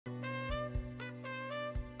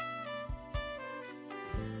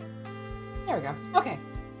There we go. Okay.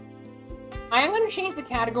 I am going to change the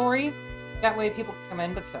category. That way people can come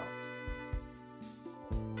in, but still.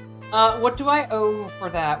 What do I owe for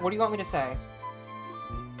that? What do you want me to say?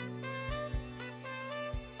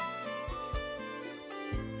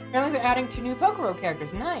 Apparently they're adding 2 new Pokerogue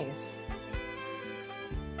characters. Nice.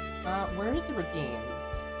 Where is the redeem?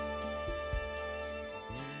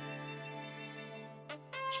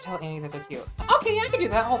 Should tell Annie that they're cute. Okay, yeah, I can do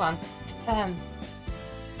that. Hold on.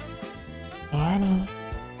 Annie,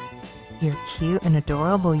 you're cute and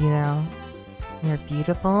adorable, you know. You're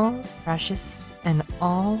beautiful, precious, and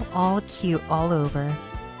all cute all over.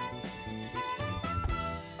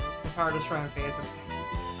 It's hard to destroy my face.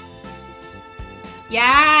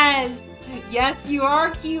 Yes! Yes, you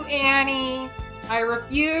are cute, Annie! I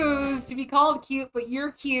refuse to be called cute, but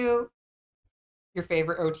you're cute. Your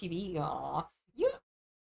favorite OTV, aw.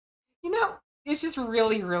 You know, it's just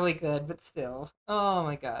really, really good, but still. Oh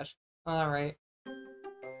my gosh. Alright.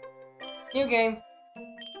 New game.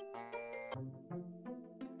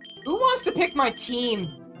 Who wants to pick my team?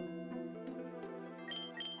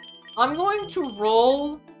 I'm going to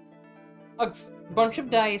roll a bunch of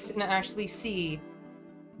dice and actually see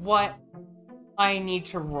what I need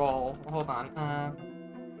to roll. Hold on.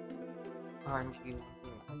 RNG.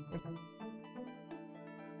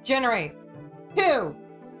 Generate. 2.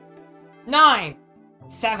 9.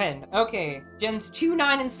 7. Okay. Gens 2,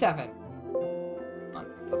 9, and 7. Come on.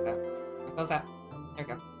 Close that. Close that. There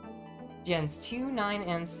we go. Gens 2, 9,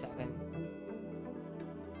 and 7.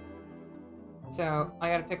 So, I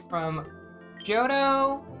gotta pick from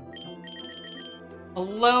Johto,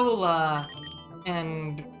 Alola,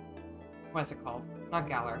 and... what is it called? Not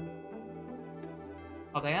Galar.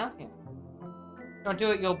 Aldea? Yeah. Don't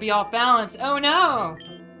do it, you'll be off balance. Oh no!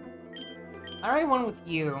 I already won with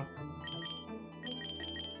you.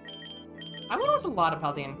 I won with a lot of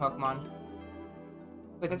Paldean Pokemon.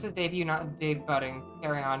 Wait, that's his debut, not debuting.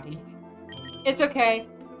 Carry on. It's okay.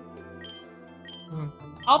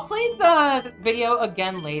 I'll play the video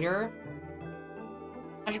again later.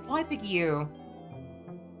 I should probably pick you.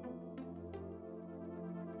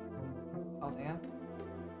 Aldea?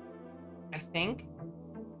 I think?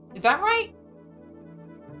 Is that right?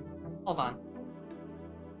 Hold on.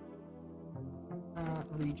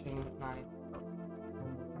 Region 9.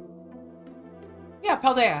 Yeah,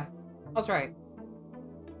 Paldea. I was right.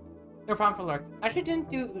 No problem for Lurk. I actually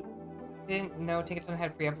didn't know tickets on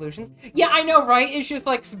head free evolutions. Yeah, I know, right? It's just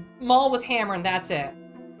like small with hammer and that's it.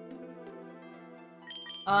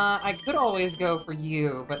 I could always go for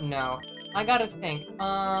you, but no. I gotta think.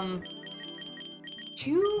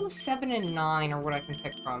 2, 7, and 9 are what I can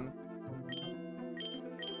pick from.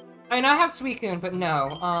 I mean, I have Suicune, but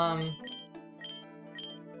no.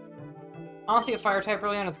 Honestly, a fire type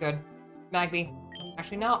early on is good. Magby.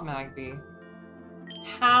 Actually, not Magby.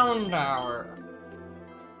 Houndour.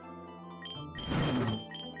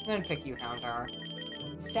 I'm gonna pick you, Houndour.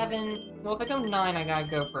 7. Well, if I go 9, I gotta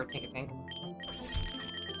go for a Tink-a-Tink.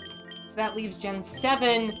 So that leaves Gen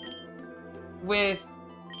 7 with...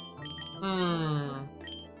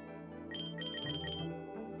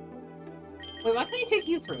 Wait, why can't I take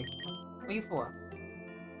you 3? Or you 4?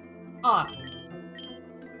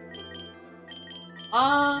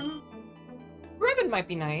 Ribbon might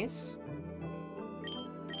be nice.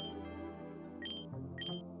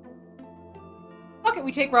 Okay,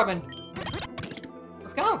 we take Rubbin.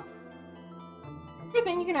 Let's go. Sure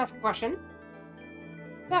thing, you can ask a question.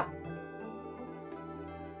 What's up?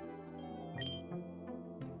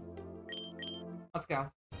 Let's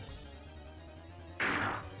go.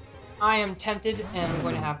 I am tempted and I'm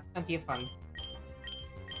going to have plenty of fun.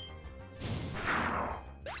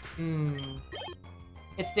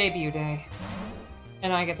 It's debut day.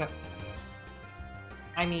 And I get to...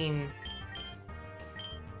 I mean...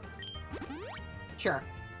 Sure.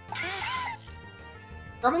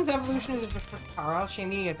 Garmin's evolution is a different power.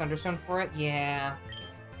 Shame you need a Thunderstone for it? Yeah.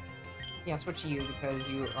 Yeah, switch you because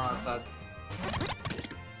you are a bug.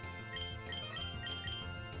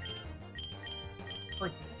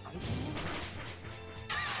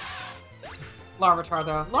 Larvitar,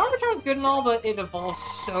 though. Larvitar is good and all, but it evolves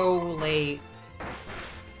so late.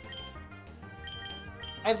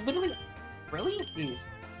 I've literally... Really? Jeez.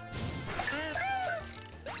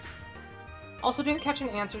 Also, didn't catch an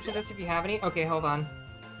answer to this if you have any. Okay, hold on.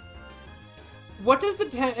 What does the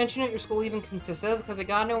detention at your school even consist of? Because I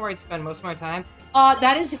gotta know where I'd spend most of my time.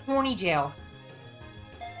 That is horny jail.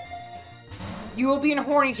 You will be in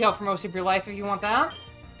horny jail for most of your life if you want that.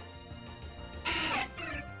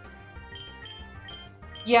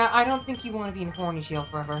 Yeah, I don't think you want to be in horny jail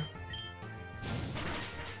forever.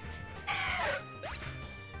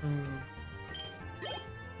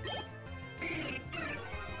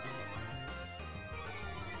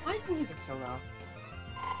 the music so low?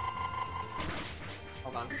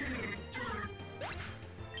 Hold on.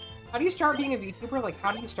 How do you start being a VTuber? Like,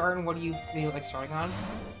 how do you start and what do you like starting on?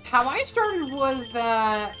 How I started was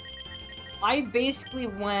that I basically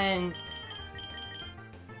went...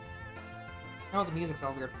 Oh, the music's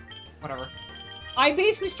all weird. Whatever. I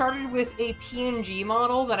basically started with a PNG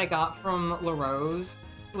model that I got from LaRose,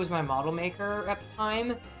 who was my model maker at the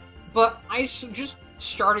time. But I just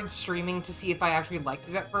started streaming to see if I actually liked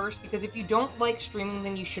it at first, because if you don't like streaming,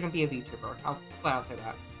 then you shouldn't be a VTuber. I'll flat out say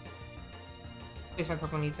that. Is my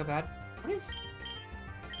Pokemon need so bad? What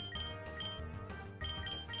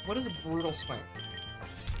is a brutal swing?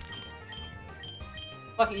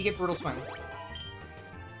 Fuck it, you get brutal swing.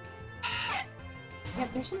 Yeah,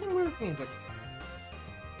 there's something weird with music.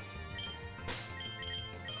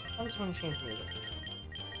 I just want to change music.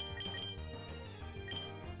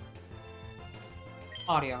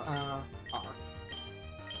 Audio, R.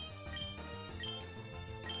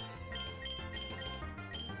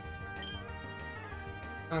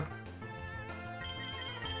 Okay.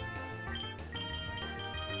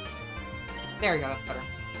 There we go, that's better.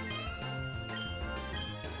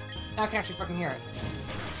 Now I can actually fucking hear it.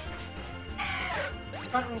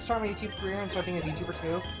 I'm going to start my YouTube career and start being a VTuber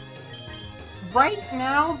too. Right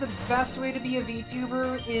now, the best way to be a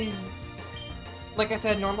VTuber is, like I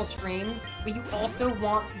said, normal stream, but you also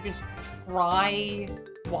want to just try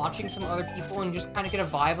watching some other people and just kind of get a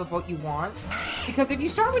vibe of what you want. Because if you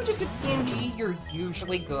start with just a PNG, you're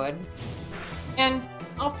usually good. And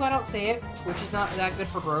I'll flat out say it, Twitch is not that good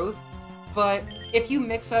for growth, but if you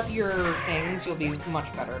mix up your things, you'll be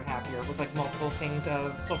much better and happier with like multiple things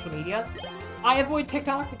of social media. I avoid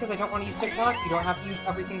TikTok because I don't want to use TikTok. You don't have to use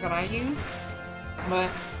everything that I use.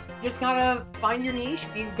 But you just gotta find your niche,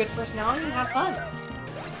 be a good personality, and have fun.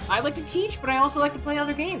 I like to teach, but I also like to play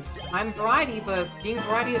other games. I'm variety, but being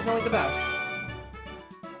variety isn't always the best.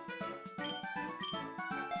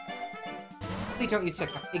 Please don't use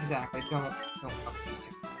TikTok. Exactly. Don't fucking use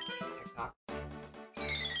TikTok.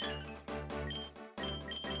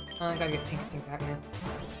 I gotta get Tink back here.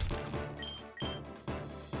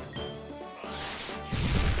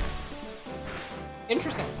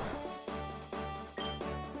 Interesting.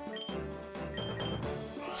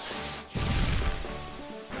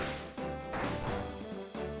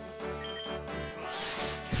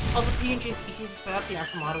 Also, PNG is easy to set up, the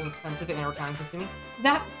actual model is expensive and time consuming.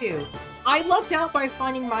 That too. I lucked out by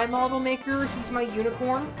finding my model maker. He's my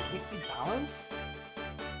unicorn. Makes me balance.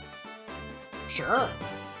 Sure.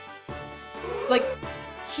 Like,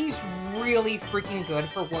 he's really freaking good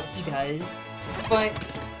for what he does, but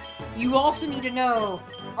you also need to know,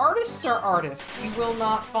 artists are artists. You will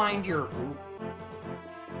not find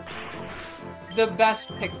the best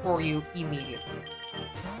pick for you immediately.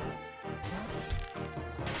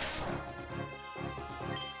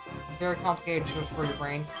 It's very complicated just for your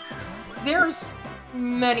brain. There's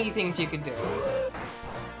many things you could do.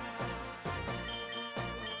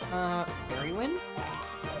 Fairy Wind?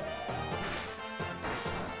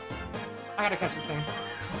 I gotta catch this thing.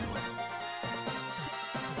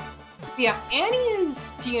 Yeah, Annie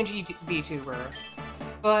is PNG VTuber,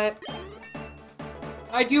 but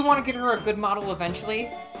I do want to get her a good model eventually.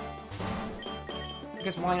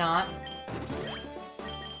 Because why not?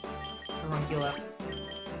 Everyone heal up.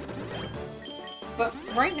 But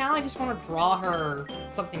right now, I just want to draw her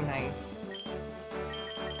something nice.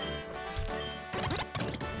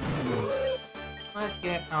 Let's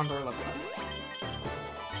get Houndour level up.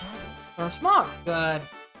 Or Smog! Good.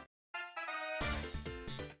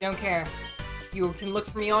 Don't care. You can look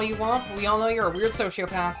for me all you want, but we all know you're a weird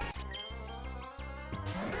sociopath.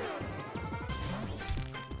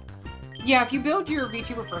 Yeah, if you build your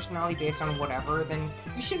VTuber personality based on whatever, then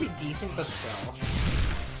you should be decent, but still.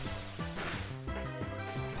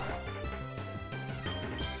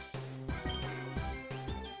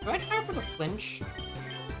 Do I try for the flinch?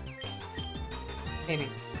 Maybe.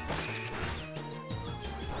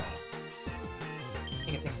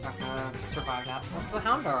 I think it's not gonna survive that. What's the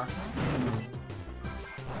Houndour?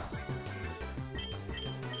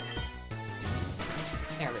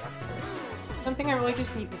 There we go. One thing I really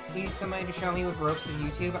just need somebody to show me with ropes of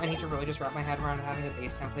YouTube. I need to really just wrap my head around having a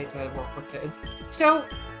base template to work with kids. So,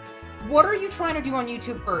 what are you trying to do on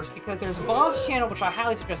YouTube first? Because there's a VODs channel, which I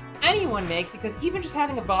highly suggest anyone make, because even just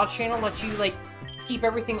having a VODs channel lets you, like, keep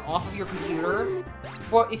everything off of your computer.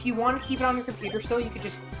 Or if you want to keep it on your computer still, you could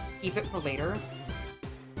just keep it for later.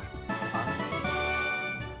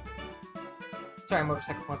 Sorry,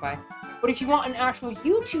 motorcycle went by. But if you want an actual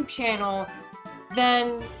YouTube channel,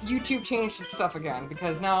 then YouTube changed its stuff again,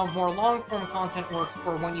 because now more long-form content works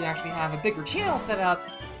for when you actually have a bigger channel set up,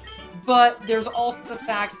 But there's also the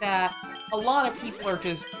fact that a lot of people are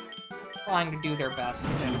just trying to do their best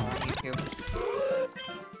in general on YouTube.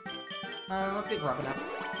 Let's get rubbing up.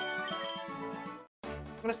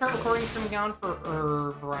 I'm gonna start recording Trim Down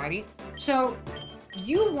for variety. So,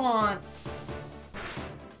 you want...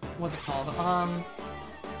 What's it called?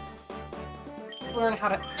 Learn how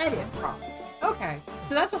to edit properly. Okay,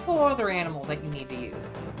 so that's a whole other animal that you need to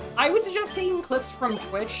use. I would suggest taking clips from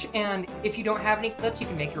Twitch, and if you don't have any clips, you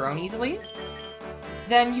can make your own easily.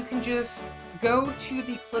 Then you can just go to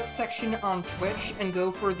the clip section on Twitch and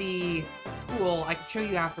go for the tool. I can show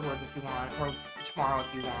you afterwards if you want, or tomorrow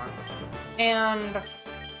if you want. And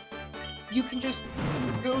you can just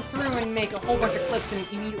go through and make a whole bunch of clips and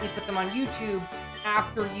immediately put them on YouTube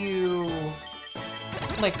after you,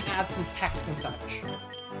 like, add some text and such.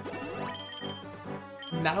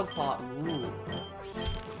 Metal Claw, ooh.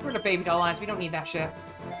 We're the baby doll eyes, we don't need that shit.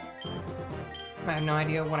 I have no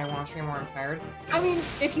idea what I want to stream or I'm tired. I mean,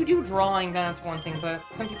 if you do drawing, then that's one thing, but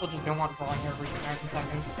some people just don't want drawing every 90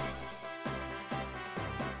 seconds.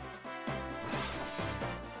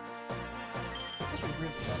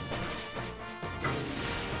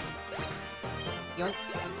 Yoink.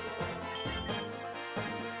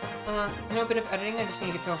 No bit of editing, I just need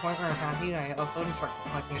to get to a point where I'm happy and I upload and start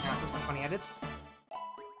collecting assets for funny edits.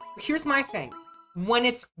 Here's my thing. When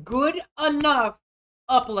it's good enough,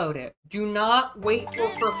 upload it. Do not wait for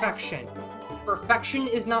perfection. Perfection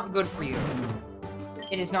is not good for you.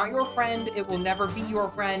 It is not your friend. It will never be your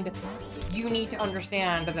friend. You need to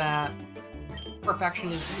understand that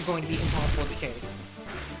perfection is going to be impossible to chase.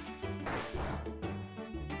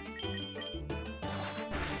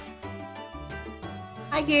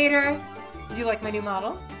 Hi, Gator. Do you like my new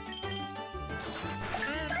model?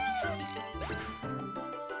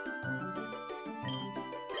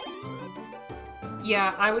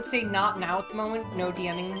 Yeah, I would say not now at the moment. No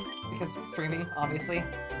DMing, because streaming, obviously.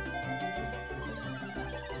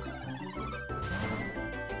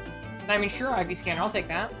 I mean, sure, IV scanner, I'll take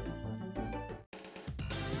that.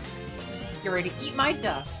 You're ready to eat my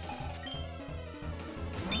dust.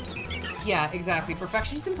 Yeah, exactly.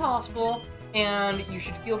 Perfection is impossible, and you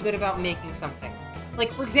should feel good about making something.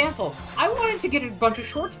 Like, for example, I wanted to get a bunch of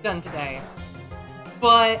shorts done today,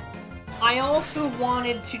 but I also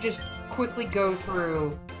wanted to just quickly go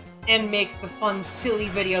through and make the fun, silly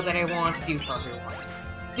video that I want to do for everyone.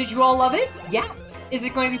 Did you all love it? Yes. Is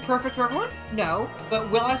it going to be perfect for everyone? No.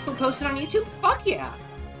 But will I still post it on YouTube? Fuck yeah.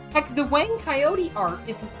 Heck, the Yang Koete art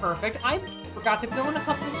isn't perfect. I forgot to fill in a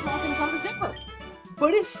couple of small things on the zipper.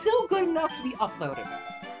 But it's still good enough to be uploaded.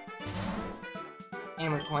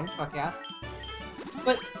 And with coins, fuck yeah.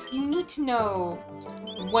 But you need to know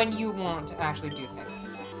when you want to actually do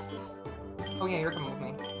things. Oh yeah, you're coming with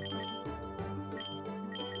me.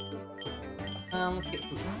 Let's get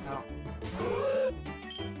food. Oh.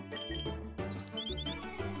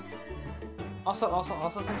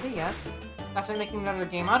 Also, sensei, yes. Back to making another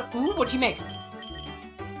game out. Ooh, what'd you make?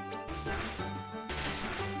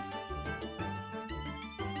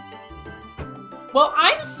 Well,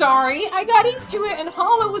 I'm sorry. I got into it and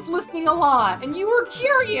Hollow was listening a lot, and you were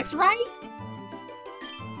curious, right?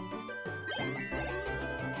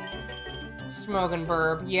 Smoking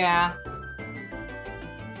burb, yeah.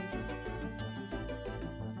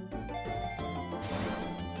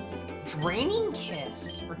 Draining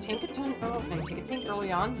Kiss for Tinkaton. Oh, and Tinkatink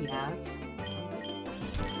early on, yes.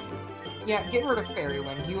 Yeah, get rid of Fairy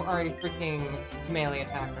Wind. You are a freaking melee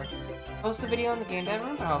attacker. Post the video in the game dev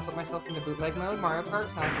room, but I'll put myself into bootleg mode, Mario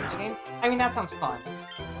Kart, Sonic Adventure game. I mean, that sounds fun.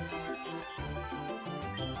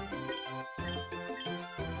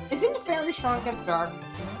 Isn't Fairy strong against Dark?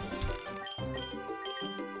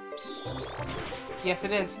 Yes,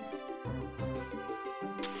 it is.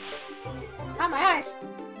 Ah, my eyes!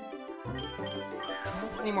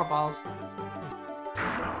 I need more balls.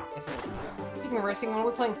 Yes, it is. Speaking of racing, when are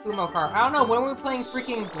we playing Fumo Kart? I don't know, when are we playing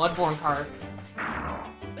freaking Bloodborne Kart?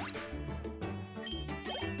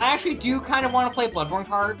 I actually do kind of want to play Bloodborne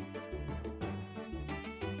Kart.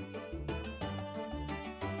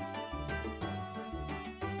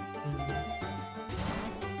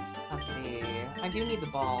 Let's see. I do need the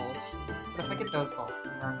balls. But if I get those balls,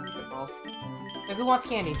 I get the balls. Now, who wants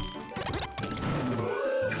candy?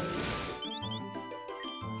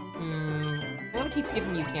 I'm gonna keep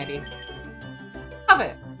giving you candy.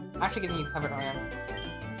 Covet! I'm actually giving you Covet Iron.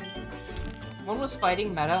 One was fighting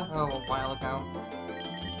meta, oh, a while ago.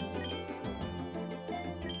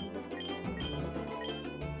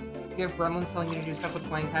 You have gremlins telling you to do stuff with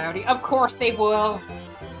Yang Koete? Of course they will!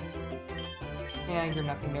 Yeah, you're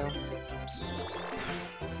nothing new.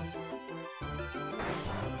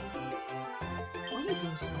 Why are you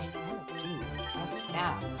doing so much damage?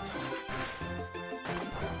 stab.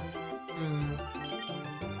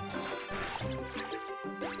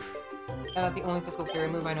 The only physical fairy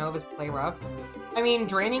move I know of is Play Rough. I mean,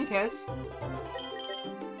 Draining Kiss.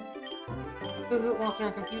 Who wants to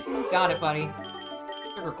learn Confusion? You got it, buddy.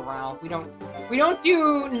 Sugar Growl. We don't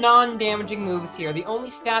do non-damaging moves here. The only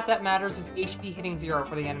stat that matters is HP hitting 0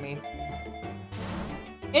 for the enemy.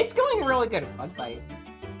 It's going really good. Bug Bite.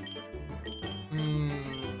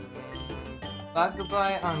 Bug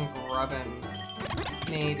Bite on Grubbin.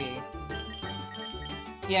 Maybe.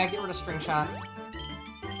 Yeah, get rid of String Shot.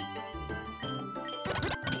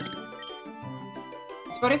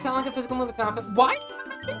 But it sounds like a physical move, it's not. But why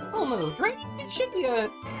not a physical move? Draining Kiss should be a...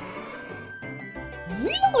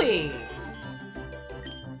 Really?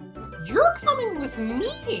 You're coming with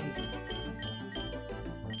me?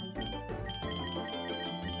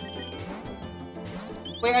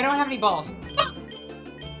 Wait, I don't have any balls. Ah!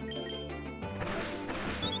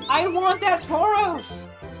 I want that Tauros!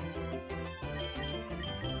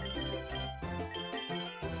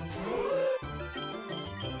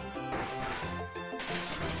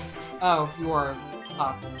 Oh, you are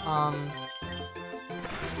up.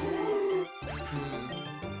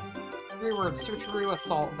 3 words. Switcheroo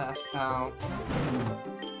Assault Vest. Oh.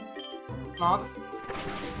 Mob.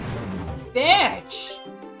 Bitch!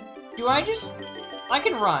 Do I just... I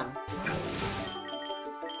can run.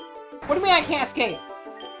 What do you mean I can't escape?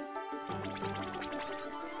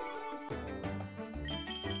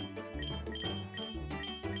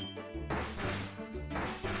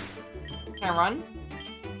 Can I run?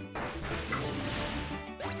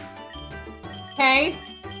 Okay.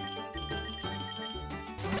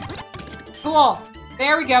 Cool.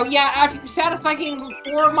 There we go. Yeah, after you satisfy getting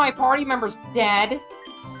 4 of my party members dead.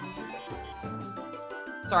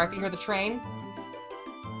 Sorry if you hear the train.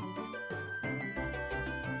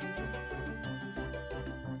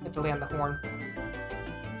 Have to lay on the horn.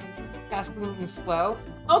 Fast moving slow.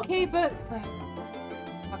 Okay, but...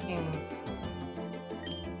 fucking...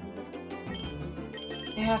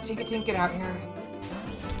 Yeah, Tinka get out here.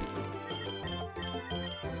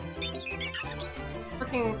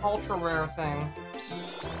 Freaking ultra rare thing.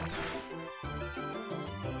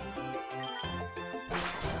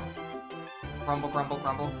 Grumble, grumble,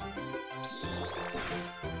 grumble.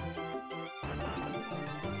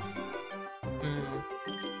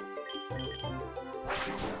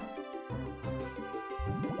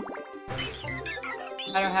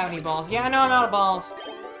 I don't have any balls. Yeah, no, I'm out of balls.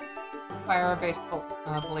 Fire-based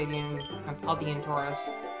Palladian, Paldean Taurus.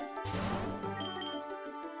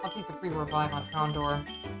 I'll take the free revive on Condor.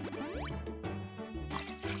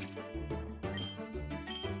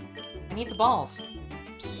 I need the balls.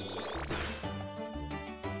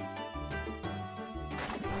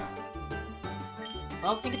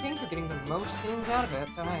 Well, Tinka for getting the most things out of it,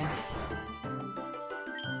 so hey.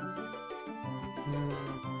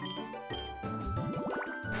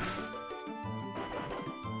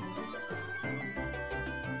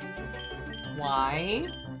 Why?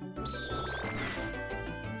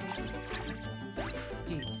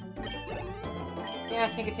 Jeez. Yeah,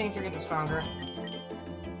 Tinka, you're getting stronger.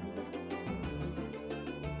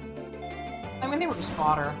 I mean, they were just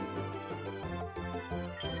fodder.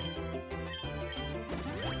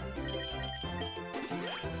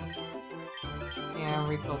 Yeah,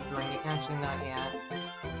 rebuild Green. Actually, not yet.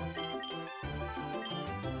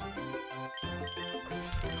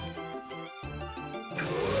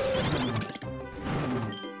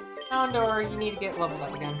 Condor, you need to get leveled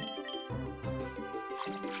up again.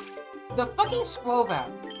 The fucking Squovac.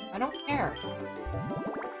 I don't care.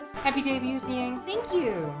 Happy debut, Yang. Thank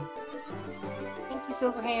you. Thank you,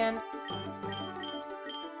 Silverhand.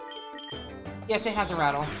 Yes, it has a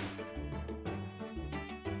rattle.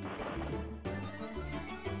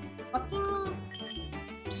 Fucking...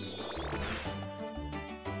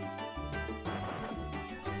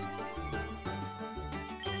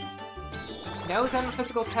 No, it's on a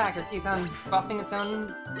physical attack, or keeps on buffing its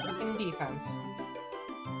own fucking defense.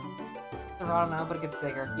 The rattle now, but it gets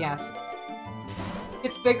bigger. Yes. It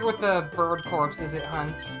gets bigger with the bird corpses it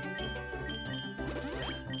hunts.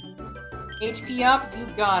 HP up, you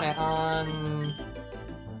got it on...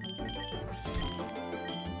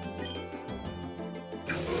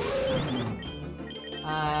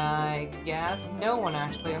 I guess no one,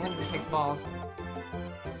 actually. I'm gonna just take balls.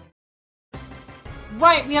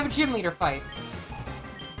 Right, we have a gym leader fight.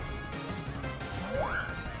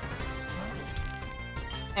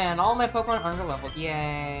 And all my Pokemon are under-leveled.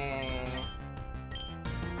 Yay.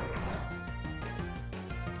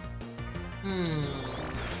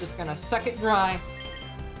 Just gonna suck it dry.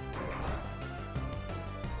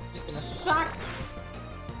 Just gonna suck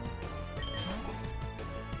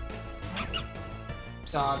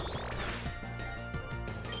dog.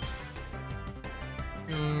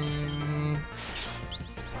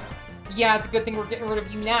 Yeah, it's a good thing we're getting rid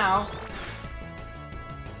of you now.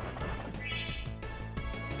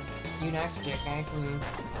 You next, JK.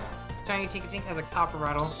 Shiny Tink has a copper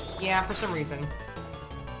rattle. Yeah, for some reason.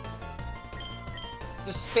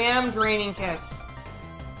 Just spam Draining Kiss.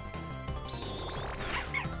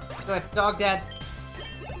 Good. Dog dead.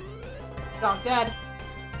 Dog dead.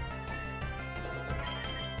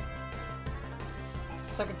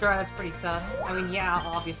 Second try, that's pretty sus. I mean, yeah,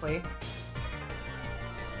 obviously.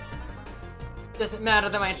 Doesn't matter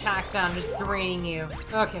that my attack's down, I'm just draining you.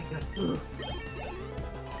 Okay, good. Ooh.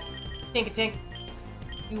 Tink.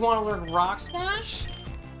 You want to learn Rock Smash?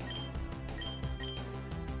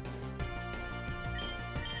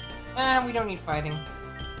 We don't need fighting.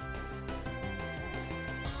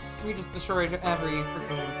 We just destroyed every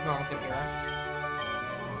freaking normal type era.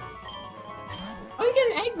 Oh, you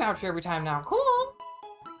get an egg voucher every time now. Cool!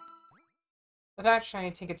 The fact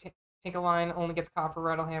shiny take a line only gets copper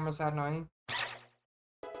rattle hammer, sad annoying.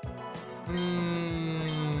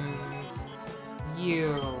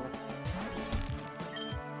 You.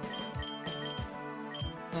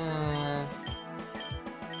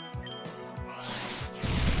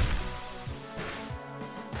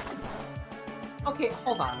 Okay,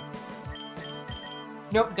 hold on.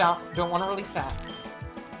 Nope, don't want to release that.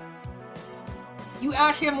 You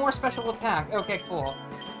actually have more special attack. Okay, cool.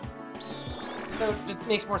 So it just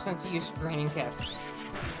makes more sense to use Draining Kiss.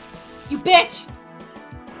 You bitch!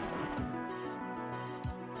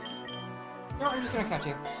 No, I'm just gonna catch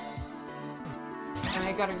you. And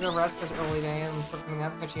I gotta go rest because early day and we're coming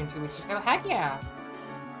up. Catch you in 2 weeks. Heck yeah!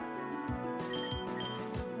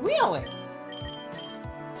 Really?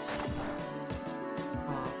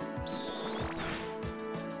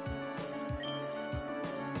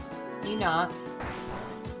 You not.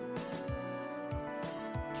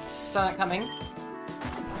 Saw that coming.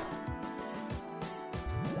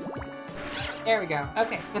 There we go.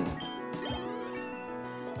 Okay.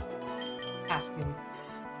 Ask him.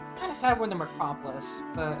 I decided we're in the Metropolis,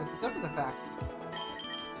 but if we go to the factory.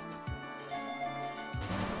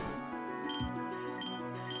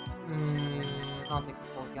 I'll take the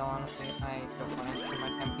full kill, honestly. I don't want to spend my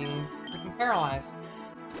time being freaking paralyzed.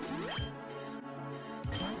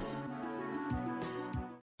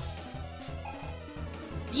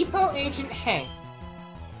 Depot Agent Hank.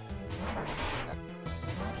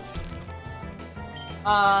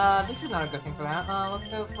 This is not a good thing for that. Let's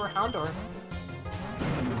go for Houndour.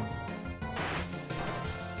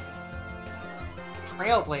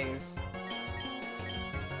 Trailblaze.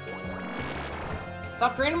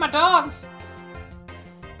 Stop draining my dogs!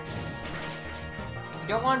 You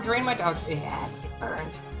don't want to drain my dogs. Yes, get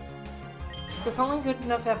burned. If only good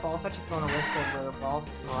enough to have ball fetch if you want to risk over a ball.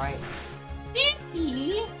 Right.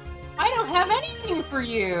 Binky! I don't have anything for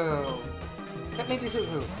you! Except maybe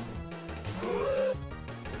Hoo-Hoo.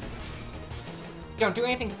 Don't do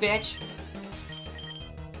anything, bitch!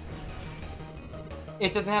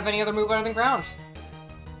 It doesn't have any other move other than ground.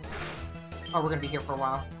 Oh, we're gonna be here for a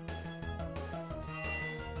while.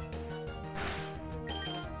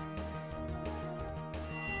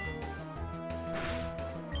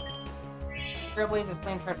 Trailblaze is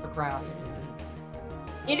playing tread for grass.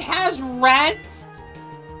 It has rest?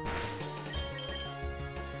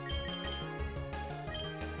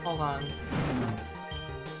 Hold on.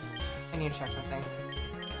 I need to check something.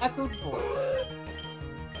 Echo Voice.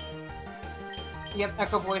 Yep,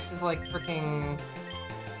 Echo Voice is like freaking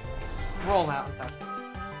rollout and such.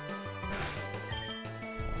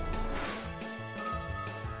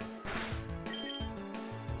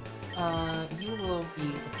 You will be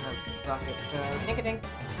the bucket, so Tink-a-Tink.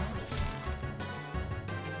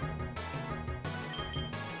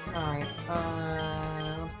 Alright,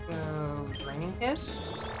 let's go Draining Kiss.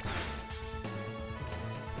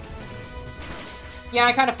 Yeah,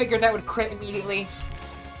 I kind of figured that would crit immediately.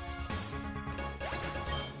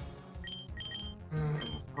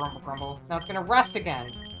 Grumble. Now it's gonna rest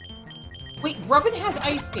again. Wait, Rubbin has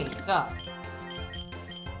Ice Beam. Duh.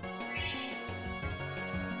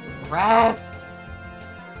 Rest!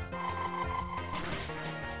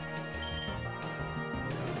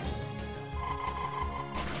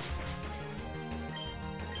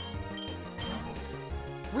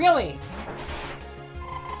 Really?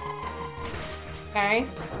 Okay.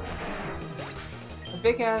 A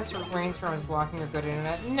big ass rainstorm is blocking your good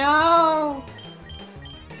internet. No!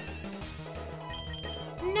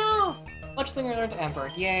 No! Much Slinger learned to Ember.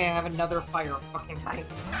 Yay, I have another fire fucking type.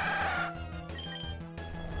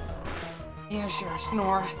 Yeah, sure,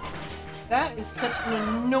 snore. That is such an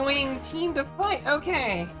annoying team to fight.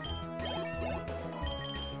 Okay.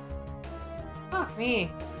 Fuck me.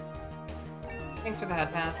 Thanks for the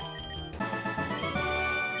head pats.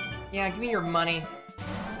 Yeah, give me your money.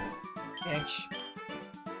 Bitch.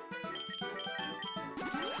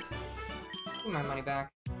 Give me my money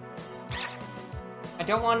back. I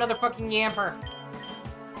don't want another fucking yamper.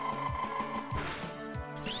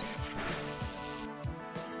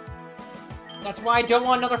 That's why I don't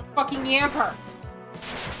want another fucking yamper.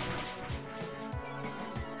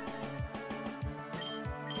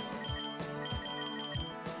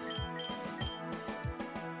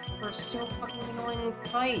 They're so fucking annoying to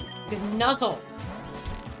fight. Because Nuzzle.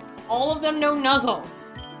 All of them know Nuzzle.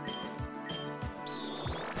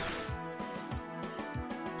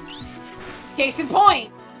 Case in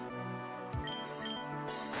point!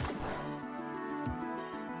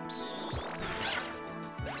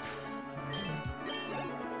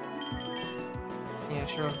 Yeah,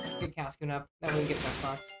 sure. Get Cascoon up. That way we get that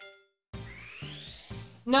Fox.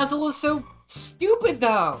 Nuzzle is so stupid,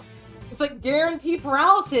 though! It's like guaranteed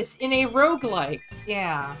paralysis in a roguelike.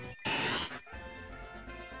 Yeah.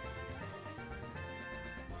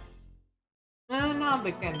 I'm not a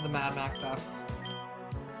big fan of the Mad Max stuff.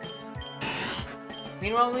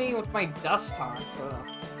 Meanwhile, with my dust talk, so...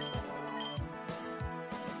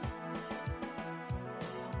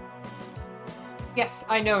 Yes,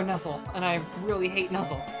 I know Nuzzle, and I really hate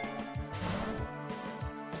Nuzzle.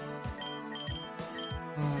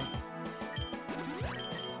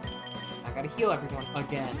 I gotta heal everyone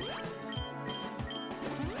again.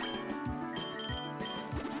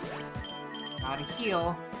 Gotta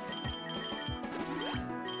heal.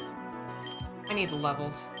 I need the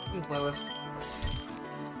levels. Who's lowest?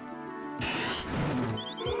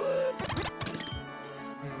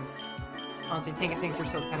 Honestly, Tinker Tinker's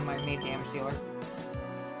still kind of my main damage dealer.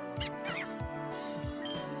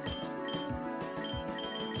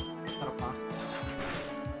 That'll pop.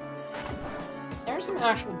 There's some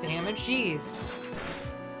actual damage, jeez.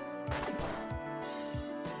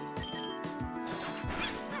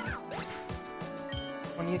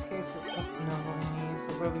 One use case, no, so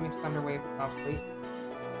it really makes Thunder Wave probably.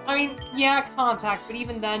 I mean, yeah, contact, but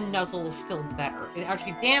even then, Nuzzle is still better. It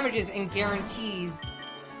actually damages and guarantees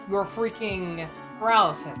your freaking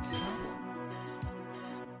paralysis.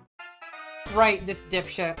 Right, this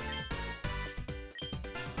dipshit.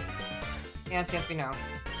 Yes, yes, we know.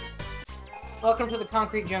 Welcome to the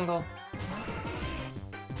concrete jungle.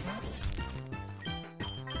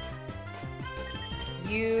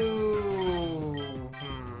 You...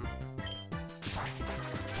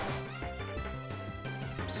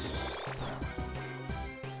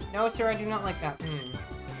 No, sir, I do not like that.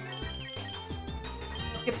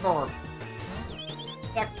 Skip forward.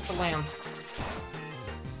 Back to the lamb.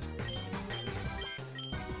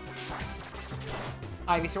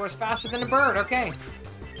 Ivysaur is faster than a bird, okay.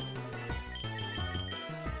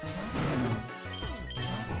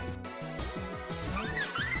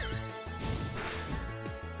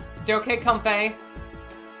 Doke Comfey.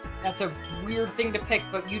 That's a weird thing to pick,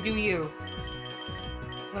 but you do you.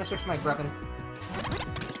 I'm gonna switch my Grubbin.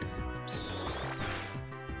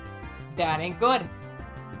 That ain't good.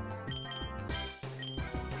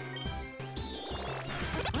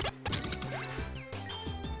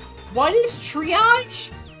 What is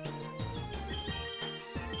triage?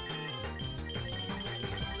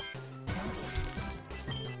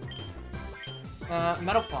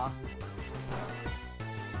 Metal Claw.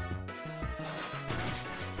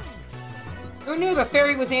 Who knew the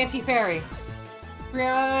fairy was anti-fairy?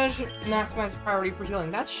 Triage maximizes priority for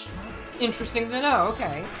healing. That's interesting to know,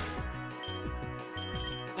 okay.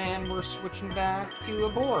 And we're switching back to a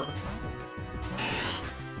Borb.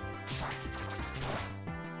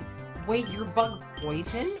 Wait, you're bug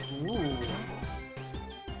poison? Ooh.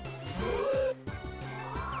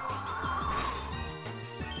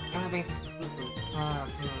 I don't have anything for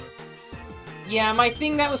Hoo-Hoo. Yeah, my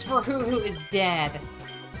thing that was for Hoo-Hoo is dead.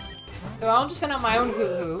 So I'll just send out my own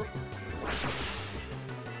Hoo-Hoo.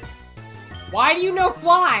 Why do you know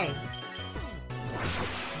Fly?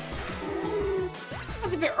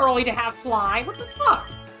 That's a bit early to have Fly. What the fuck?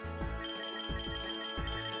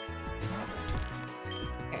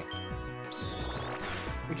 Okay.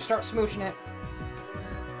 We just start smooching it.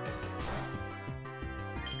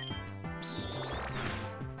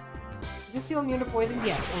 Is this still immune to poison?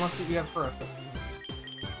 Yes, unless you have corrosive.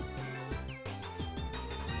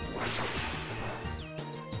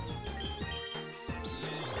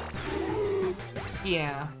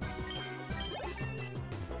 Yeah.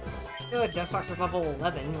 Good, Dustox is level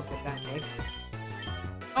 11, look what that makes.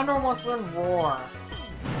 Thunder wants to learn Roar.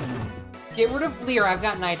 Get rid of Lear, I've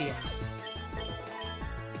got an idea.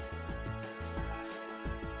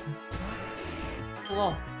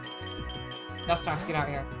 Cool. Dustox, get out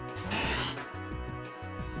here.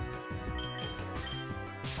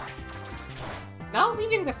 Not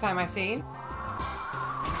leaving this time, I see.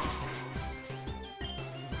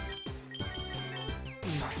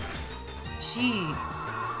 Jeez.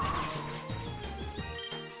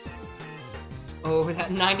 Oh, that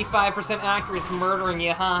 95% accuracy murdering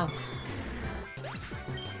you, huh?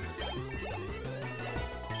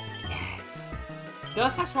 Yes.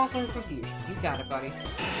 Does have small sort of confusion. You got it, buddy.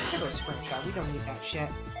 Give us a screenshot. We don't need that shit.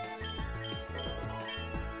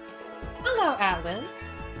 Hello,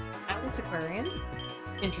 Atlas. Atlas Aquarian.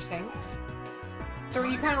 Interesting. So are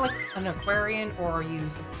you kind of like an Aquarian, or are you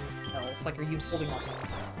something else? Like, are you holding on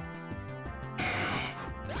things?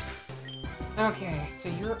 Okay, so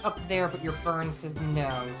you're up there, but your burn says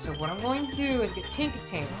no. So what I'm going to do is get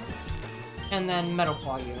Tinkating, and then Metal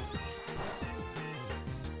Claw you.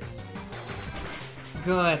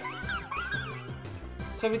 Good.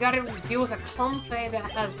 So we gotta deal with a Comfey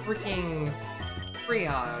that has freaking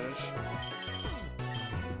triage.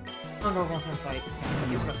 Oh no, wants to fight. So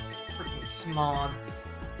you're a freaking Smog.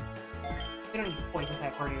 You don't need poison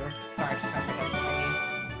type, are you? Sorry, I just meant that's what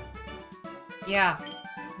I need. Yeah.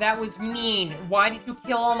 That was mean. Why did you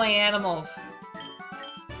kill all my animals?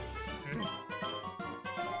 You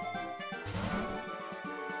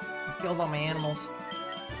killed all my animals.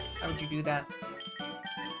 How would you do that?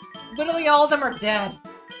 Literally all of them are dead.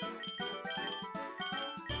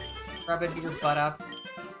 Rub it, beat your butt up.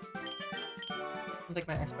 I'll take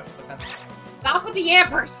my next special defense. Stop with the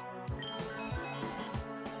yampers!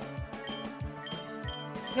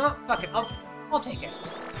 You know what? Fuck it. I'll take it.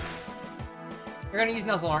 You're gonna use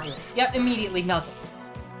Nuzzle, aren't you? Yep, immediately Nuzzle.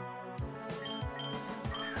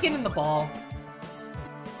 Get in the ball.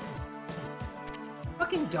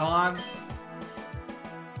 Fucking dogs.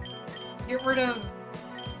 Get rid of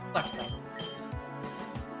Flashlight.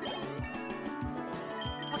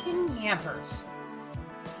 Fucking yampers.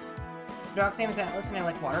 Dog's name is Atlas and I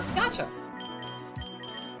like water. Gotcha.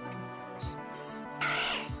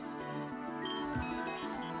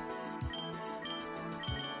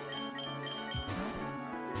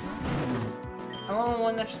 I want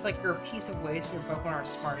one that's just like you're a piece of waste and your Pokemon are as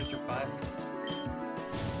smart as your butt.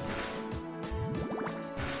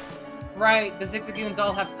 Right, the Zigzagoons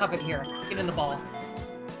all have Covet here. Get in the ball.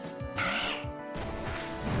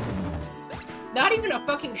 Not even a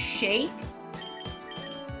fucking shake?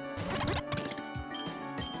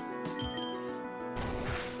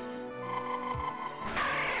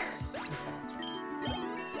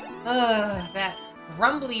 That's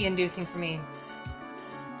grumbly inducing for me.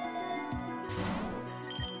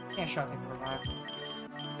 Yeah, sure, I'll take the revive.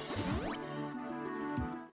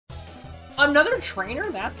 Another trainer?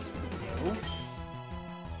 That's new.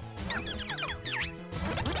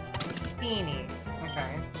 Steamy.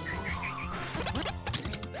 Okay.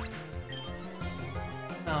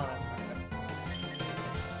 Oh, that's not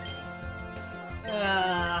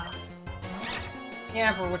good.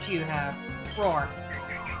 Yeah, for what you have. Roar.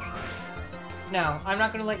 No, I'm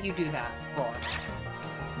not gonna let you do that. Roar.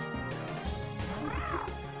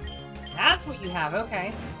 That's what you have,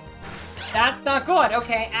 okay. That's not good,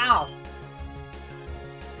 okay, ow.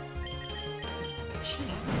 Jeez.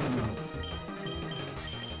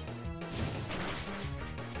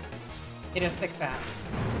 It is thick fat.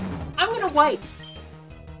 I'm gonna wipe.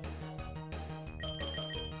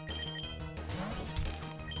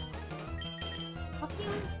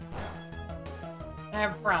 Fucking... I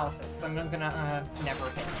have paralysis, so I'm gonna, never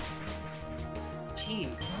hit.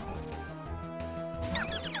 Jeez.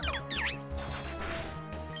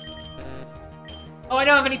 Oh, I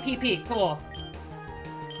don't have any PP. Cool.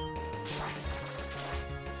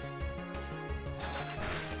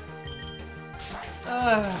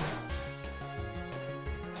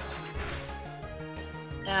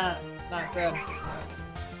 Not good.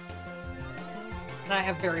 And I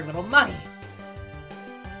have very little money.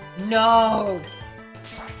 No!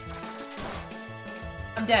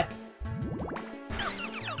 I'm dead.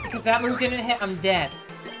 Because that move didn't hit, I'm dead.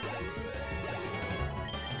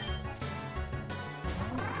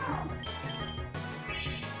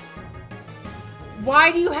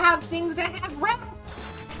 Why do you have things that have rest?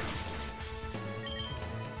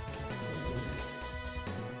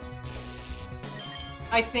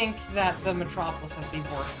 I think that the Metropolis has the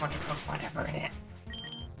worst bunch of Pokemon ever in it.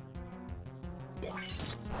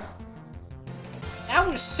 That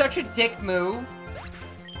was such a dick move.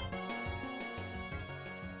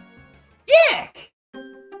 Dick!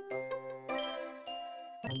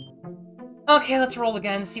 Okay, let's roll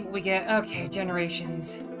again, see what we get. Okay,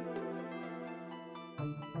 generations.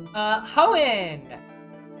 Hoenn!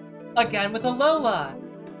 Again with a Lola.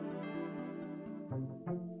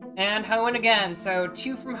 And Hoenn again, so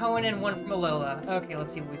 2 from Hoenn and 1 from Alola. Okay,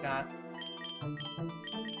 let's see what we got.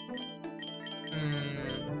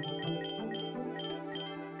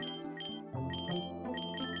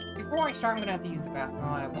 Before I start, I'm gonna have to use the bathroom.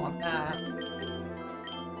 Oh, I want that.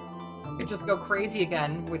 Could just go crazy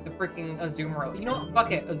again with the freaking Azumarill. You know what?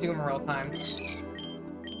 Fuck it, Azumarill time.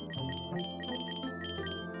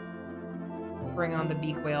 Bring on the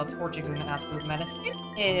Beak Whale. Torchic is an absolute menace.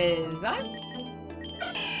 It is. I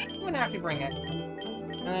wouldn't actually bring it.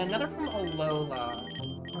 And another from Alola.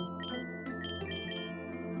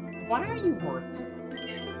 Why are you worth so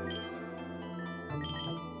much?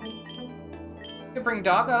 Could bring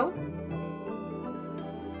Doggo.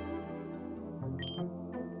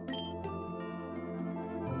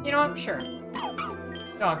 You know what? Sure.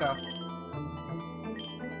 Doggo.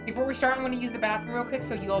 Before we start, I'm going to use the bathroom real quick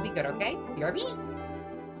so you all be good, okay? BRB!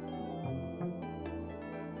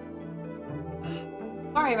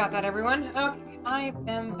 Sorry about that, everyone. Okay, I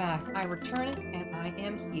am back. I returned, and I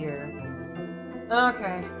am here.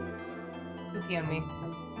 Okay. Poopy on me.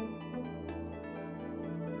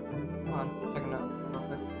 Come on, check notes real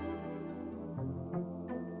quick.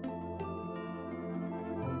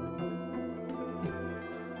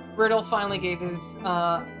 Riddle finally gave his,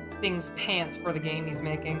 things pants for the game he's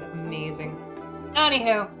making. Amazing.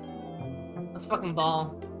 Anywho, let's fucking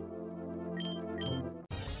ball.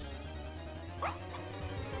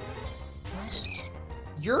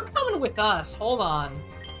 You're coming with us. Hold on.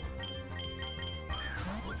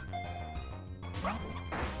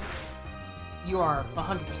 You are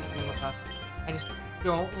 100% coming with us. I just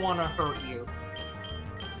don't want to hurt you.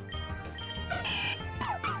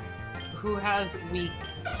 Who has weak?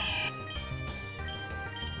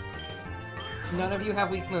 None of you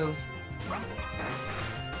have weak moves.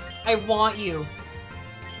 I want you.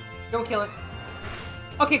 Don't kill it.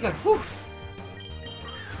 Okay, good. Whew.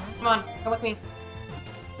 Come on, come with me.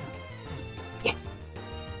 Yes!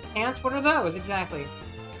 Pants? What are those, exactly?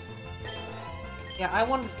 Yeah, I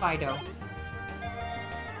wanted Fido.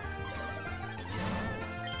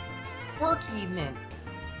 Quirky Mint.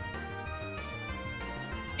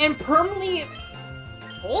 And permanently...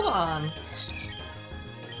 Hold on.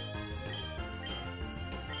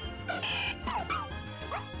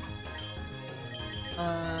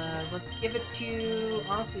 Let's give it to,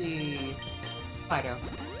 honestly, Fido.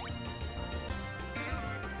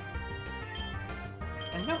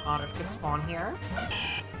 And no otters could spawn here.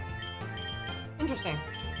 Interesting.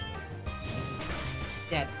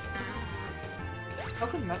 Dead. Oh,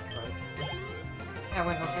 good Metroid. That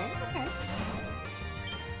went okay? Okay.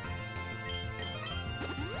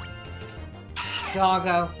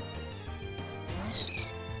 Doggo.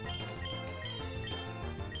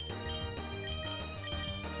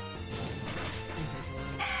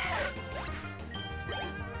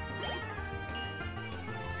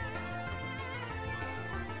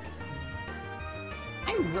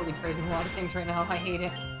 I'm really craving a lot of things right now. I hate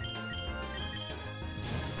it.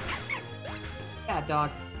 Bad dog.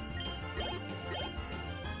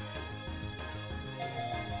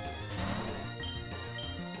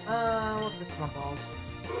 What's this one balls?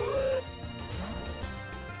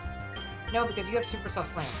 No, because you have Supercell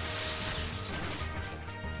Slam.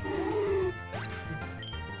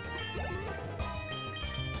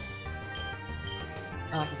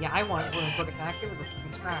 Yeah, I want it to put it back. Give it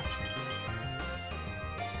a scratch.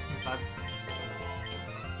 Bugs.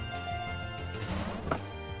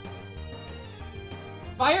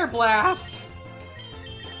 Fire Blast!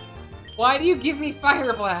 Why do you give me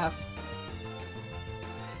Fire Blast?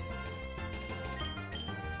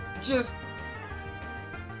 Just...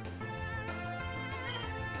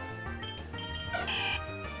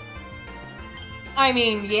 I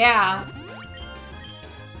mean, yeah.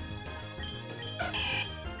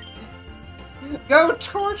 Go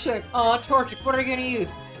Torchic! Aw, Torchic, what are you gonna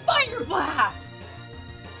use? Fire Blast!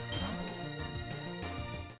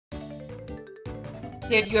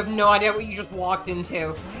 Kid, you have no idea what you just walked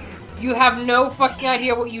into. You have no fucking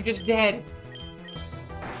idea what you just did.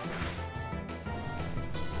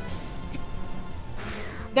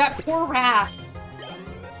 That poor rat.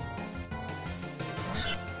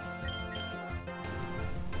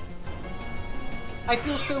 I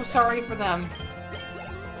feel so sorry for them.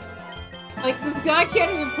 Like, this guy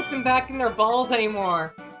can't even put them back in their balls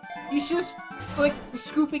anymore. He's just, like,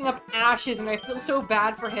 scooping up ashes, and I feel so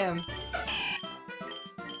bad for him.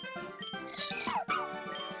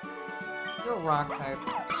 You're a rock type.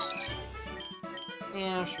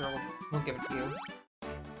 Yeah, sure, we'll give it to you.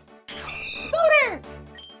 Scooter!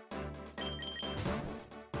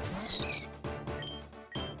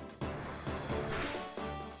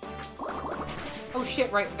 Oh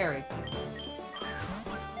shit, right, fairy.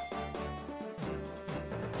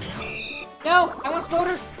 No! I want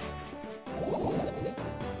Spoder!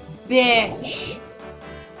 Bitch!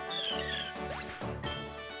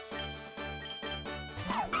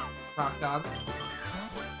 Rock dog.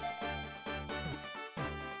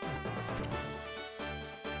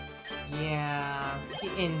 Yeah,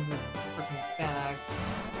 get in the freaking bag.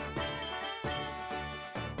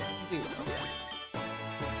 Zoo.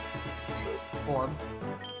 Orb.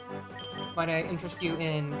 Might I interest you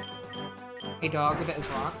in a dog that is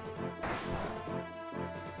rock?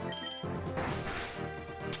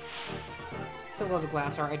 Still love the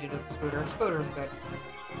glass art I did with the Spoder. Spoder's good.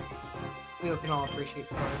 We can all appreciate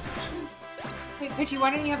Spoder. Wait, Pidgey, why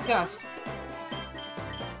don't you have dust?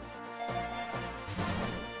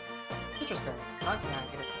 Citrus berry. Okay, I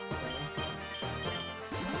get it.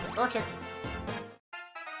 Torchic.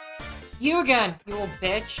 You again, you old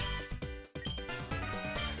bitch.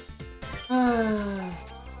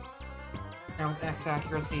 Now with X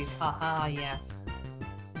accuracies. Haha, yes.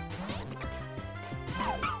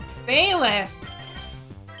 Bailiff!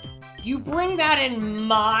 You bring that in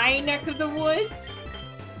my neck of the woods?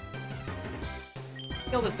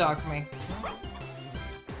 Kill this dog for me.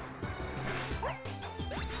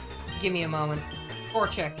 Give me a moment.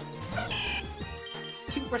 Torchic.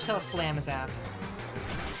 Supercell slam his ass.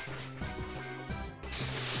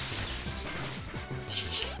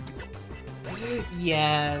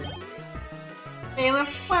 Yes. Bailiff,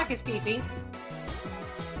 whack his pee-pee.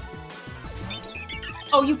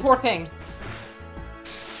 Oh, you poor thing.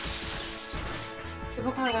 The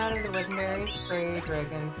Pokemon added the legendaries, Prey,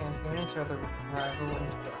 Dragon, Cancun, and start the rival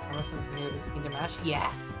into the promise of the new Kingdom match?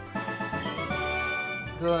 Yeah.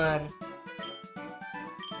 Good.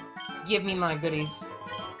 Give me my goodies.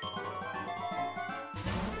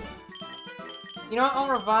 You know what? I'll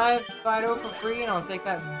revive Fido for free and I'll take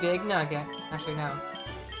that big nugget. Actually, no.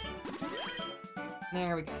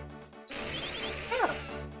 There we go.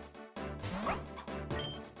 Carrots!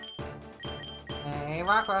 Hey,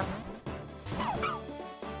 Rockruff.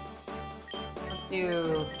 Let's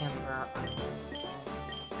do Ember.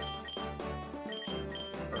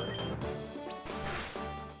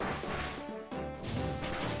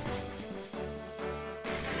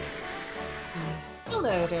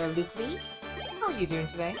 Hello there, Luke-Lee. How are you doing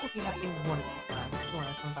today? Hope you have a wonderful time. You want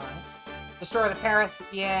to come by? Destroy the Paris?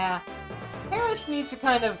 Yeah. Paris needs to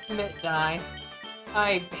kind of commit die.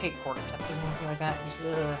 I hate cordyceps and anything like that. Just,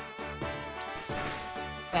 ugh.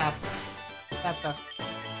 Bad. Bad stuff.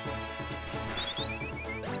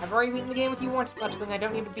 I've already beaten the game with you once, Fletchling. I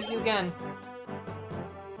don't need to beat you again.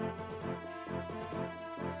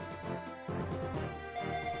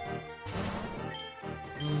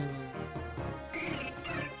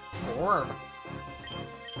 Orb.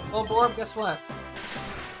 Well, Borb, guess what?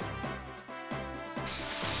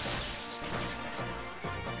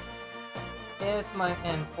 This might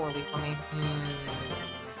end poorly for me.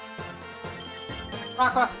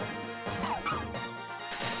 Rock, rock!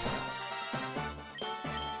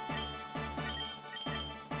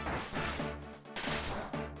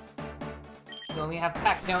 You only have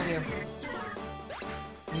Peck, don't you?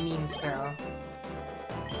 Mean Sparrow.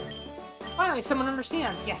 Finally, someone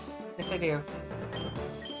understands. Yes, yes I do.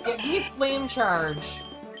 Yeah, give me Flame Charge.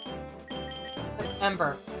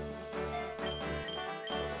 Ember.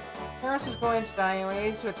 Paris was going to die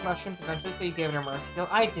anyway to its mushrooms eventually, so you gave it a mercy kill.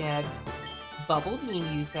 I did. Bubble Beam,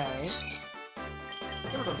 you say?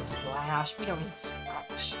 Never go Splash. We don't need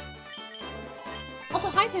Splash. Also,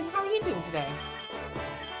 hi Pin, how are you doing today?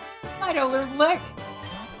 Fido learned Lick.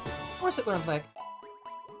 Of course it learned Lick.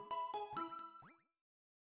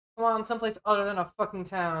 Come on, someplace other than a fucking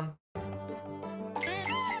town.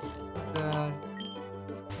 Good.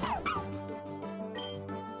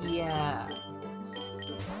 Yeah.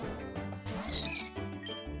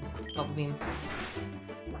 Bubble Beam.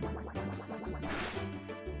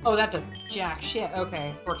 Oh, that does jack shit.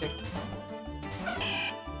 Okay, Torchic.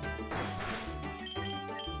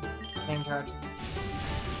 Flame Charge.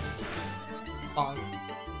 Bonk.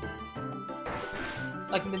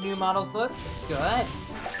 Liking the new models look? Good.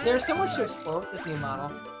 There's so much to explore with this new model.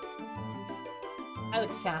 I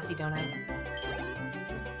look sassy, don't I?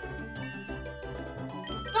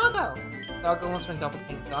 Doggo! Doggo wants to learn Double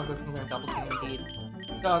Team. Doggo can learn Double Team indeed.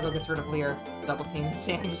 Doggo gets rid of Leer. Double Team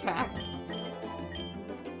Sand Attack.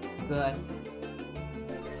 Good.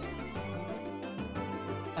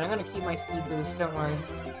 And I'm gonna keep my speed boost, don't worry.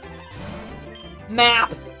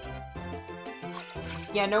 Map!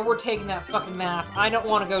 Yeah, no, we're taking that fucking map. I don't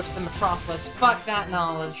want to go to the Metropolis. Fuck that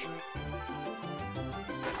knowledge.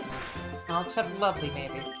 I'll accept lovely,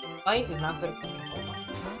 maybe. Light is not good at cooking.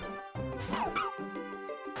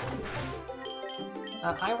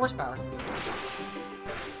 High horsepower.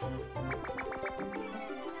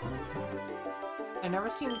 I've never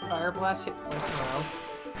seen Fire Blast hit twice in a row.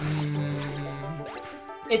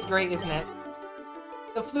 It's great, isn't it?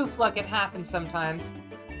 The floof-luck, it happens sometimes.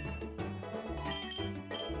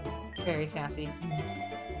 Very sassy.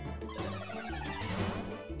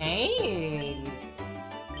 Hey!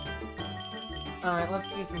 Alright, let's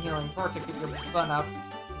do some healing. Torch to get your butt up.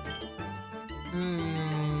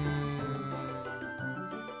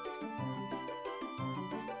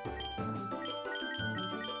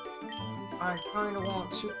 I kinda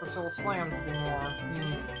want Super Soul Slam to do more.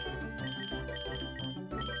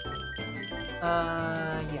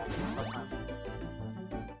 Yeah, Super Soul Slam.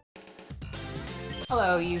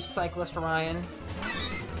 Hello, you cyclist Orion.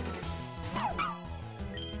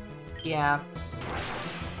 Yeah.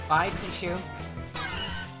 Bye, Pichu.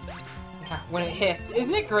 Yeah, when it hits.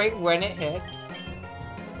 Isn't it great when it hits?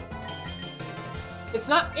 It's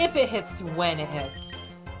not if it hits, it's when it hits.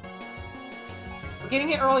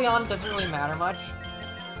 Getting it early on doesn't really matter much.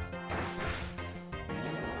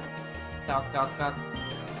 Duck, duck, duck.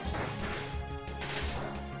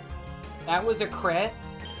 That was a crit.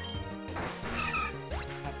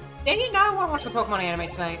 Dang it, now I want to watch the Pokemon anime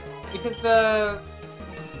tonight. Because the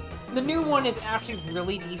new one is actually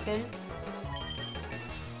really decent.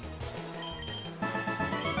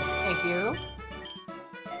 Thank you.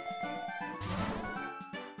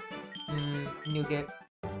 Nougat.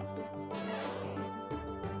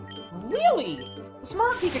 Really?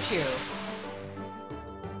 Smart Pikachu!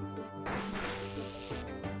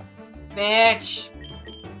 Bitch!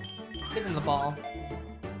 Give him the ball.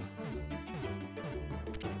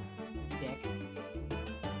 Dick.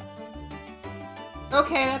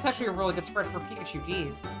 Okay, that's actually a really good spread for Pikachu,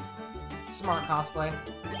 jeez. Smart cosplay.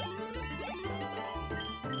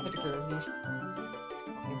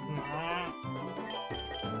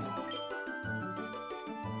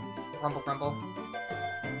 Rumble, rumble.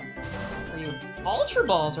 Are you Ultra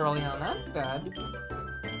Balls early on? That's good.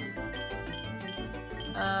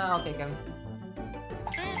 I'll take him.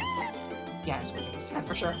 Yeah, I'm switching this time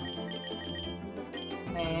for sure.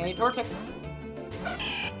 Hey, Torchic.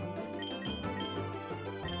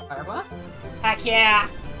 Fire Blast? Heck yeah!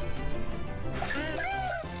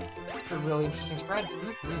 That's a really interesting spread.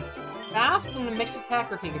 Fast and a mixed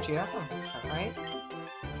attacker Pikachu. That sounds interesting, right?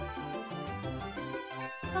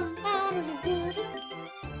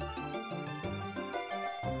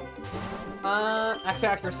 X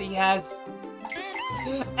accuracy has...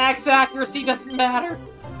 X accuracy doesn't matter!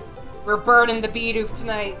 We're burning the Bidoof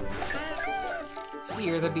tonight!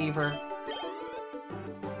 Seer the Beaver.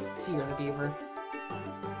 Seer the Beaver.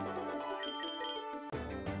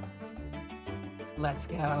 Let's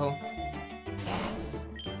go. Yes!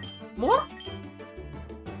 More?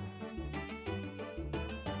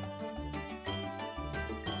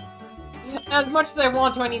 As much as I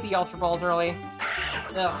want to, I need the Ultra Balls early.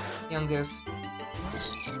 Ugh, Young Goose.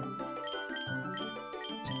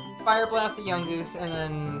 Fire Blast the Young Goose, and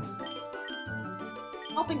then...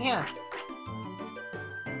 Helping Hand.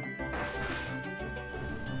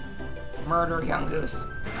 Murder Young Goose.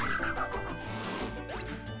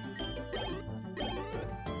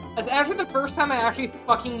 That's actually the first time I actually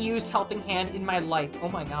fucking used Helping Hand in my life. Oh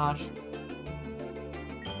my gosh.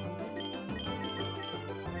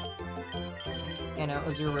 You know,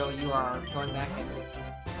 Azurill, you are going back in.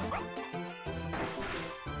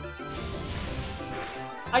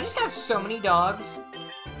 I just have so many dogs.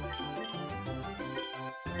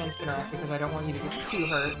 And Spinarak, because I don't want you to get too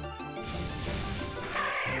hurt.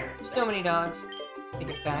 So many dogs. I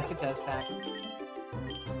think it stacks. It does stack.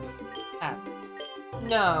 Ah.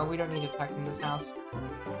 No, we don't need to detect in this house.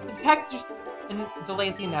 Detect just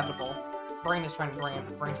delays the inevitable. Brain is trying to brain.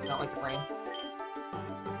 Brain does not like the brain.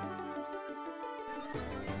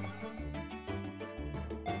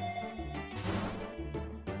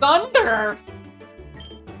 Thunder!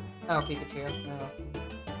 Oh, Pikachu. No.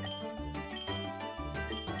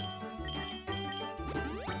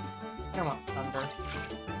 I don't want Thunder.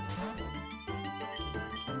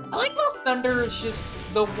 I like how Thunder is just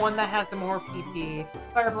the one that has the more PP.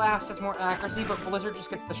 Fire Blast has more accuracy, but Blizzard just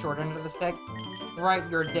gets the short end of the stick. Right,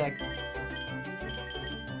 you're a dick.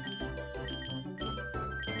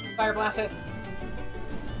 Fire Blast it.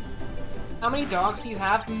 How many dogs do you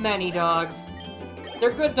have? Many dogs.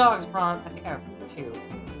 They're good dogs, Braun. I think I have 2.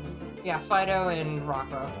 Yeah, Fido and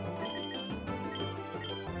Rocco.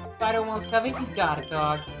 Fido wants covet, you got it,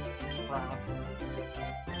 dog. Wow.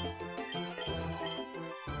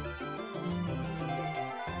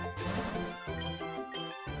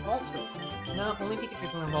 Vulture. No, only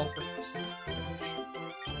Pikachu can learn Vulture.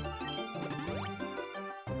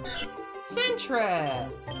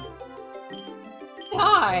 Sentret!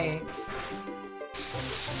 Die!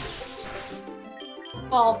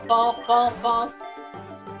 Ball, ball, ball, ball.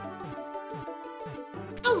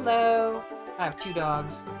 Hello! I have 2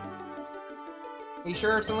 dogs. Are you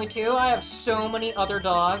sure it's only 2? I have so many other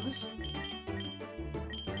dogs.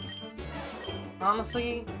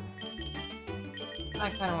 Honestly,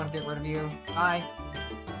 I kind of want to get rid of you. Bye.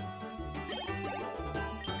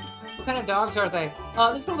 What kind of dogs are they?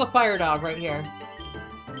 This one's a fire dog right here.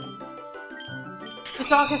 This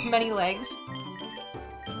dog has many legs.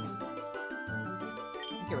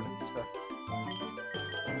 Get rid of this book.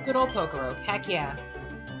 Good old Pokerogue. Heck yeah.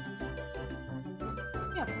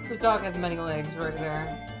 Yeah, this dog has many legs right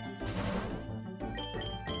there.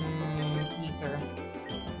 Ether.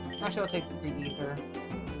 Actually, I'll take the 3 ether.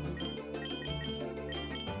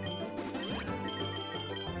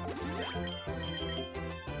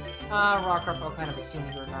 Rockruff, I'll kind of assume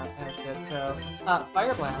you were not as good, so...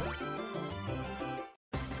 Fire Blast.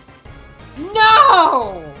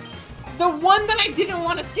 No! The one that I didn't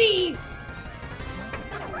want to see!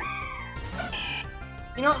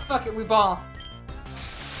 You know what? Fuck it, we ball.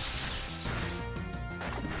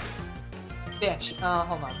 Bitch.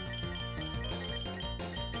 Hold on.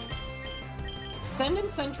 Send in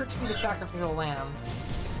Sentret to be the sacrificial lamb.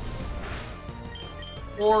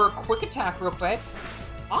 Or quick attack real quick.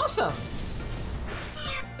 Awesome!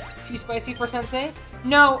 Too spicy for Sensei?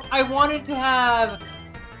 No, I wanted to have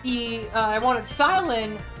I wanted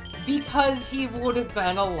Silent because he would have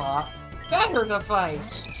been a lot better to fight.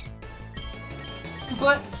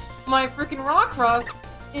 But my freaking Rockruff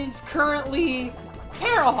is currently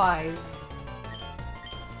paralyzed.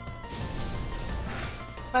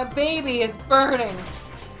 My baby is burning.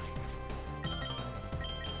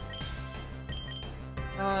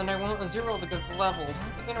 And I want a 0 to good levels.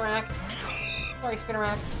 Spinnerack. Sorry,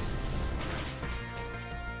 Spinnerack.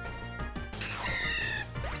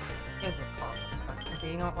 Is the car?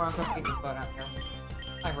 Okay, you know what? We're gonna get your butt out here.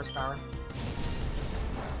 High horsepower.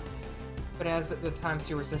 But it has the times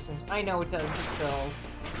 2 resistance. I know it does, but still.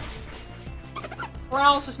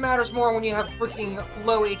 Paralysis matters more when you have freaking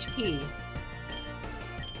low HP.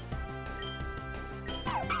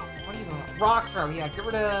 What are you doing? Rock throw, yeah, get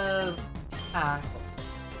rid of attack.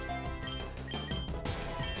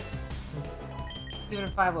 Even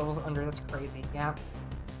 5 levels under, that's crazy, yeah.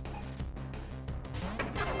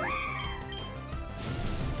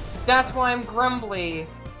 That's why I'm grumbly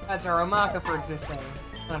at Darumaka for existing.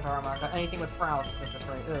 Not Darumaka, anything with paralysis at this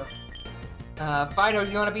rate, ugh. Fido,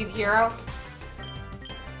 do you want to be the hero?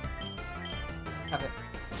 Have it.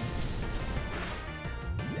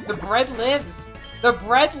 The bread lives! The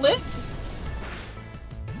bread lives!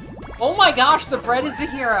 Oh my gosh, the bread is the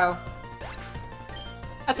hero!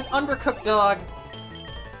 That's an undercooked dog.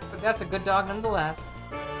 But that's a good dog nonetheless.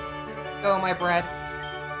 Go, my bread.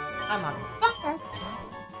 I'm on fire.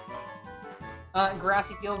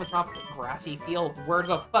 Grassy field, metropolis. Grassy field. Where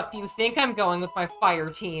the fuck do you think I'm going with my fire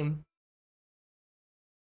team?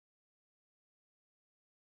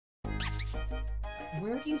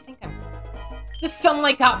 Where do you think I'm going? The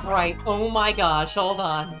sunlight got bright. Oh my gosh, hold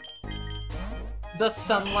on. The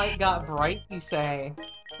sunlight got bright, you say?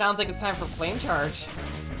 Sounds like it's time for flame charge.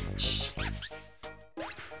 Just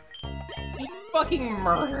fucking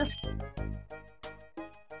murdered.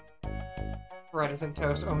 Bread isn't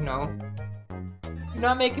toast. Oh no. Do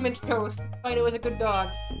not make him into toast. Fido is a good dog.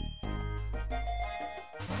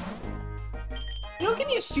 You don't give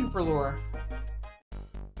me a super lure.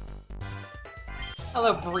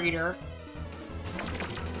 Hello, breeder.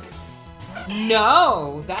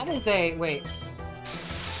 No! That is a... Wait.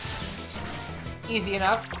 Easy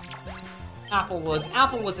enough. Applewoods.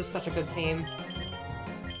 Applewoods is such a good theme.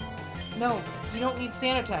 No, you don't need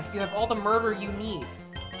Sanitech. You have all the murder you need.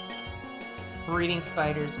 Breeding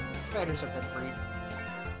spiders. Spiders are good breed.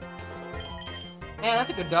 Man,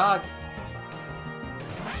 that's a good dog.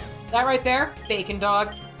 That right there? Bacon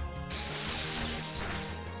dog.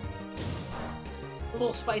 A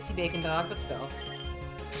little spicy bacon dog, but still.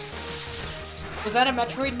 Was that a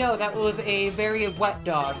Metroid? No, that was a very wet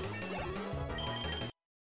dog.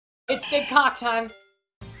 It's big cock time!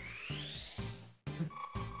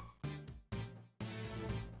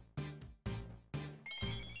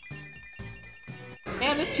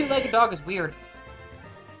 Man, this 2-legged dog is weird.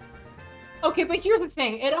 Okay, but here's the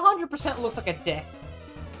thing. It 100% looks like a dick.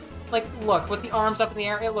 Like, look, with the arms up in the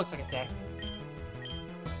air, it looks like a dick.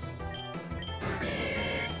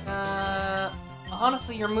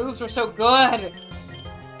 Honestly, your moves are so good!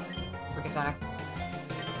 Quick attack.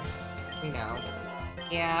 We know.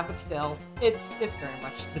 Yeah, but still, it's very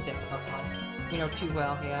much the dick Pokemon. You know too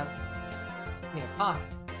well, yeah. Yeah, huh.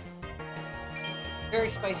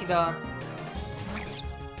 Very spicy dog.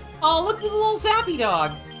 Oh, look at the little zappy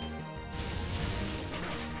dog!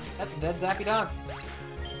 That's a dead zappy dog.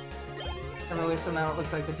 Everybody still now it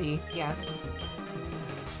looks like the D. Yes.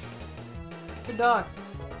 Good dog.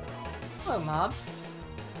 Hello, mobs.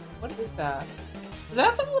 What is that? Is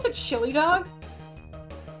that someone with a chili dog?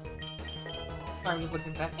 Sorry, I'm just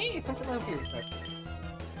looking at that. Hey, it's Central Lamp respects.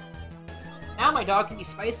 Now my dog can be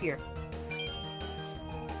spicier.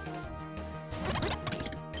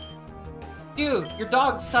 Dude, your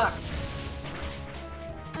dogs suck.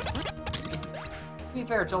 To be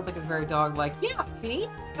fair, Joltik is very dog-like. Yeah, see?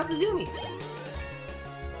 Got the zoomies.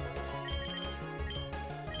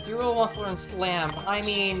 Zero wants to learn Slam. I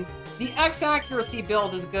mean, the X accuracy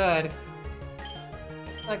build is good.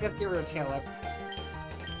 I guess get rid of Tail Lip.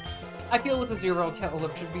 I feel with a Zero, Tail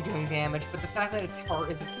Lip should be doing damage, but the fact that its heart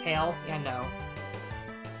is its tail, yeah, no.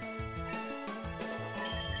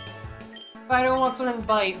 Fido wants to learn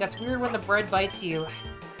Bite. That's weird when the bread bites you.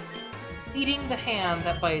 Eating the hand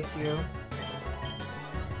that bites you.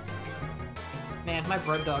 Man, my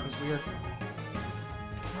bread dog is weird.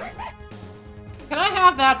 Can I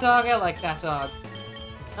have that dog? I like that dog.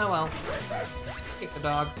 Oh well. Kick the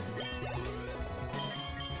dog.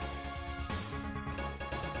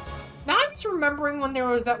 Now I'm just remembering when there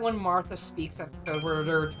was that one Martha Speaks episode where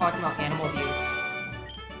they were talking about animal abuse.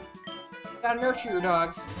 Gotta nurture your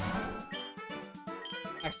dogs.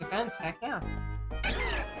 X defense, heck yeah.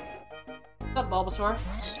 What's up, Bulbasaur?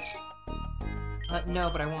 No,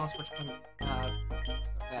 but I want to switch from,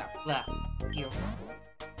 that. You.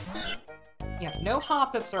 Yeah, no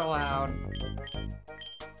Hoppips are allowed.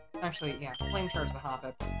 Actually, yeah, Flame Charge the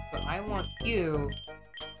Hoppip. But I want you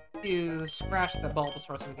to scratch the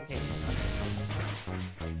Bulbasaur so we can take it from us.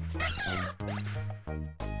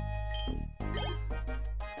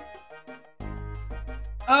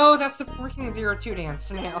 Oh, that's the freaking 0-2 dance.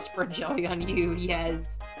 And I'll spread jelly on you,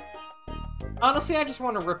 yes. Honestly, I just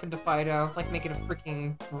want to rip into Fido, like make it a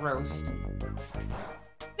freaking roast.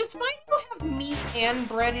 Does Fido have meat and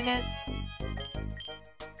bread in it?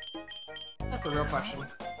 That's the real question.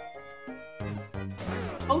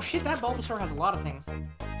 Oh shit, that Bulbasaur has a lot of things.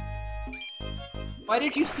 Why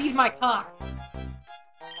did you seed my cock?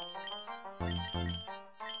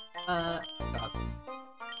 Dog.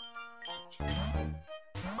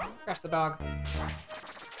 Crash the dog.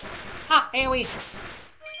 Ha! AoE!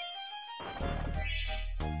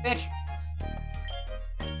 Bitch!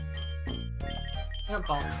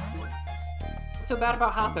 Ball. What's so bad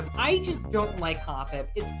about Hoppip? I just don't like Hoppip.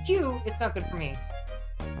 It's cute, it's not good for me.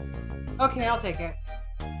 Okay, I'll take it.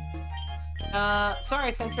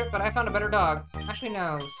 Sorry, Centric, but I found a better dog. Actually,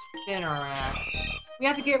 no. Spinnerack. We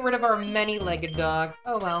have to get rid of our many-legged dog.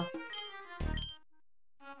 Oh well.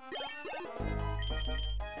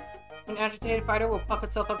 When agitated, Fido will puff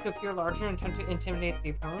itself up to appear larger and attempt to intimidate the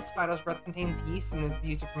opponents. Fido's breath contains yeast and is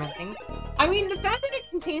used to ferment things. I mean, the fact that it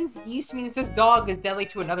contains yeast means this dog is deadly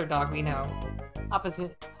to another dog we know.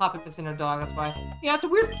 Hoppip is in a dog, that's why. Yeah, it's a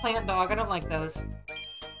weird plant dog. I don't like those.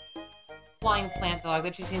 Flying plant dog.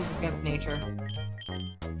 That just seems against nature.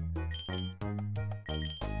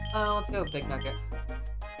 Let's go Big Nugget.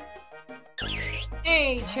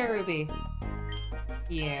 Hey, Cherubi!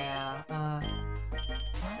 Yeah,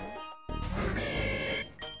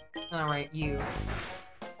 Alright, you.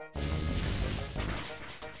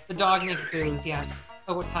 The dog makes booze, yes.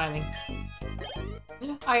 Oh, what timing.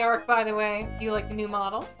 Hi, Ark, by the way. Do you like the new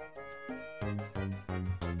model?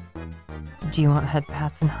 Do you want head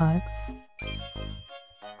pats and hugs?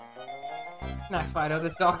 Max Fido,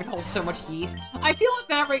 this dog can hold so much yeast. I feel like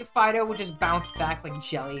that rate Fido would just bounce back like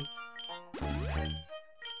jelly.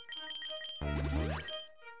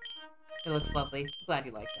 It looks lovely. Glad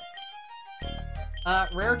you like it.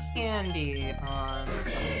 Rare candy on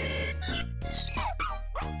something.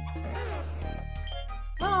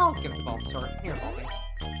 I'll give it to Bulbasaur. Here, Bulby.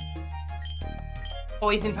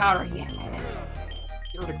 Poison powder, yeah.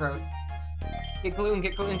 Get rid of growth. Get gluten,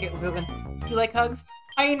 get gluten, get gluten. You like hugs?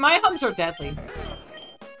 I mean, my hugs are deadly.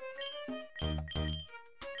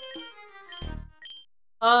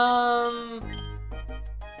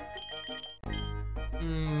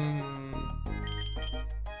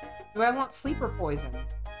 Do I want sleeper poison?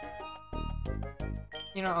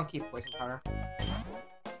 You know, I'll keep poison powder.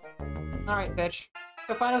 Alright, bitch.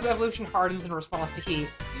 So Fido's evolution hardens in response to heat.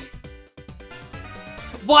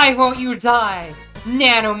 Why won't you die?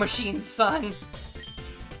 Nano machine, son.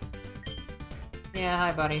 Yeah,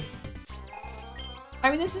 hi, buddy. I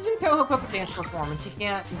mean, this isn't Toho Puppet Dance performance. You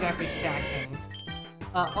can't exactly stack things.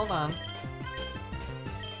 Hold on.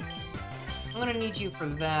 I'm gonna need you for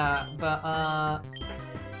that, but,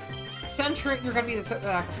 Centric, you're gonna be the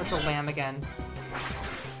sacrificial lamb again.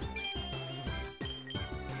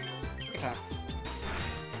 Attack.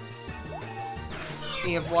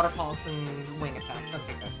 We have Water Pulse and Wing Attack.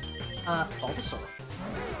 Okay, good. Bulbasaur.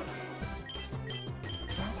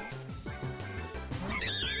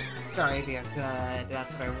 Sorry,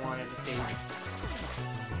 that's what I wanted to see.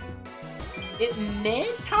 It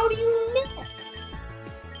missed? How do you miss?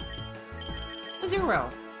 A 0.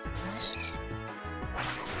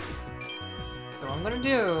 So what I'm gonna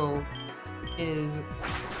do is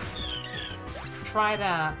try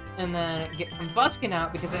that and then get Combuskin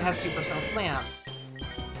out because it has Supercell Slam.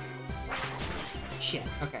 Shit,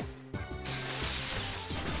 okay.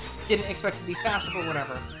 Didn't expect it to be faster, but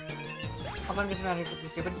whatever. Also, I'm just imagining something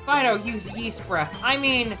stupid. Fido, use Yeast Breath. I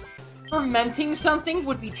mean, fermenting something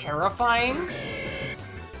would be terrifying.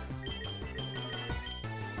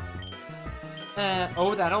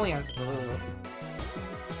 Oh, that only has... Ugh.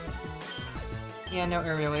 Yeah, no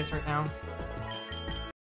aerial right now.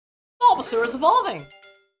 Bulbasaur is evolving!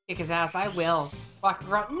 Kick his ass, I will. Fuck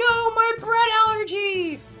around. No, my bread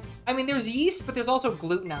allergy! I mean, there's yeast, but there's also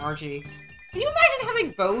gluten allergy. Can you imagine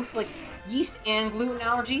having both, like, yeast and gluten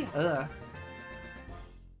allergy? Ugh.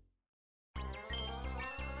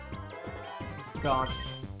 Dog.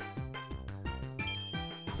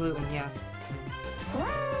 Gluten, yes.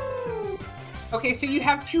 Okay, so you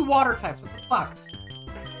have 2 water types. What the fuck?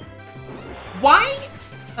 Why?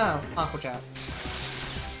 Oh, Aqua Jet.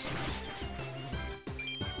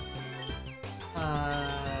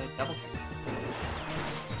 Double kick.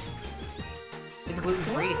 It's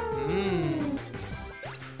gluten-free. Mmm.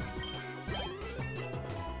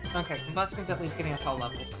 Okay, Combuskin's at least getting us all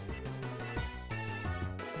levels.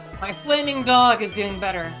 My flaming dog is doing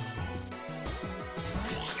better.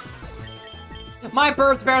 My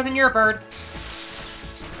bird's better than your bird.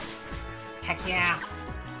 Heck yeah.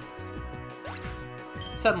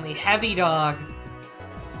 Suddenly, heavy dog.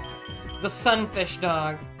 The sunfish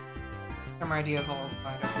dog. Some idea of all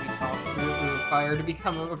fire falls through fire to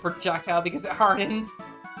become a projectile because it hardens.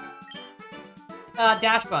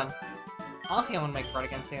 Dash Bun. Honestly, I want to make bread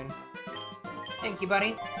again soon. Thank you,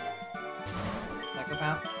 buddy.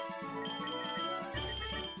 Psychopath.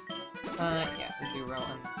 Yeah, 0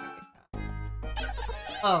 and...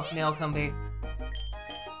 Oh, Nail Combi.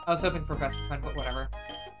 I was hoping for best friend, but whatever.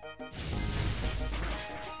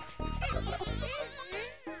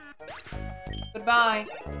 Goodbye.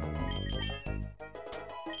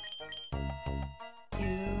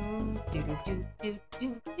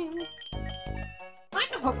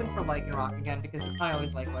 I'm hoping for Lycanroc again because I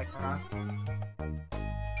always like Lycanroc.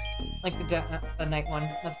 Like the night one,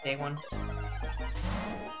 not the day one.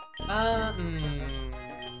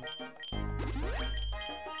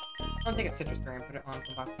 I'll take a Citrus Berry and put it on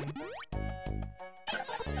Combuskin.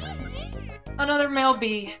 Another male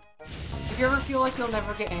bee. If you ever feel like you'll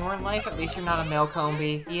never get anywhere in life, at least you're not a male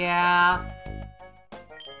Combi. Yeah.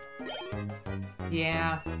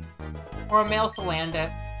 Yeah. Or a male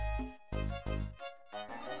Salandit.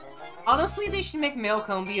 Honestly, they should make male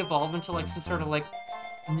Combi evolve into like some sort of like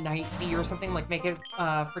night bee or something. Like make it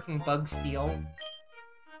freaking bug steel.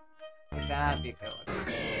 That'd be good.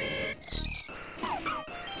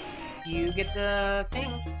 You get the thing.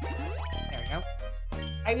 There we go.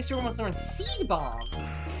 I used to almost learn Seed Bomb.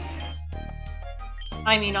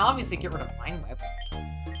 I mean, obviously get rid of Mind Whip.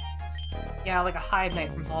 Yeah, like a Hive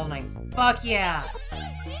Knight from Hollow Knight. Fuck yeah!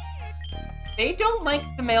 They don't like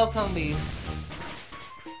the male Combis.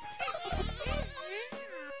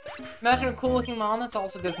 Imagine a cool-looking mom that's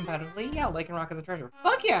also good competitively. Yeah, Lycanroc is a treasure.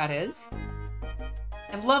 Fuck yeah, it is!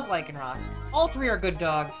 I love Lycanroc. All 3 are good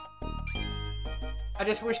dogs. I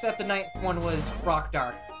just wish that the night one was Rock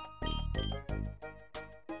Dark.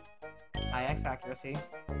 High X accuracy.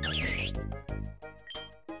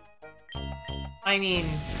 I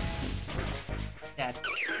mean... dead.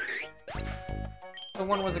 The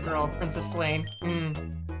one was a girl, Princess Lane.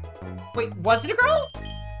 Wait, was it a girl?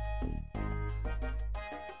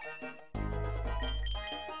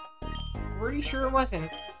 Pretty sure it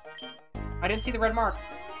wasn't. I didn't see the red mark.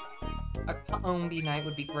 A Combi Knight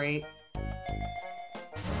would be great.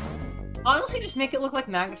 Honestly, just make it look like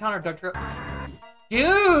Magneton or Dugtrio.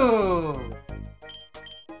 Dude!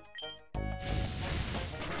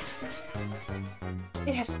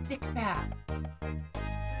 It has thick fat.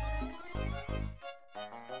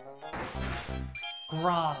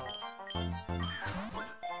 grotto.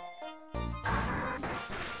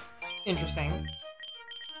 Interesting.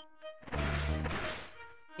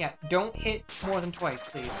 Yeah, don't hit more than twice,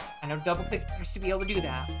 please. I know double click used to be able to do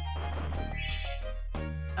that.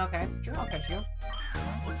 Okay, sure, I'll catch you.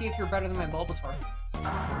 Let's see if you're better than my Bulbasaur.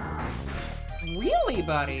 Really,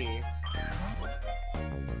 buddy?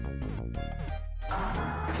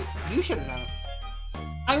 You should have known.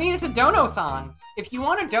 I mean, it's a Donathon. If you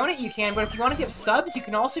want to donate, you can, but if you want to give subs, you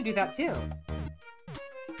can also do that too.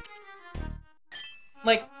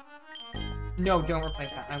 Like, no, don't replace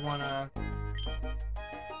that. I wanna...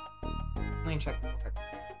 Let me check real quick.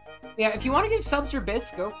 Yeah, if you want to give subs or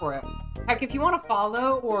bits, go for it. Heck, if you want to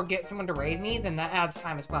follow or get someone to raid me, then that adds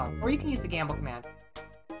time as well. Or you can use the gamble command.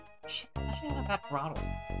 Shit, I should have that throttle.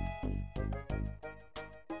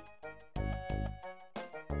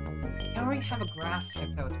 I already have a grass type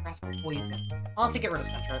though, it's grass poison. I'll also get rid of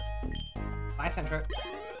Centric. Bye, Centric.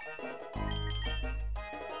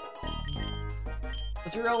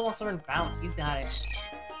 Zero wants to learn bounce, you got it.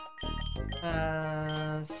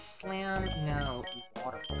 Slam, no.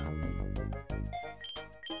 Water, no.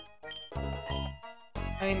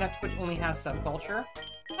 I mean, that Twitch only has subculture.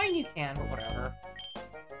 I mean, you can, but whatever.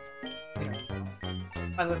 We don't know.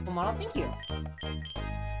 By the way, full model, thank you.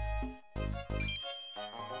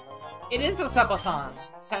 It is a subathon,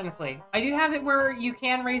 technically. I do have it where you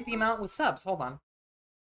can raise the amount with subs. Hold on.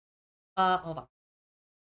 Hold on.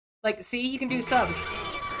 Like, see, you can do subs.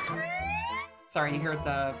 Sorry, you heard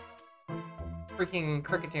the freaking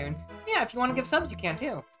cricket tune. Yeah, if you want to give subs, you can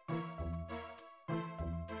too.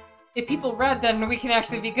 If people read, then we can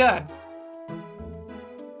actually be good.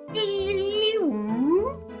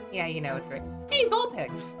 Yeah, you know, it's great. Hey,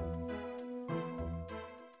 Vulpix!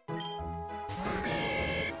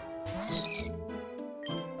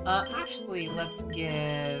 Actually, let's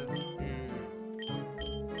give...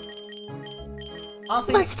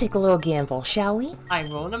 Honestly, let's take a little gamble, shall we? I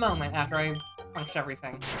will in a moment after I punched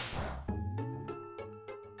everything.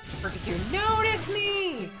 Cricket tune, notice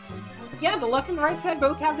me! Yeah, the left and the right side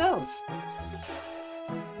both have those.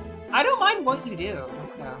 I don't mind what you do,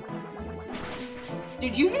 so.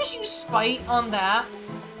 Did you just use Spite on that?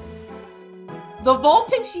 The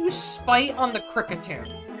Vulpix used Spite on the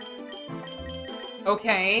Kricketune.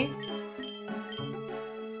 Okay.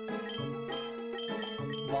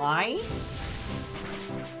 Why?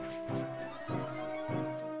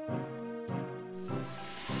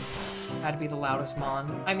 Had to be the loudest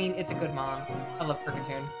Mon. I mean, it's a good Mon. I love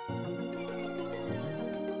Kricketune.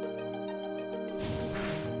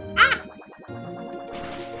 Ah!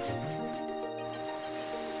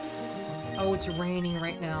 Oh, it's raining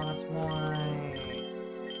right now, that's why.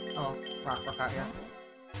 Oh, rock out here.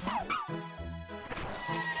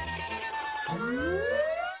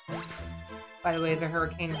 By the way, the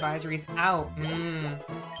hurricane advisory's out.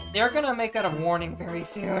 They're gonna make that a warning very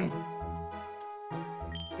soon.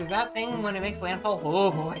 Because that thing, when it makes landfall,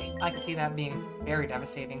 oh boy, I can see that being very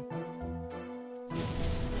devastating.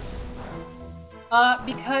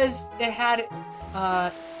 Because it had,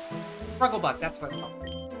 Rugglebuck, that's what it's called.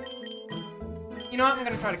 You know what, I'm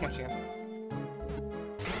gonna try to catch you.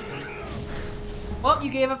 Well,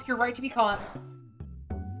 you gave up your right to be caught.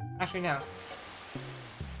 Actually, no.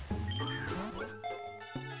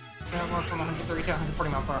 No more from 130 to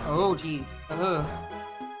 140 miles per hour. Oh, jeez. Ugh.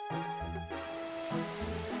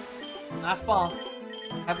 Last ball.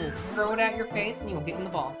 I will throw it at your face and you will get in the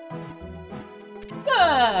ball.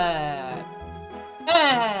 Good!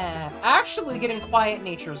 Actually getting quiet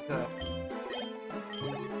nature's good.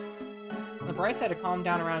 The bright side to calm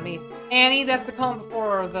down around me. Annie, that's the calm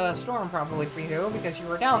before the storm probably for you, because you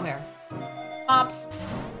were down there. Pops.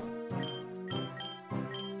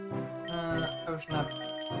 Potion up.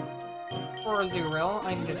 For a Zurill,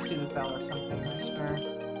 I need to soothe Bell or something, I swear.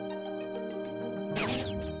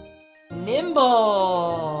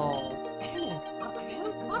 Nimble! I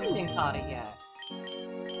haven't caught an Yang Koete yet.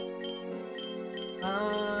 I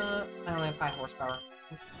only have 5 horsepower.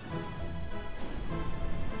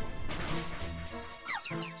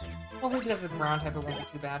 Hopefully because it's ground type, it won't be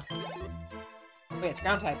too bad. Wait, it's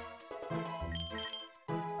ground type.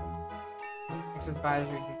 Next is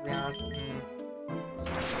advisory in 3 hours.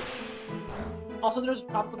 Also, there's a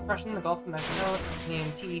tropical depression in the Gulf of Mexico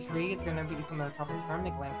named TV3. It's gonna be from the tropical storm,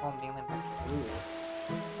 make landfall in mainland Mexico. Ooh.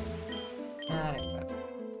 That ain't good.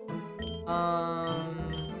 I'll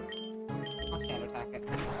stand attack it.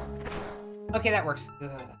 Okay, that works.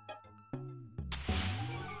 Good.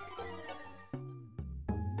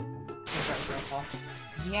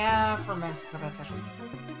 Yeah, for Mexico, that's actually...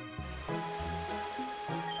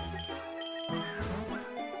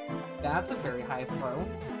 That's a very high throw.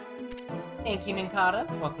 Thank you, Ninkata.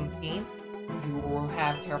 Welcome, team. You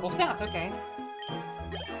have terrible stats, okay.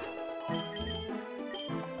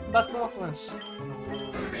 Basketball also learns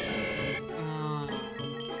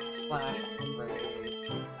slash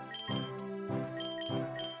rage.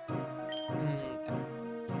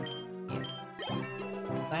 Yeah.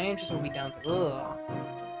 9 inches will be down to ugh.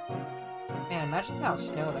 Man, imagine how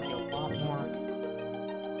snow that'd be a lot more.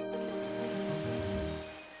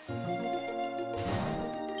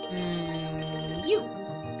 You.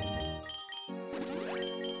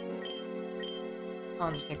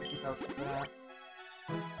 I'll just take a few potions for that.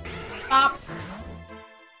 Pops!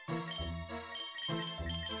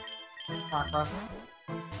 Rockruff.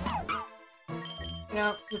 You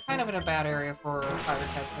know, you're kind of in a bad area for fire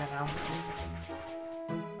types right now.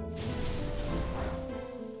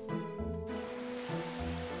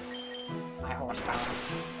 My horsepower.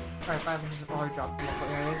 Alright, 5 inches have already dropped in local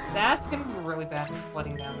areas. That's gonna be really bad for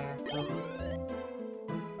flooding down there.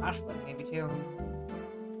 Flash flooding, maybe too.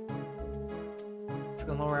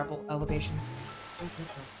 To lower elevations.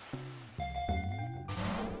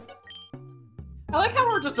 I like how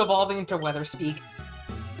we're just evolving into weather speak.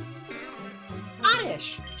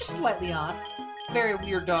 Oddish! Just slightly odd. Very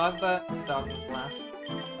weird dog, but it's a dog nonetheless.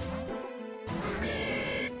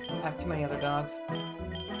 I have too many other dogs.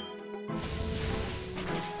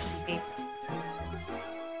 Face.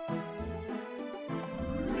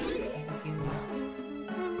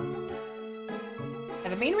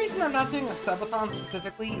 And the main reason I'm not doing a subathon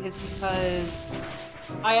specifically is because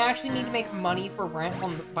I actually need to make money for rent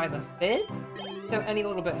by the 5th, so any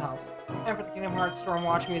little bit helps. And for the Kingdom Hearts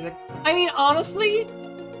Stormwatch music. I mean, honestly,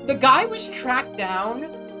 the guy was tracked down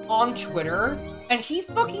on Twitter, and he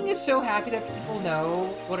fucking is so happy that people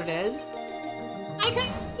know what it is.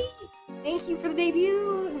 Thank you for the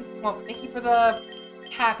debut! Well, thank you for the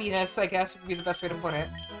happiness, I guess, would be the best way to put it.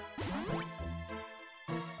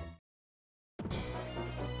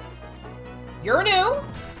 You're new?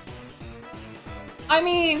 I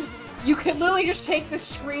mean, you could literally just take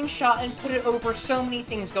this screenshot and put it over so many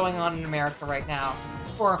things going on in America right now.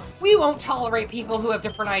 Or, we won't tolerate people who have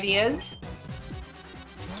different ideas.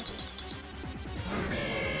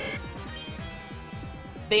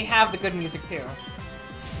 They have the good music, too.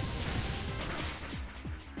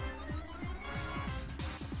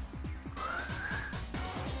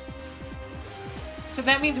 So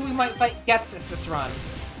that means we might fight Ghetsis this run.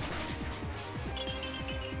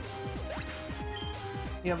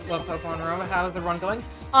 You love Pokemon Aroma. How is the run going?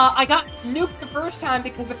 I got nuked the first time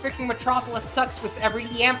because the freaking Metropolis sucks with every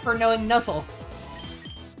Yamper knowing Nuzzle.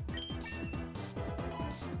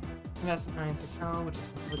 That's 9 Sakal, which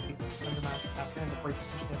is completely randomized. That has a 40%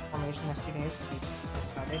 of formation next 2 days.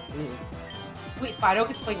 5 days. Ooh. Wait, Fido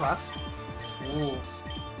gets to play rough? Ooh.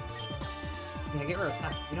 Yeah, get rid of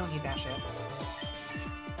time. We don't need that shit.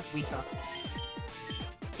 That's weak sauce.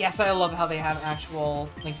 Yes, I love how they have actual,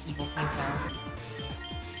 like, evil things now.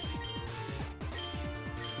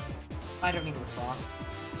 I don't need to withdraw.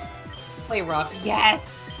 Play rough.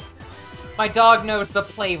 Yes! My dog knows the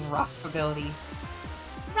play rough ability.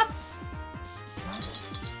 Rough!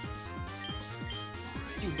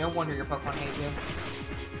 Dude, no wonder your Pokemon hate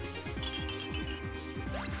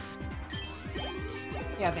you.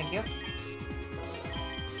 Yeah, thank you.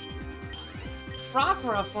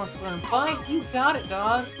 Rockruff wants to learn Bite. You got it,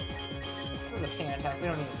 dog. For the sand attack. We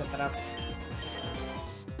don't need to set that up.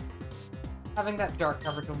 Having that dark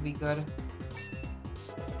coverage will be good.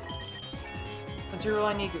 Let's really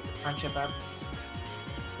I need to get your friendship up.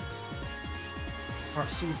 Or a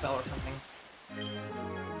soothe bell or something.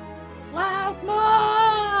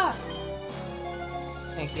 PLASMAAA!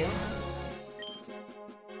 Thank you.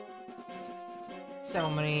 So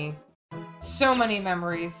many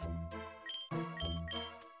memories.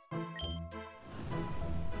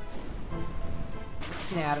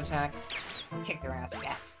 Snap attack. Kick their ass,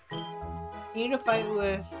 yes. You need to fight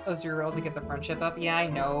with Azurill to get the friendship up. Yeah, I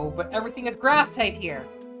know, but everything is grass type here.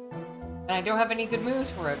 And I don't have any good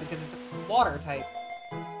moves for it because it's water type.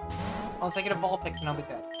 Unless I get a Vulpix and I'll be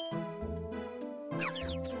good.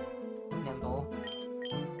 Nimble.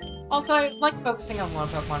 Also, I like focusing on one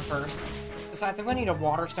Pokemon first. Besides, I'm going to need a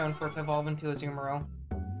Water Stone for it to evolve into a Azumarill.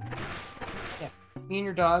 Yes, me and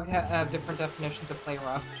your dog have different definitions of play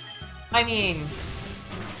rough. I mean,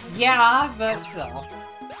 yeah, but still.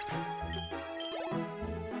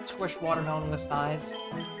 Squish watermelon with thighs.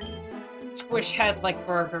 Squish head like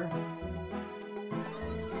burger.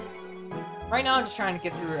 Right now I'm just trying to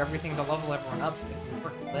get through everything to level everyone up so they can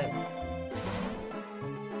work and live.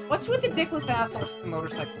 What's with the dickless assholes with the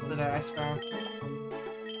motorcycles today, I swear?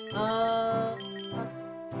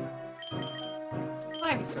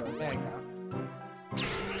 eyesore. There you go.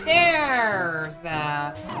 There's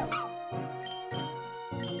that.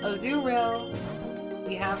 Azurill,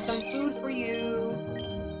 we have some food for you.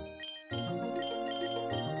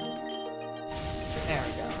 There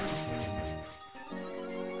we go.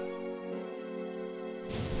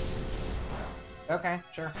 Okay,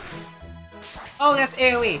 sure. Oh, that's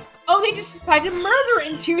AoE. Oh, they just decided to murder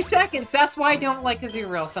in 2 seconds. That's why I don't like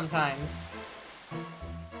Azurill sometimes.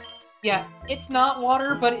 Yeah, it's not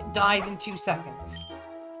water, but it dies in 2 seconds.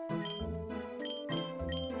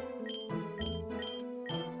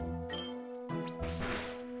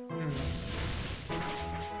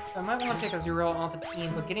 So I might want to take Azurill off the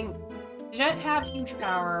team, but getting... Did it have huge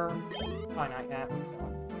power? Why not yet?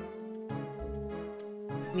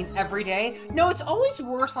 I mean, every day? No, it's always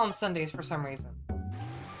worse on Sundays for some reason.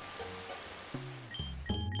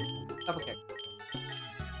 Double kick.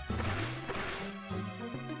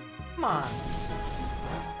 Come on.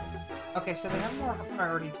 Okay, so they have more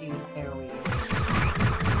priority to use AoE.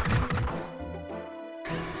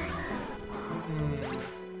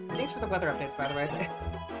 Thanks for the weather updates, by the way.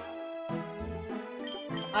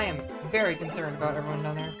 I am very concerned about everyone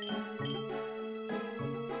down there.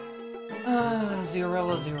 Azurill.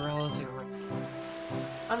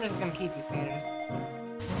 I'm just gonna keep you faded.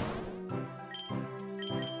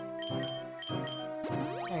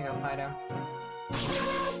 There you go, Fido.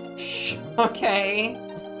 Shh. Okay.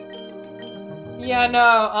 Yeah,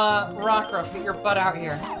 no, Rockruff, get your butt out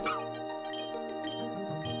here.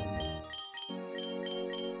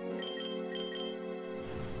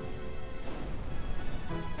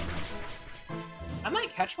 I might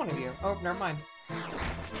catch one of you. Oh, never mind.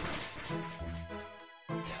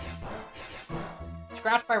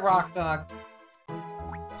 Scratched by Rock Dog.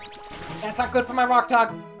 That's not good for my Rock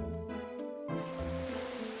Dog.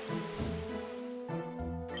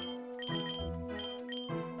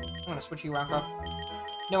 I'm gonna switch you, Rock Dog.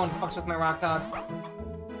 No one fucks with my Rock Dog.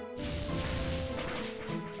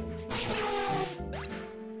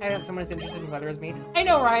 I bet someone as interested in weather as me. I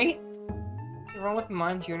know, right? You're wrong with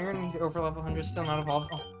Mime Jr. and he's over level 100, still not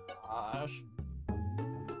evolved. Oh, gosh.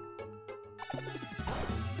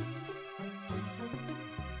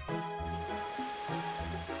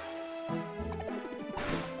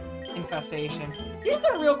 Infestation. Here's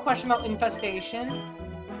the real question about infestation.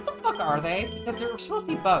 What the fuck are they? Because they're supposed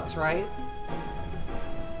to be bugs, right?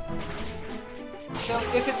 So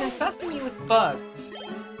if it's infesting you with bugs,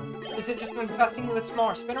 is it just infesting you with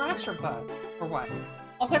smaller Spinnerax or bug? Or what?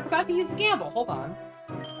 Also, I forgot to use the gamble. Hold on.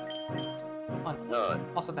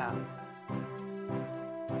 Also that.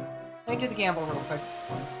 Let me do the gamble real quick.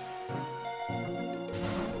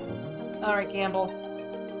 Alright, gamble.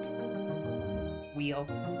 Wheel.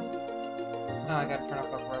 Oh, I gotta turn off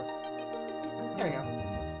Pokerogue. There we go.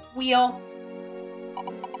 Wheel!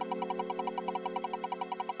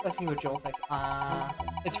 Let's see what Joltex.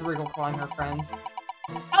 It's Regal crawling her friends.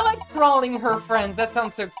 I like crawling her friends, that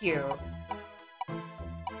sounds so cute.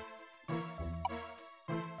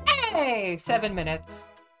 Hey! 7 minutes.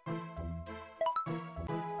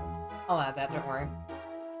 I'll add that, don't worry.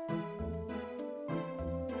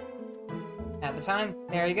 Add the time.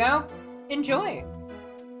 There you go. Enjoy!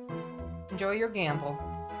 Enjoy your gamble.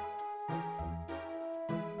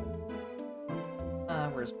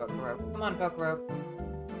 Where's Pokerogue? Come on, Pokerogue.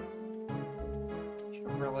 Should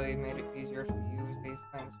have really made it easier to use these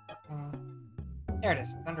things. There it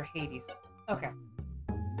is. It's under Hades. Okay.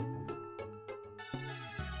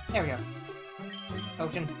 There we go.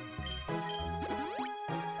 Potion.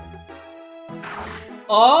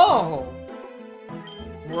 Oh!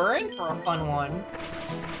 We're in for a fun one.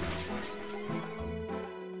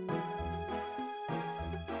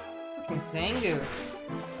 Zangoose.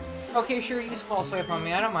 Okay, sure, use false swipe on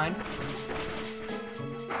me, I don't mind.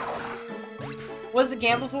 What is the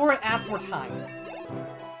gamble for? It adds more time.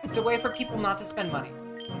 It's a way for people not to spend money.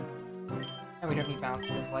 And we don't need balance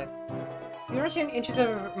in this life. Do you understand inches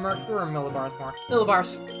of mercury or millibars more?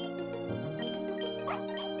 Millibars.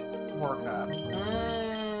 Work up.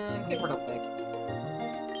 Get rid of big.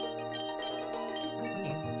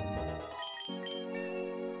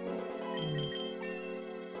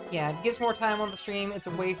 Yeah, it gives more time on the stream. It's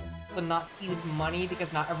a way to not use money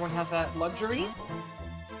because not everyone has that luxury.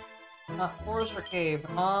 Forest or cave?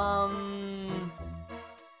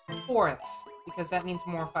 Forest, because that means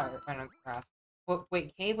more fire. I know, grass. Well,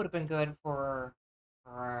 wait, cave would have been good for...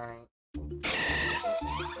 Right.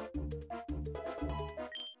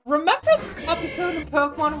 Remember the episode of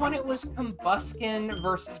Pokemon when it was Combuskin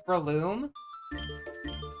versus Breloom?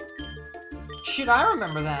 Should I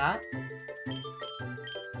remember that?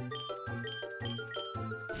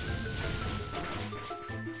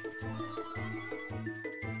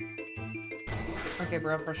 Okay,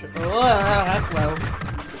 blood pressure. Oh, that's low.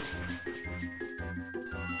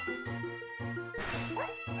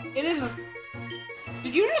 It is.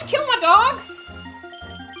 Did you just kill my dog?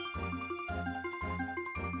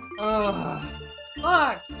 Ugh.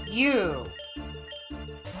 Fuck you.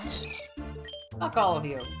 Fuck all of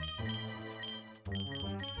you.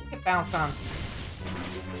 Get bounced on.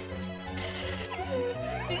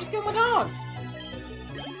 You just killed my dog.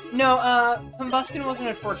 No, combustion wasn't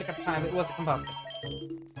a torchic at the time, it was a combustion.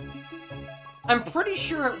 I'm pretty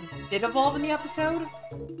sure it did evolve in the episode,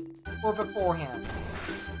 or beforehand.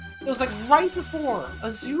 It was like right before.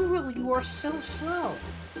 Azurill, you are so slow.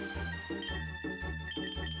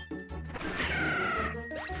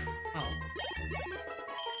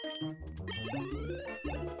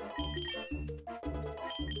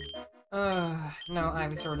 No,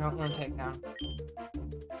 Ivysaur, don't want to take down.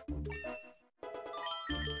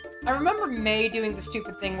 I remember May doing the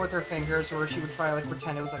stupid thing with her fingers where she would try like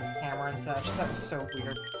pretend it was like a camera and such. That was so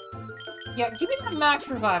weird. Yeah, give me that max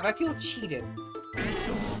revive. I feel cheated.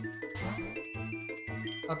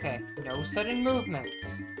 Okay, no sudden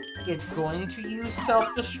movements. It's going to use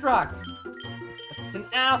self-destruct. This is an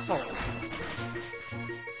asshole.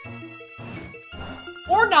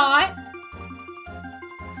 Or not!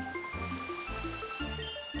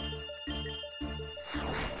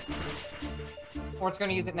 Or it's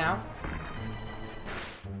gonna use it now.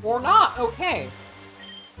 Or not! Okay.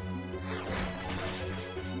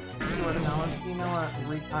 Let's see what knowledge. Do you know what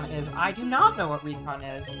recon is? I do not know what recon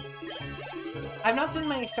is. I've not done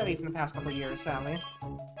many studies in the past couple of years, sadly.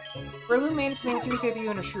 Breloom made its main series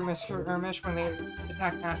debut in a Shroomish when they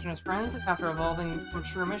attacked Ash and his friends after evolving from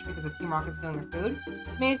Shroomish because of Team Rocket stealing their food.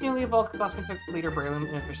 May's newly evolved combustion took the leader Breloom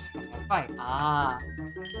in a vicious hand-to-hand fight. Ah.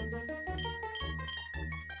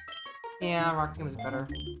 Yeah, Rock Team was better.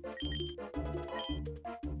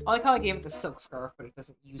 I like how I gave it the Silk Scarf, but it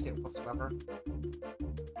doesn't use it whatsoever.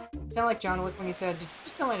 Sound like John Wick when he said, "Did you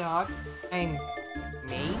just kill my dog?" I mean,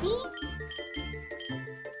 maybe?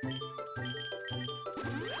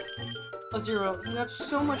 Azurill, you have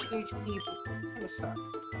so much HP, but kinda suck.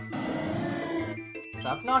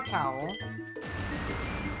 Sup, Noctowl?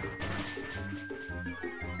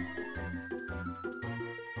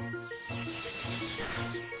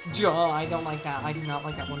 I don't like that. I do not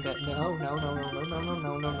like that one bit. No, no, no, no, no, no, no,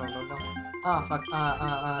 no, no, no, no, no. Oh, fuck.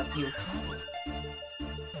 You.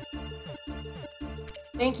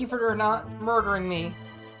 Thank you for not murdering me.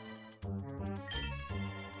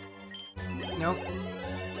 Nope.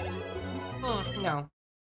 No.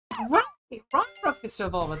 Right! Rockruff gets to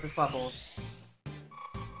evolve at this level.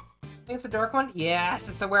 I think it's the dark one? Yes,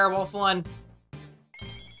 it's the werewolf one.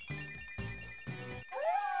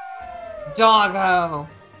 Doggo!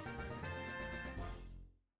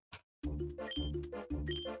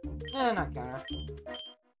 Not counter.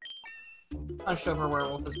 Punched over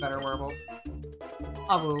werewolf is better werewolf.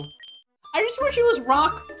 Abu. I just wish it was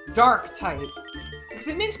rock dark type. Because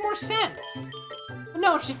it makes more sense. But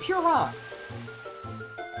no, it's just pure rock.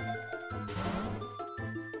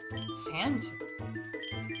 Sand?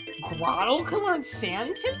 Grottle can learn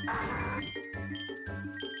Sand?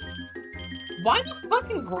 Why the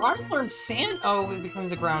fucking Grottle learn Sand? Oh, it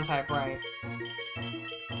becomes a ground type, right.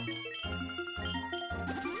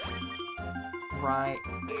 Right.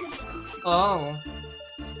 Oh.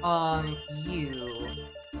 You.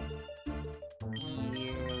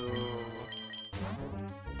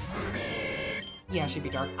 Yeah, it should be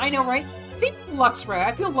dark. I know, right? Same with Luxray.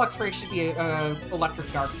 I feel Luxray should be a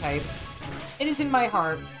electric dark type. It is in my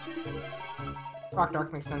heart. Rock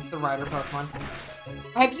Dark makes sense, the Rider Pokemon.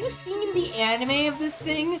 Have you seen the anime of this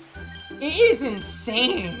thing? It is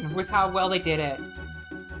insane with how well they did it.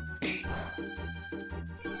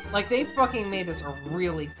 Like, they fucking made this a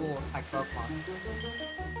really cool attack Pokemon.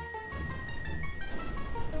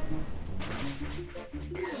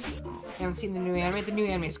 You haven't seen the new anime? The new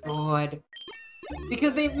anime is good.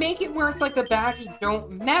 Because they make it where it's like the badges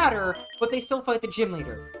don't matter, but they still fight the gym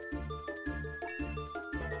leader.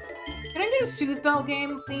 Can I get a Soothe Bell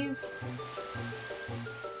game, please?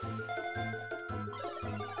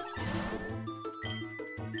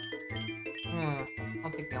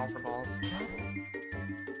 I'll take the Ultra Balls.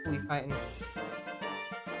 Who are we fighting?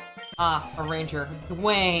 Ah, a Ranger.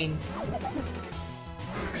 Dwayne!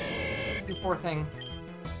 You poor thing.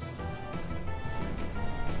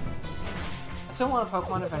 I still want a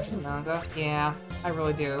Pokemon Adventures manga. Yeah, I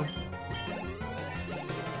really do.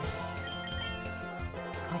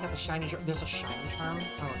 I got the shiny charm. There's a shiny charm?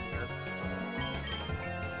 Oh, here.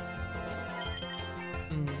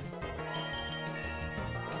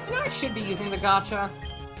 You know, I should be using the gacha.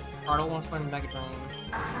 Artle wants to win Mega Drain.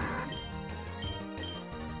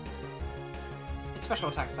 Its special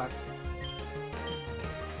attack sucks.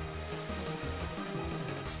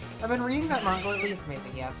 I've been reading that manga lately. It's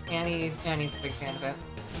amazing, yes. Annie's a big fan of it.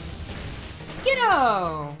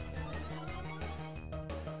 Skiddo!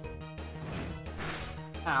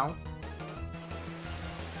 Ow.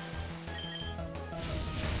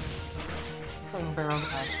 It's like barrels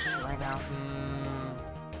of ice right now.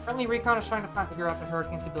 Friendly Recon is trying to figure out the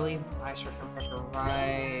hurricane's ability with ice structure and pressure.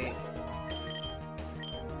 Right.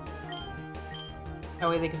 That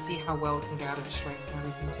way they can see how well it can gather strength and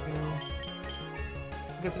everything too.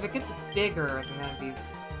 Because if it gets bigger, then that'd be...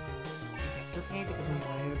 It's okay, because then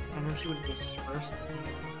the energy would be dispersed.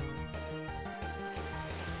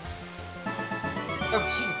 Oh,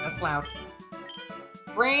 jeez, that's loud.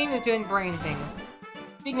 Brain is doing brain things.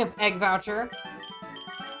 Speaking of egg voucher...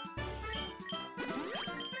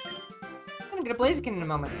 I'm gonna get a Blaziken in a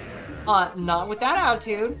moment. Not with that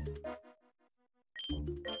attitude.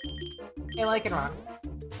 Hey, like and rock.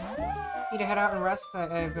 Need to head out and rest.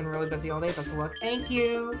 I've been really busy all day. Best of luck. Thank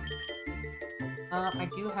you. I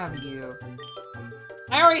do have you.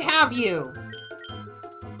 I already have you!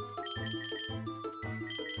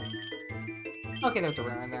 Okay, there's a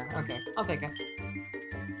rare in there. Okay, I'll take it.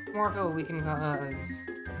 Morpho, we can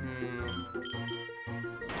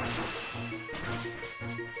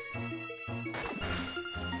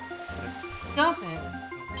doesn't.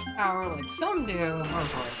 It's power like some do. Oh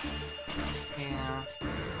boy. Yeah.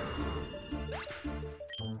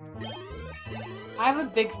 I have a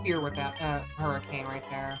big fear with that hurricane right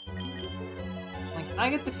there. Like,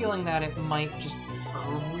 I get the feeling that it might just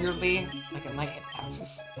burn weirdly. Like, it might hit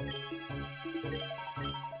Ghetsis.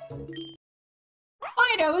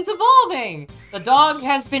 Fido is evolving! The dog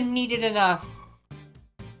has been needed enough.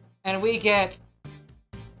 And we get...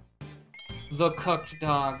 the cooked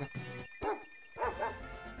dog.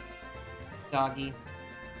 Doggy.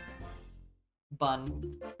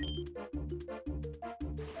 Bun.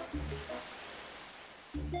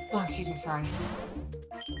 Oh, excuse me, sorry.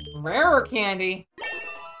 Rarer candy!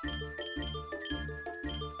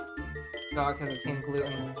 Dog has obtained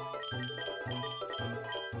gluten.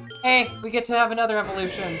 Hey, we get to have another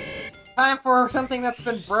evolution. Time for something that's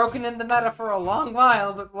been broken in the meta for a long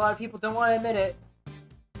while, but a lot of people don't want to admit it.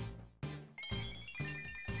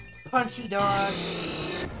 Punchy dog.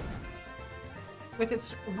 With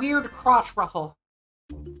its weird crotch ruffle.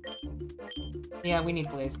 Yeah, we need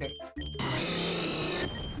Blaziken.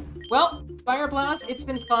 Well, Fire Blast, it's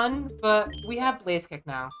been fun, but we have Blaziken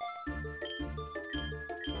now.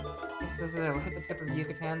 This is we'll hit the tip of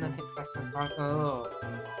Yucatan, then hit Texas. Oh.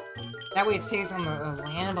 That way it stays on the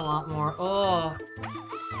land a lot more. Oh.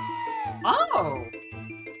 Oh!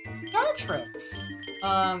 Dartrix!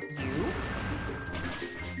 You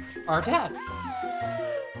are dead.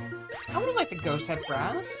 I would've liked the ghost type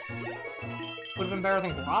grass. Would've been better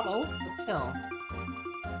than Gravel, but still.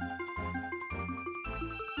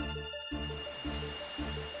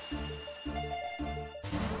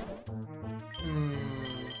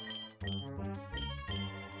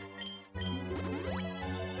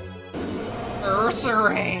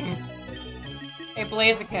 Ursaring! Hey,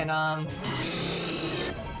 Blaziken,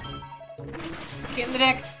 get in the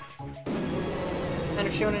deck! And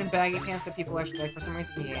it's shown in baggy pants that people actually like for some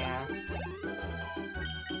reason. Yeah.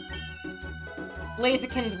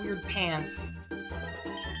 Blaziken's weird pants.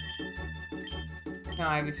 No,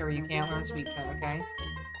 Ivysaur, you can't learn Sweet Type, okay?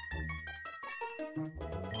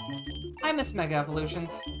 I miss Mega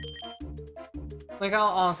Evolutions. Like, I'll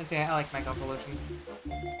honestly say I like Mega Evolutions.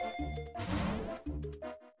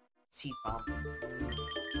 Seed Bomb.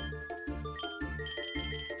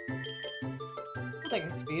 I'll take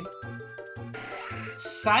it, speed.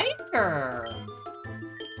 Psyker!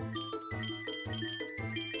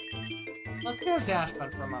 Let's go Dash Bun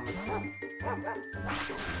for a moment.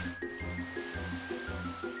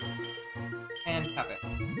 And cup it.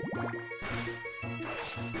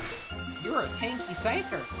 You're a tanky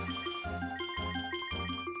Psyker!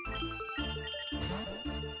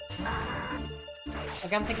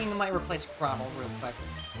 Like, I'm thinking I might replace Grovel real quick.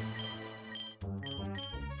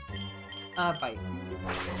 Bite.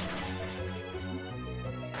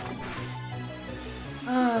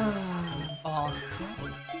 Ball.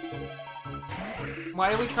 Why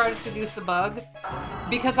do we try to seduce the bug?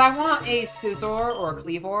 Because I want a Scizor or a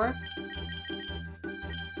Cleavor.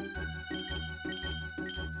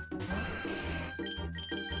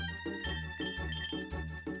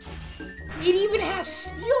 It even has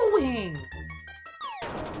Steel Wing!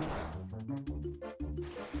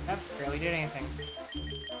 That barely did anything.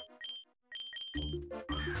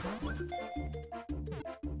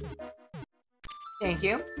 Thank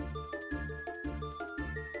you.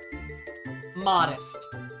 modest.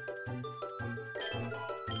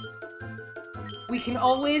 We can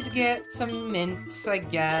always get some mints, I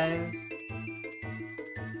guess.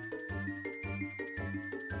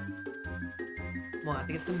 Want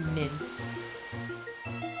to get some mints.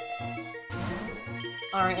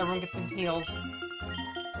 Alright, everyone get some heals.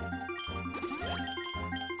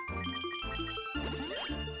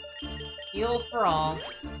 Heals for all.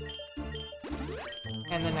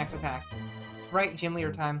 And the next attack. Right, gym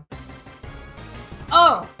leader time.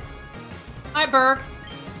 Oh! Hi, Berg!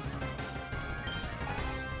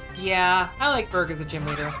 Yeah, I like Berg as a gym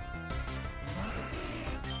leader.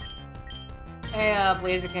 Hey,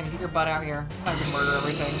 Blaziken, get your butt out here. Time to murder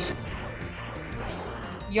everything.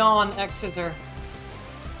 Yawn, X-Scissor.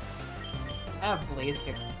 I have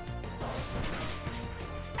Blaziken.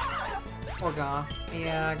 Poor Goth.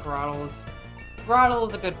 Yeah, Grottle is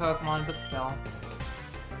a good Pokemon, but still.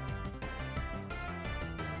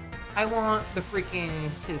 I want the freaking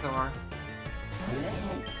Scizor.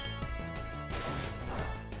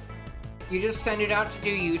 You just send it out to do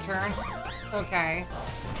U-turn? Okay.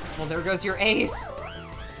 Well, there goes your ace.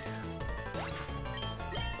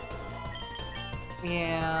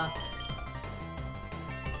 Yeah.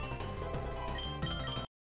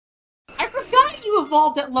 I forgot you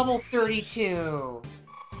evolved at level 32.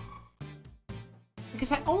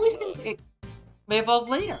 Because I always think it may evolve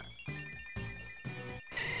later.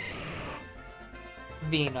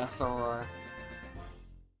 Venusaur.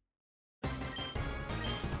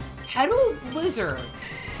 Petal Blizzard.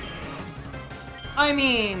 I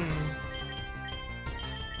mean...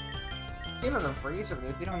 Give it a Razor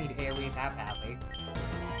Loop, you don't need AoE that badly.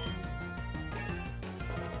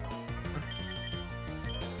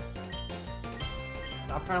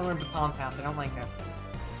 Stop trying to learn Baton Pass, I don't like that.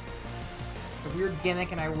 It's a weird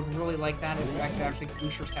gimmick and I would really like that if I could actually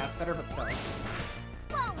boost your stats better, but still.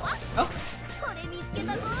 Oh!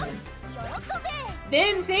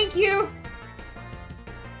 Vin, thank you!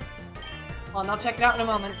 Well, I'll check it out in a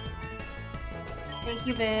moment. Thank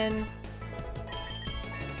you, Vin.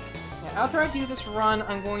 Yeah, after I do this run,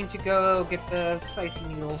 I'm going to go get the spicy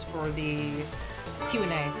noodles for the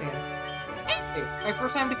Q&A soon. Hey, my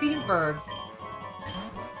first time defeating Berg.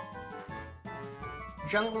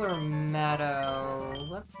 Jungler Meadow.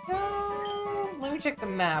 Let's go. Let me check the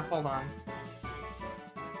map. Hold on.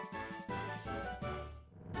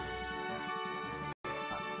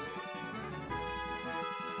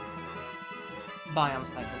 Biome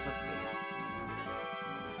cycles, let's see.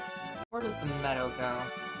 Where does the meadow go?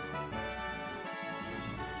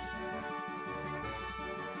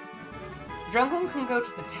 Jungling can go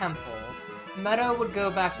to the temple. Meadow would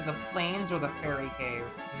go back to the plains or the fairy cave.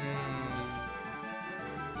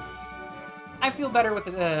 I feel better with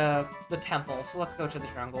the temple, so let's go to the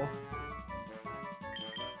jungle.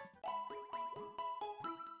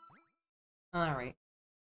 Alright.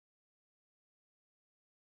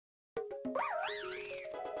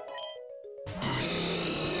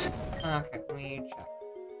 Okay, let me check.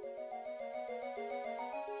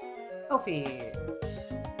 Kofi.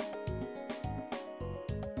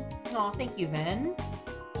 Aw, thank you, Vin.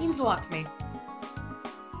 Means a lot to me.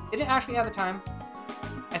 Did it actually have the time?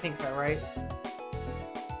 I think so, right?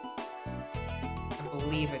 I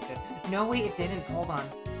believe it did. No, wait, it didn't. Hold on.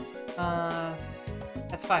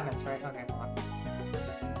 That's 5 minutes, right? Okay, hold on.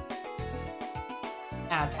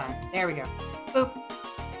 Add time. There we go. Boop.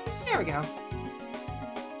 There we go.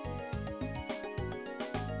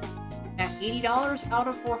 At $80 out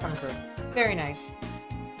of 400. Very nice.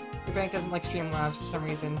 Your bank doesn't like Streamlabs for some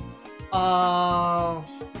reason. Oh.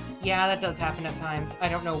 Yeah, that does happen at times. I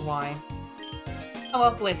don't know why. Oh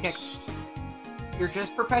well, Blaze Kick. You're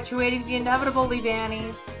just perpetuating the inevitable,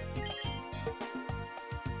 Danny.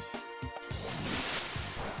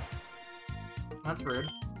 That's rude.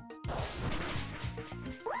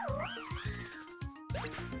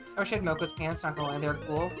 I wish I had Moko's pants, not gonna lie, they're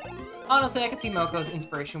cool. Honestly, I could see Moko's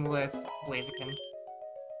inspiration with Blaziken.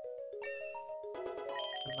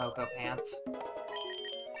 The Moko pants.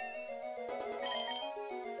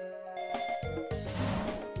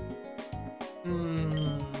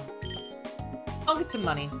 I'll get some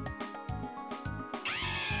money.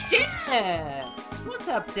 Dennis! What's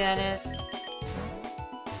up, Dennis?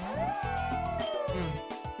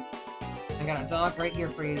 I got a dog right here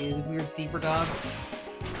for you, the weird zebra dog.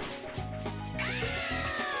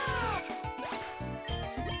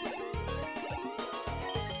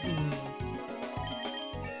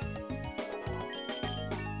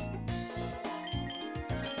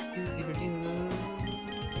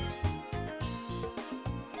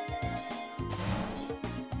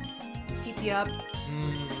 PP up.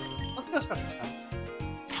 Let's go special defense.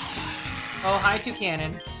 Oh, hi,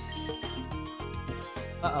 Toucanon.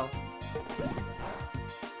 Uh-oh.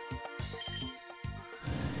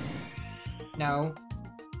 No.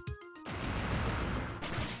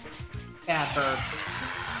 Bad bird.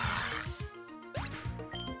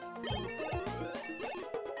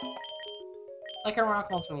 Like a rock,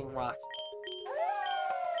 also a rock.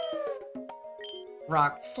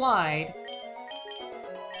 Rock slide.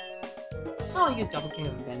 I'll use Double King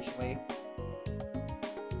eventually.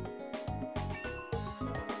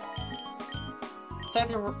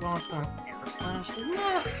 Scyther wants to Air Slash.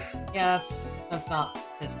 Yeah, that's not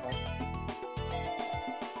physical.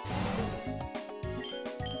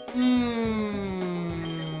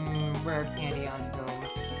 Rare candy on whom?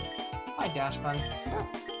 Hi, Dash Bun.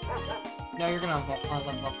 No, you're gonna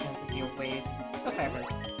level up since it'd be a waste. Go Cyber.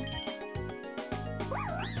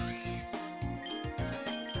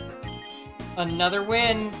 Another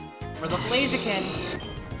win for the Blaziken.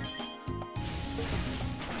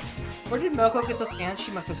 Where did Moko get those pants?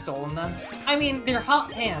 She must have stolen them. I mean, they're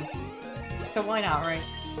hot pants. So why not, right?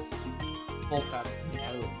 Bullpup.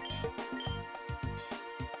 No.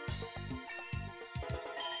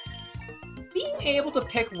 Being able to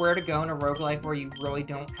pick where to go in a roguelike where you really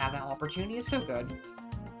don't have that opportunity is so good.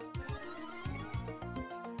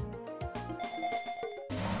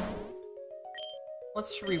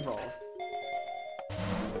 Let's re-roll.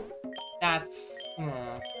 That's...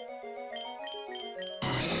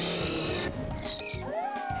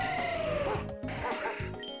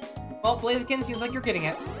 Well, Blaziken, seems like you're getting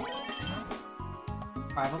it.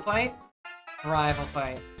 Rival fight? Rival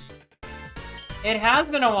fight. It has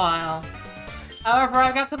been a while. However,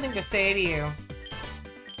 I've got something to say to you.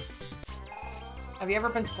 Have you ever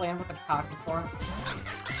been slammed with a cock before?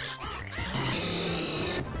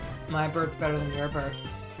 My bird's better than your bird.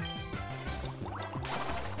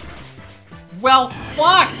 Well,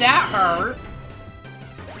 fuck! That hurt!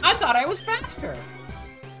 I thought I was faster!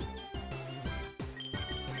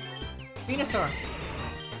 Venusaur.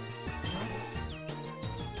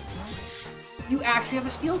 You actually have a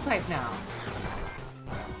steel type now.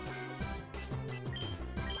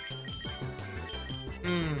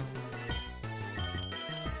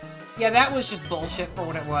 Yeah, that was just bullshit for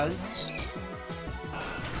what it was.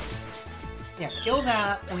 Yeah, kill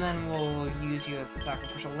that, and then we'll use you as a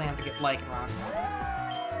sacrificial lamb to get Lycanroc.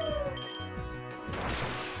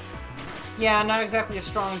 Yeah, not exactly as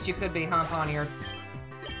strong as you could be, huh, Pawniard?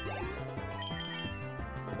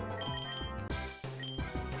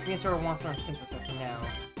 Venusaur wants to learn Synthesis, no.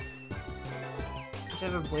 Should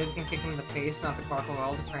have a Blaziken kick him in the face, not the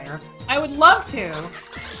Barkle the trainer. I would love to!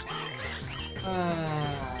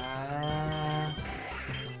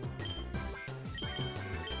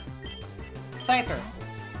 Scyther.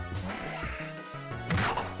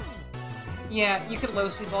 Yeah, you could low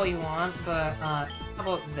sweep all you want, but, how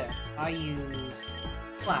about this? I use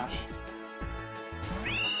Flash.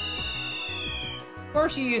 Of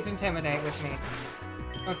course you used Intimidate with me.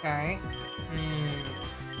 Okay.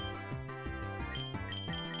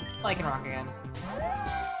 Lycanroc again.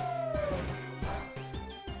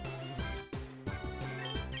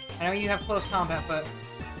 I know you have close combat, but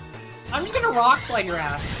I'm just gonna Rock Slide your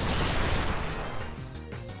ass.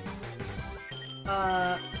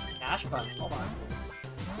 Dash Button, hold on.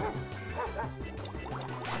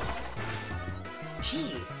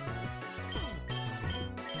 Jeez.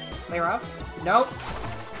 Clear up? Nope.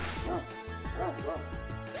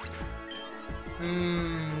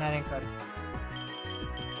 That ain't good.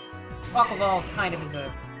 Rockavall kind of is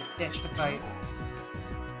a bitch to fight.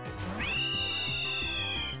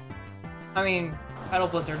 I mean, Petal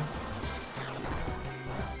Blizzard.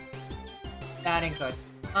 That ain't good.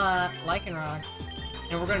 Lycanroc.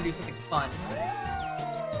 And we're gonna do something fun.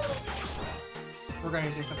 We're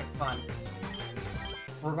gonna do something fun.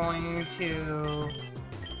 We're going to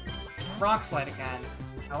Rock Slide again.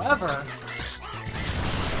 However,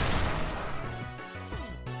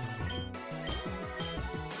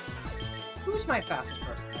 who's my fastest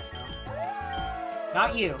person right now?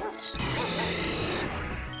 Not you.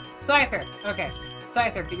 Scyther! Okay.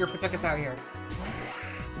 Scyther, get your Patukas out here.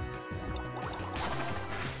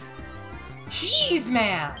 Jeez,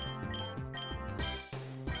 man!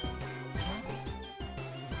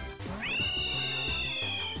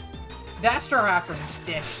 That Staraptor's a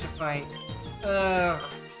bitch to fight. Ugh.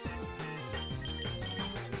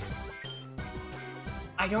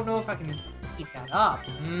 I don't know if I can keep that up.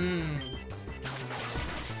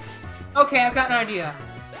 Okay, I've got an idea.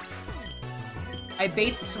 I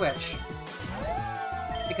bait the switch.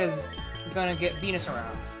 Because I'm gonna get Venusaur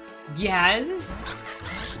out. Yes!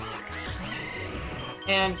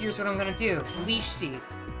 And here's what I'm gonna do. Leash Seed.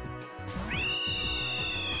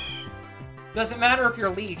 Doesn't matter if you're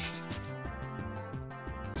leashed.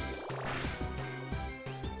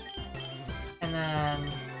 And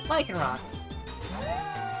then Lycanroc.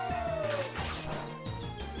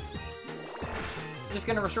 Just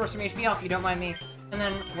gonna restore some HP off, if you don't mind me. And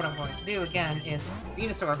then what I'm going to do again is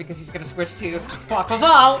Venusaur, because he's gonna switch to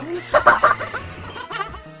Quaquaval.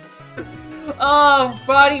 Oh,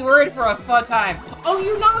 buddy, we're in for a fun time. Oh,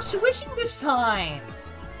 you're not switching this time.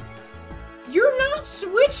 You're not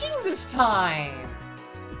switching this time.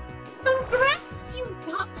 Congrats, you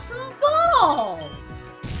got some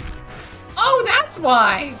balls. Oh, that's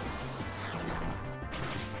why.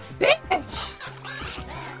 Bitch.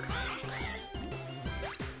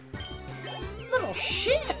 Little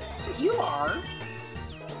shit. That's what you are.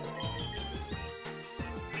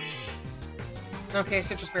 Okay,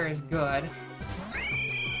 Citrus Berry is good.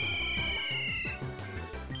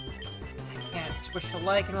 I can't switch to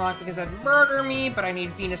Lycanroc because that'd murder me, but I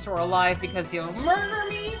need Venusaur alive because he'll murder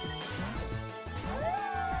me.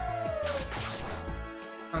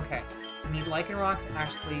 Okay, I need Lycanroc to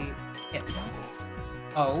actually hit this.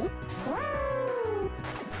 Oh?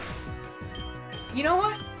 You know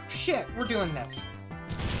what? Shit, we're doing this.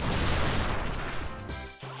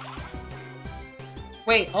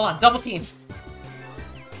 Wait, hold on, double team.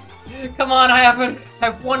 Come on, I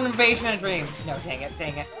have one invasion and a dream. No, dang it,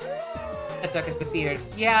 dang it. That duck is defeated.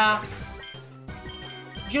 Yeah.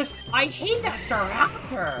 Just, I hate that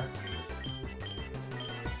Staraptor.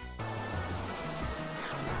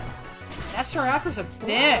 That Staraptor's a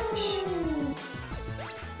bitch.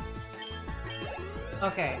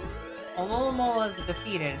 Okay. Alomomola is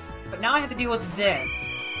defeated, but now I have to deal with this.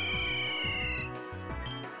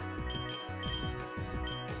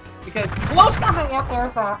 Because close combat, yep,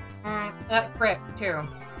 there's that crit, too.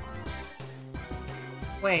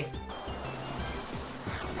 Wait.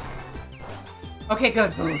 Okay,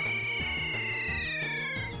 good.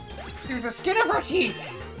 Through the skin of our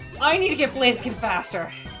teeth! I need to get Blaziken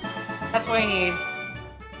faster. That's what I need.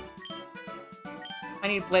 I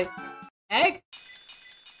need Egg?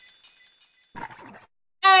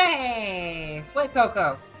 Hey! Play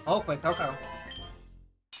Coco. Oh, play Coco.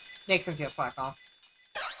 Makes sense you have Slack off.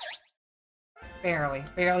 Barely.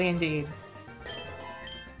 Barely indeed.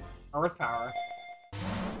 Earth Power.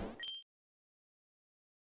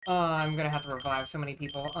 I'm gonna have to revive so many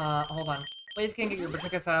people. Hold on. Blaziken, get your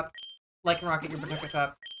Batukas up. Lycanroc, get your Batukas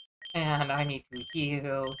up. And I need to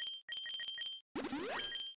heal.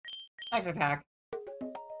 Max attack.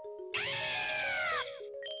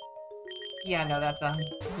 Yeah, no, that's,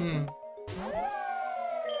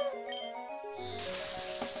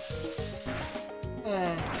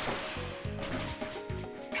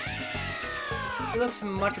 He looks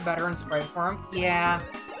much better in sprite form. Yeah.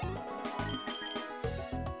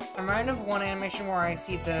 I'm reminded of one animation where I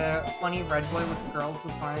see the funny red boy with the girl who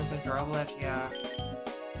finds a Durabledge. Yeah.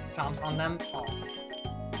 Chomps on them. Oh.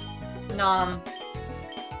 Nom.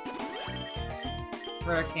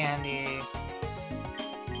 Rare candy.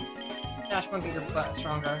 Dash won't get your butt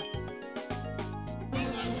stronger.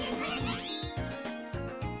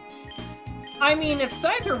 I mean, if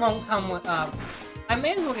Scyther won't come with, I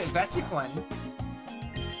may as well get Vespiquen.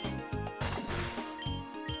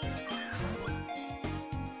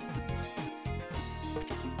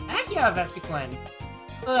 Heck yeah, Vespiquen.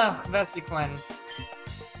 Ugh, Vespiquen.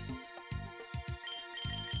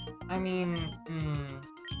 I mean,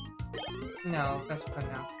 no,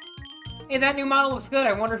 Vespiquen no. Hey, that new model looks good.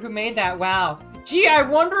 I wonder who made that. Wow. Gee, I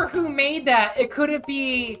wonder who made that. Could it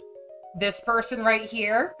be this person right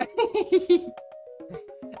here?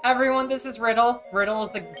 Everyone, this is Riddle. Riddle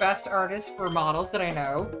is the best artist for models that I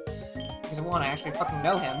know. He's one, I actually fucking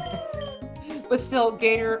know him. But still,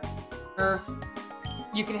 Gator,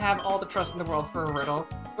 you can have all the trust in the world for Riddle.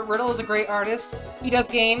 But Riddle is a great artist. He does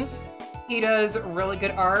games. He does really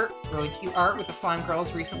good art, really cute art with the Slime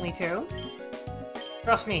Girls recently, too.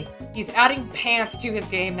 Trust me, he's adding pants to his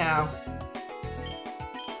game now.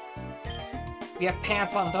 We have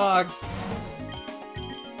pants on dogs.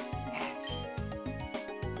 Yes.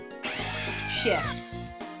 Shit.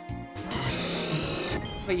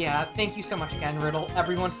 But yeah, thank you so much again, Riddle.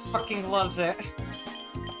 Everyone fucking loves it.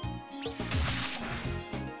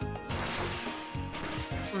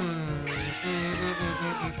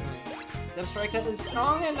 Zebstrika is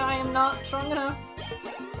strong and I am not strong enough.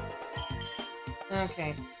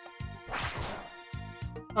 Okay.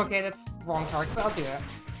 Okay, that's wrong target, but I'll do it.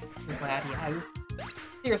 I'm glad he has.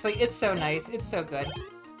 Seriously, it's so nice. It's so good.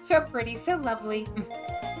 So pretty, so lovely.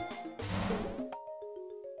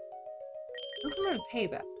 Who can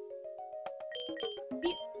payback?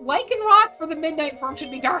 The Lycanroc for the midnight form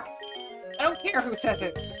should be dark. I don't care who says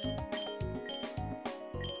it.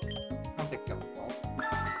 take killing balls.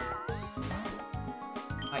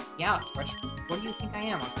 Yeah, Stretch. What do you think I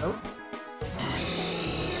am, a goat?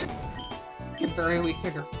 You're very weak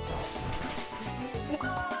to girls.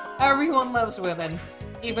 Everyone loves women.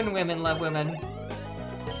 Even women love women.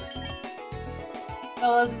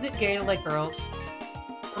 Fellas, is it gay to like girls?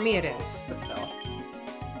 For me it is, but still.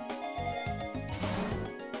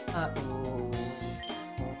 Ooh.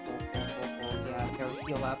 Yeah, go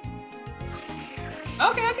heal up.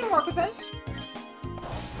 Okay, I can work with this.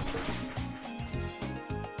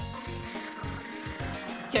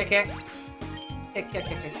 Kick. Kick.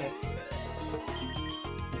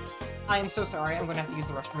 I am so sorry, I'm gonna have to use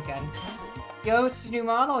the restroom again. Yo, it's the new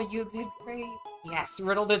model, you did great. Yes,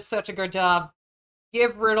 Riddle did such a good job.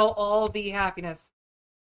 Give Riddle all the happiness.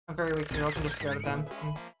 I'm very weak to girls, I'm just scared of them.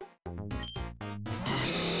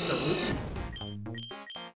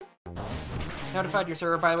 Notified your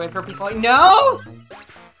server, by the way, for people like— No!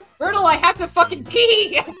 Riddle, I have to fucking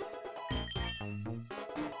pee!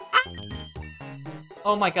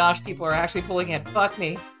 Oh my gosh, people are actually pulling in. Fuck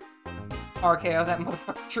me. RKO that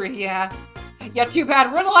motherfucker tree, yeah. Yeah, too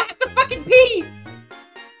bad. Riddle, I have to fucking pee!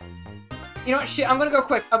 You know what, shit, I'm gonna go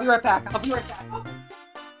quick. I'll be right back.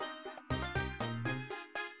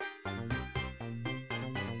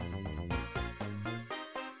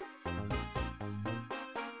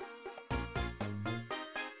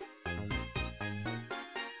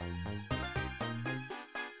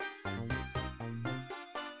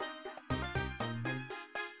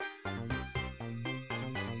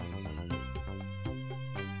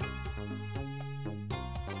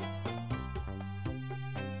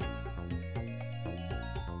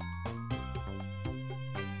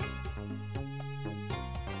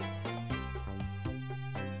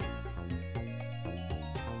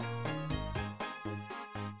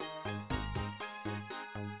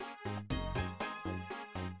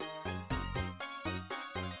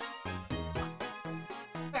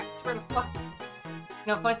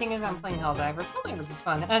 No, funny thing is I'm playing Helldivers. Helldivers is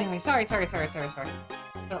fun. Anyway, sorry.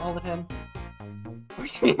 Gonna hold it in.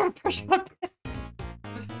 Where's your impression of piss?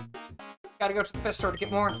 Gotta go to the piss store to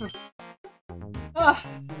get more.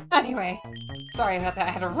 Anyway. Sorry about that,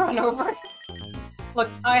 I had to run over. Look,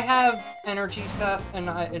 I have energy stuff, and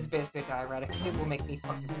it's basically diuretic. It will make me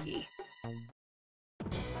fucking pee.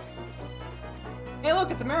 Hey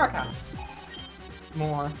look, it's America!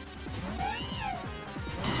 More.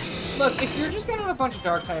 Look, if you're just gonna have a bunch of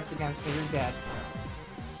dark types against me, you're dead.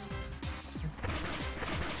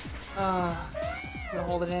 Gonna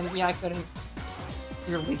hold it in. Yeah, I couldn't.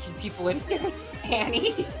 You're leaking people in here,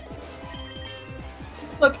 Annie.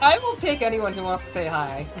 Look, I will take anyone who wants to say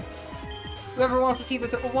hi. Whoever wants to see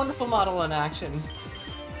this wonderful model in action.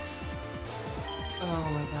 Oh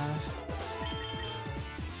my gosh.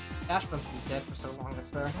 Ashburn's been dead for so long, I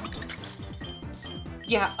swear.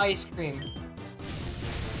 Yeah, ice cream.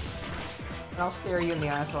 And I'll stare you in the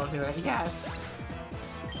eyes while I do it. Yes!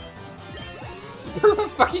 Proof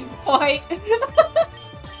of fucking point!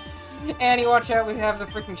 Annie, watch out, we have the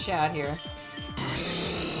freaking chat here.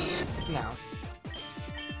 No.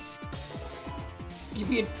 You'd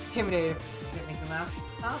be intimidated if you didn't make them laugh.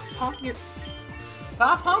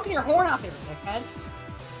 Stop honking your horn out there, dickheads!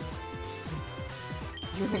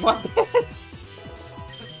 You really want this?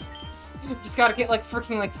 Just gotta get like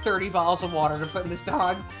freaking like 30 bottles of water to put in this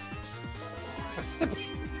dog.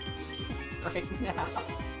 Right now.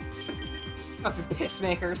 Fucking piss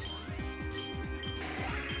makers.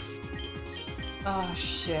 Oh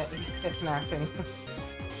shit, he's piss maxing.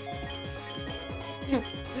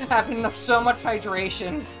 Having so much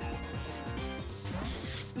hydration.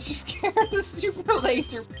 This just scared the super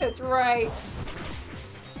laser piss, right?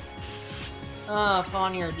 Oh,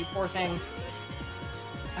 Poniard, you poor thing.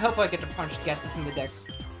 I hope I get to punch Ghetsis in the dick.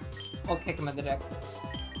 I'll kick him in the dick.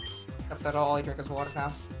 That's all I drink is water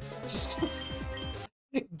now. Just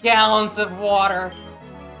gallons of water.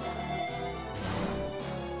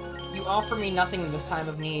 You offer me nothing in this time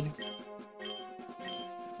of need.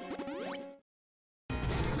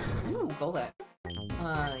 Ooh, Goldet.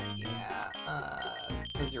 Yeah.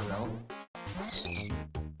 Where's your row?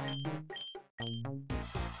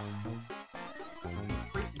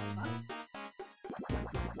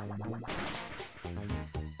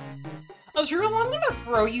 Azrael, I'm gonna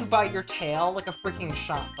throw you by your tail like a freaking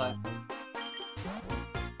shot put.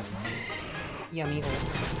 Yummy.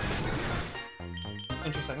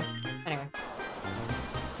 Interesting. Anyway.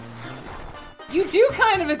 You do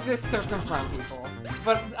kind of exist to confront people,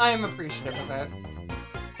 but I am appreciative of it.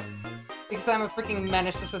 Because I'm a freaking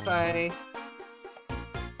menace to society.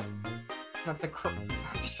 Not the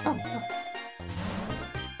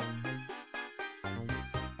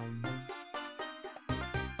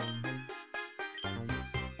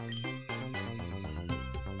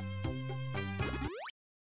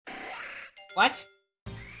What?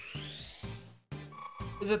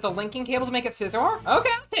 Is it the linking cable to make it scissor? Okay,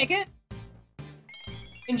 I'll take it.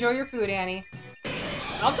 Enjoy your food, Annie.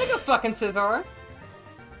 I'll take a fucking scissor.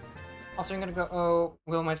 Also, I'm gonna go, oh,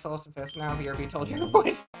 will myself to piss now. BRB told you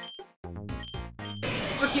what.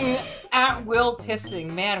 Freaking at will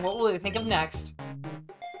pissing. Man, what will they think of next?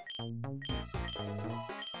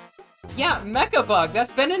 Yeah, Mecha Bug.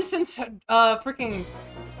 That's been in since, freaking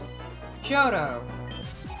Johto.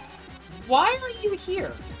 Why are you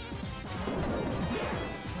here?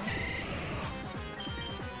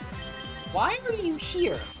 Why are you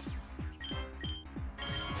here?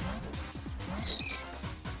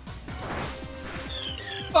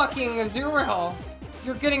 Fucking Azuriel!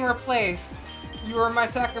 You're getting replaced. You are my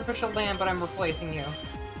sacrificial lamb, but I'm replacing you.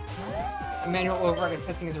 A manual override of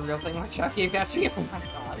pissing is a real thing. Like Chuck gave that to you. Oh my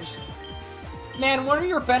gosh. Man, what are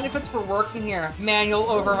your benefits for working here? Manual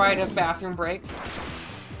override of bathroom breaks.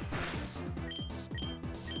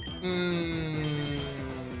 I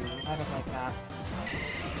don't like that.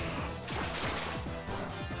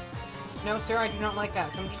 No, sir, I do not like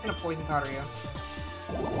that, so I'm just gonna poison powder you.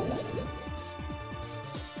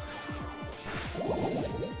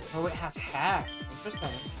 Oh, it has hacks. Interesting.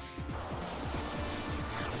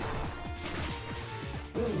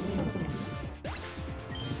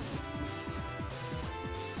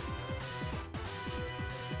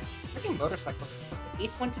 Freaking motorcycles.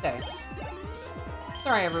 8th one today.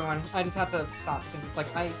 Sorry, everyone. I just have to stop because it's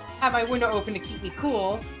like I have my window open to keep me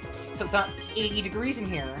cool, so it's not 80 degrees in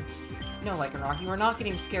here. No, Lycanroc, you are not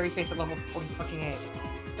getting scary face at level 40-fucking-8.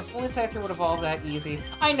 If only Scyther would evolve that easy.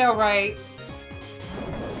 I know, right?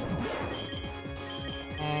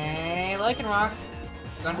 Hey, Lycanroc.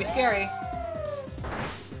 It's gonna be scary.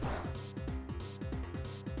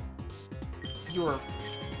 You're...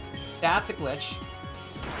 That's a glitch.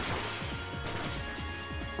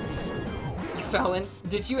 You fell in.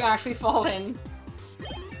 Did you actually fall in?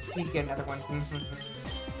 Need to get another one.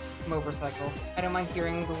 Motorcycle. I don't mind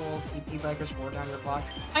hearing the little TP bikers roar down your block.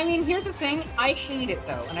 I mean, here's the thing. I hate it,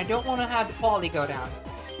 though, and I don't want to have the quality go down.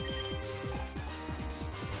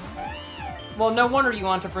 Well, no wonder you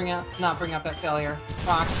want to not bring out that failure.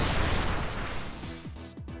 Fox.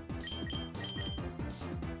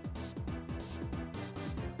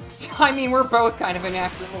 I mean, we're both kind of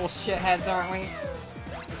inaccurate little shitheads, aren't we?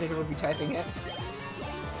 I think we'll be typing it.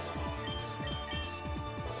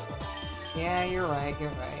 Yeah, you're right, you're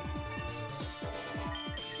right.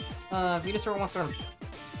 Venusaur wants to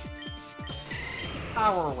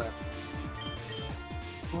Power Whip.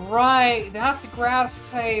 Right, that's grass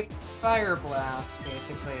type Fire Blast,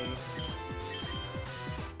 basically.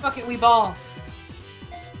 Fuck it, we ball.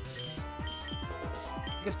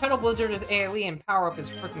 Because Petal Blizzard is AoE and Power Up is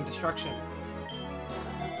freaking Destruction.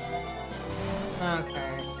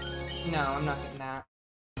 Okay. No, I'm not getting that.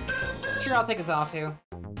 Sure, I'll take a Xatu.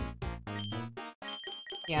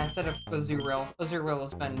 Yeah, instead of Azuriel. Azuriel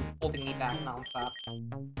has been holding me back non-stop.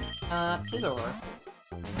 Scizor.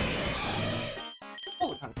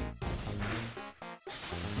 Holy punch.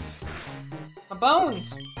 My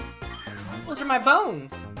bones! Those are my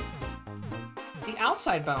bones! The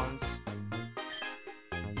outside bones.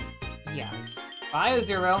 Yes. Bye,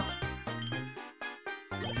 Azuriel.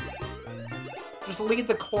 Just lead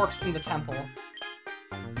the corpse in the temple.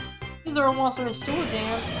 Azuriel wants to sword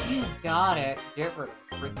dance. You got it. Get rid of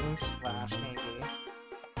freaking Slash, maybe.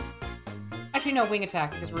 Actually, no, Wing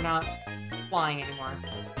Attack, because we're not flying anymore.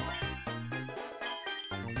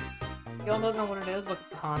 Y'all don't know what it is? Look at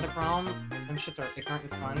the Honda Chrome. Them shits are ignorant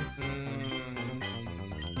and fun.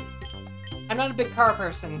 I'm not a big car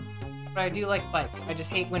person, but I do like bikes. I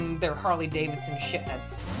just hate when they're Harley-Davidson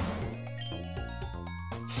shitheads.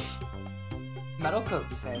 Metal Coat,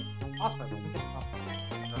 you say? Osprey.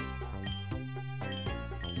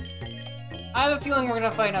 I have a feeling we're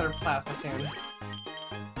gonna fight another Plasma soon.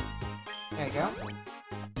 There you go.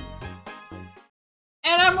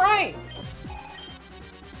 And I'm right!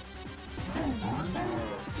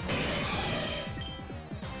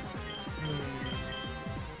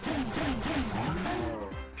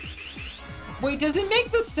 Wait, does it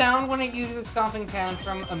make the sound when it uses Stomping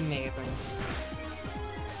Tantrum? Amazing.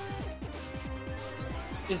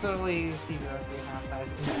 Just literally C0 3.5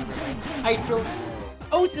 size. I don't...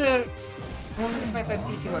 Oh, it's a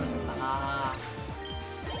 125cc motorcycle. Ah.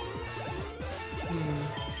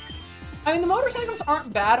 I mean, the motorcycles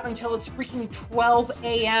aren't bad until it's freaking 12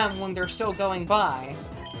 a.m. when they're still going by.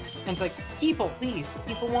 And it's like, people, please.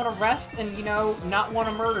 People want to rest and, you know, not want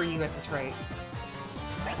to murder you at this rate.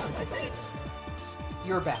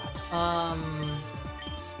 You're bad.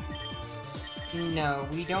 No,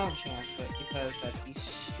 we don't chance it because that'd be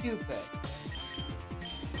stupid.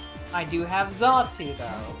 I do have Xatu,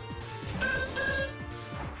 though.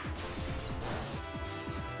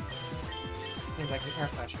 Means I can air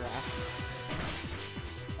slash your ass.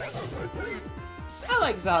 I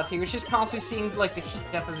like Xatu, it's just constantly seeing like the heat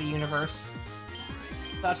death of the universe.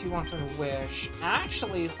 Xatu wants her to wish.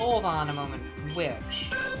 Actually, hold on a moment. Wish.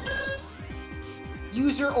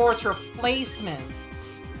 User Orb's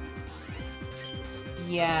replacements.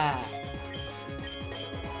 Yes.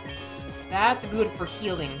 That's good for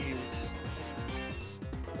healing juice.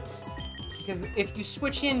 Because if you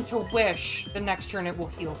switch into Wish, the next turn it will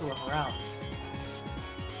heal whoever else.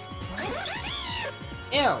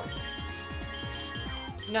 Ew.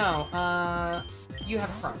 No, you have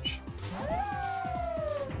Crunch.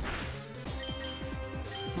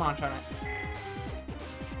 Munch on it.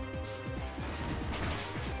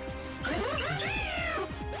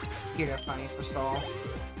 Giga funny for Saul.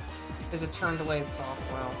 Is a turn delayed soft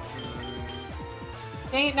well.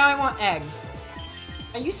 Dang it, now I want eggs.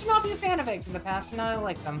 I used to not be a fan of eggs in the past, but now I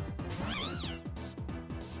like them.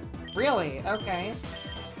 Really? Okay.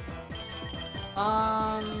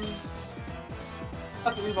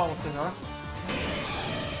 Okay, we ball with Scizor.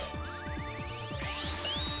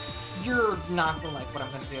 You're not gonna like what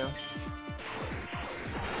I'm gonna do.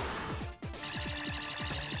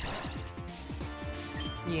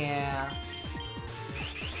 Yeah.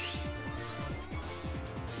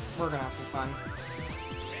 We're gonna have some fun.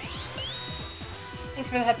 Thanks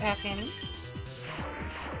for the head pats, Annie.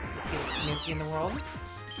 Biggest Snoopy in the world.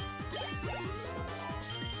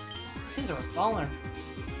 Scizor's baller.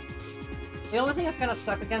 The only thing that's gonna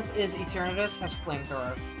suck against is Eternatus has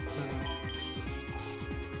Flamethrower.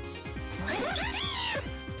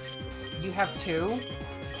 You have 2?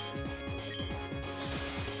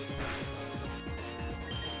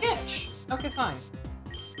 Bitch! Okay, fine.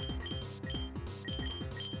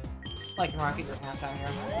 Like, rocket your ass out here.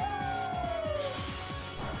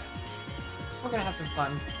 We're gonna have some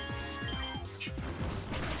fun.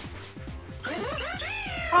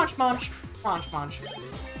 Munch, munch! Munch, munch.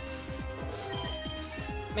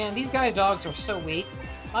 Man, these guys' dogs are so weak.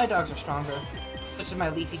 My dogs are stronger. Such as my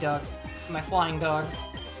leafy dog. And my flying dogs.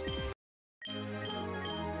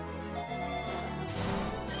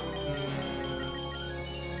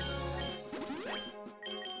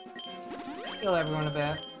 Heal everyone a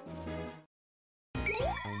bit.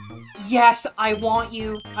 Yes, I want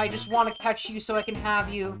you. I just want to catch you so I can have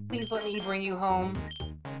you. Please let me bring you home.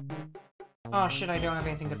 Oh shit, I don't have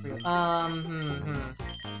anything good for you. Got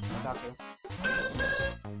to.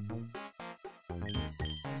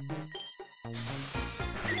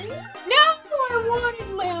 No! I wanted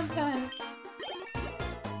Lampen!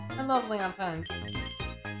 I love Lampen.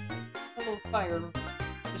 A little fire.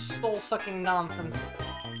 Just soul-sucking nonsense.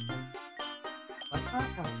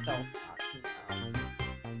 Stealth.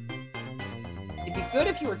 It'd be good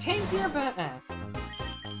if you were tankier, but eh.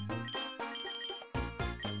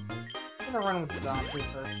 I'm gonna run with Xatu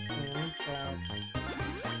first, so...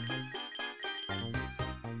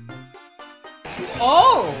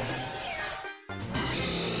 Oh!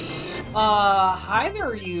 Hi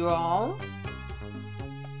there, you all.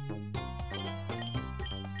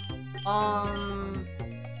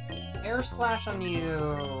 Air Slash on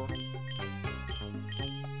you.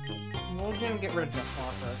 We're gonna get rid of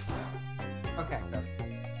Deathclaw first. Okay, good.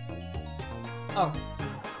 Oh.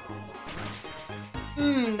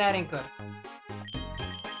 That ain't good.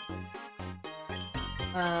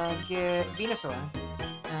 Get Venusaur.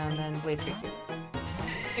 And then Blaze Kick.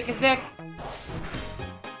 Kick his dick!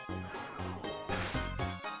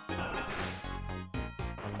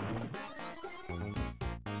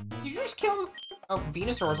 Did you just kill him? Oh,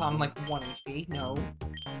 Venusaur's on like 1 HP. No.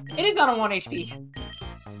 It is not on 1 HP.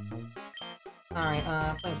 Alright,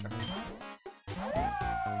 Flamethrower.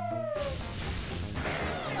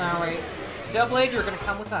 Alright. Doublade, you're gonna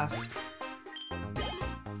come with us.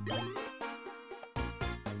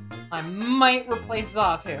 I might replace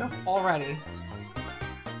Xatu already.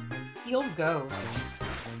 Heal Ghost.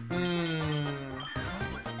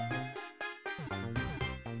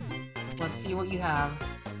 Let's see what you have.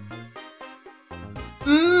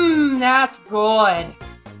 That's good.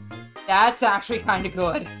 That's actually kind of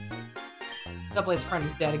good. Doublade's friend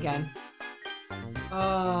is dead again.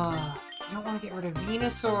 I don't want to get rid of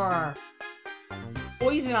Venusaur. It's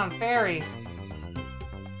poison on Fairy.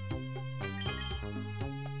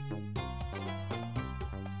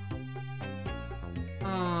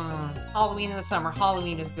 Halloween in the summer.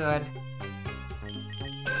 Halloween is good.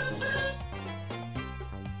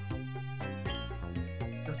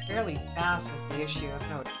 You're fairly fast is the issue. That's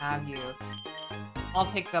what I would have you. I'll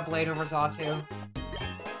take the blade over Xatu.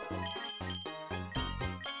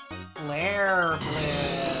 Flare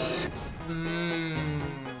Blitz.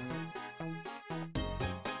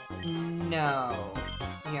 No.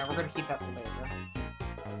 Yeah, we're gonna keep that for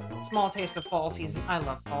later. Small taste of fall season. I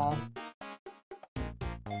love fall.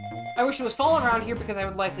 I wish it was fall around here because I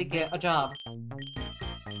would likely get a job.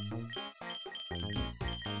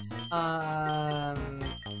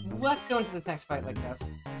 Let's go into this next fight like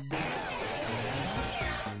this.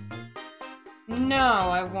 No,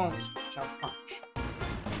 I won't switch. I'll punch.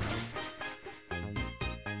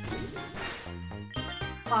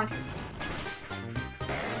 Punch.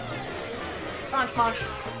 Punch, punch.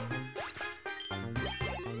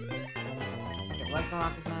 Get leg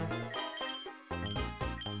off his man.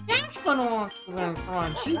 Dash Bun wants to learn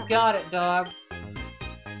crunch. You got it, dog.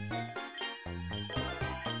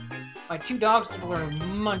 My two dogs get to learn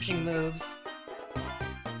munching moves.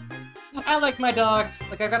 I like my dogs.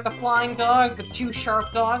 Like, I got the flying dog, the two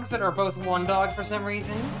sharp dogs that are both one dog for some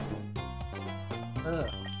reason. Ugh.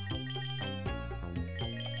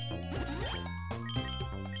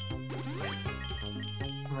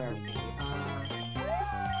 Rare candy.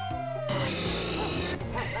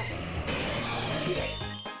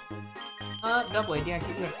 Doubleblade, yeah, get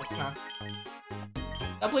rid of this stuff.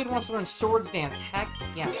 Doubleblade wants to learn Swords Dance. Heck,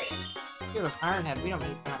 yes. Here with Ironhead, we don't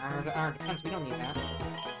need Iron Defense, we don't need that.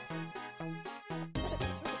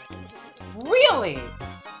 Really?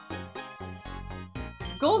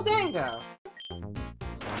 Goldango.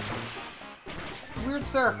 Weird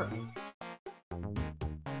Surfer.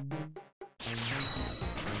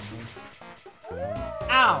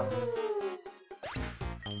 Ow.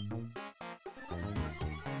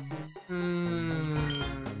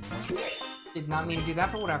 Did not mean to do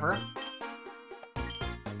that, but whatever.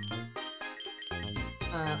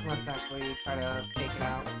 Let's actually try to fake it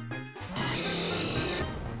out.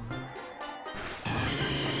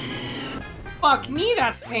 Fuck me,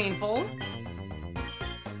 that's painful!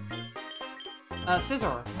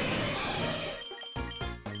 Scissor.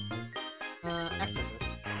 X-Scissor.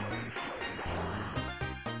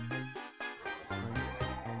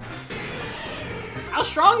 How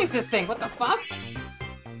strong is this thing? What the fuck?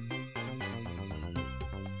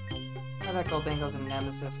 I bet Goldango's a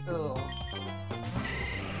nemesis. Ugh.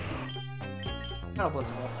 Metal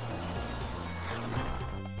Blizzard.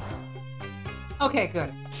 Okay,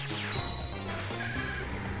 good.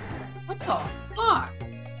 What the fuck?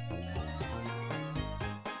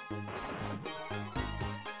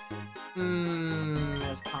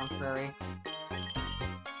 That's contrary.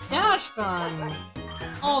 Dash Bun!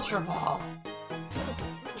 Ultra Ball!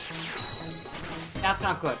 That's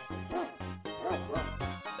not good.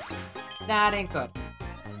 That ain't good.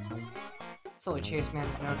 Silly Chase Man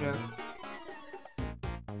is no joke.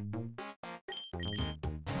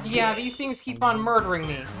 Yeah, these things keep on murdering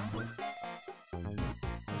me.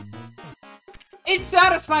 It's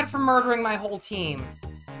satisfied for murdering my whole team.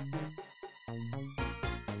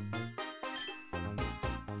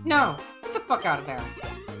 No, get the fuck out of there.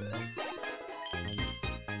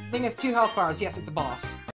 Thing has 2 health bars. Yes, it's a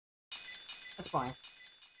boss. That's fine.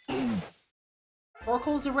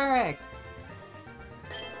 Torkoal's a rare egg.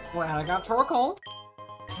 Well, I got Torkoal.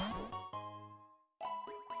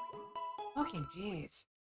 Fucking jeez.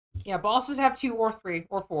 Yeah, bosses have 2 or 3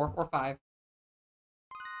 or 4 or 5.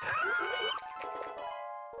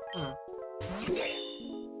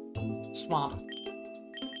 Swamp.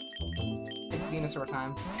 It's Venusaur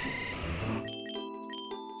time.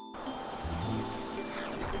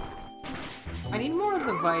 I need more of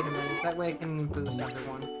the vitamins, that way I can boost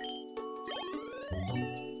everyone.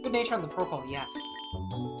 Good nature on the Torkoal, yes.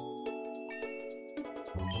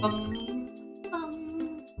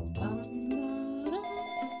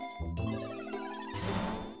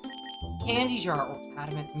 Candy jar or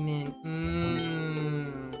adamant mint.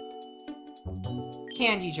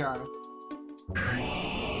 Candy jar.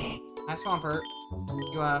 Hi, Swampert.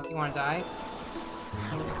 You wanna die?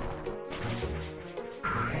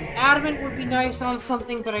 Adamant would be nice on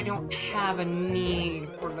something, but I don't have a need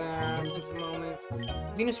for that at the moment.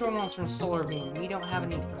 Venusaur wants from Solar Beam. We don't have a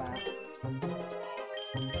need for that.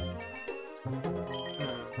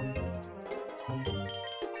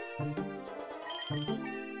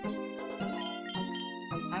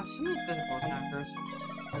 I have so many physical attackers.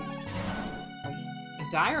 A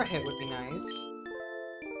dire hit would be nice.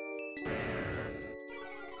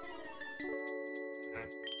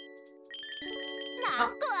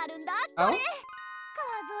 Oh?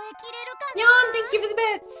 Jan, thank you for the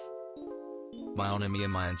bits! Bionomia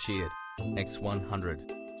Mayan cheered. X100.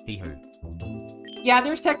 Hee-hoo. Yeah,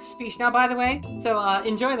 there's text-to-speech now, by the way, so,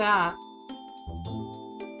 enjoy that.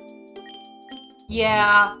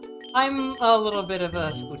 Yeah, I'm a little bit of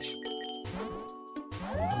a smooch.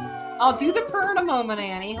 I'll do the purr in a moment,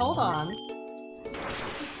 Annie. Hold on.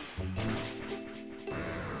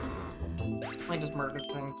 I just murdered this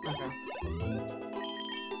thing. Okay.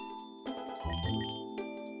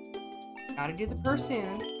 Gotta do the purr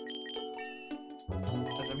soon.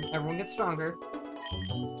 As everyone gets stronger.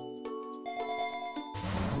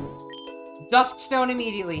 Duskstone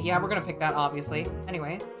immediately. Yeah, we're gonna pick that, obviously.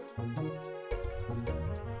 Anyway.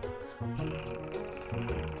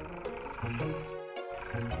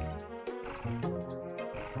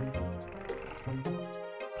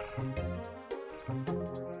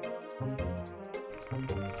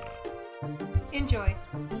 Enjoy.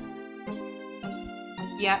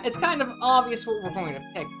 Yeah, it's kind of obvious what we're going to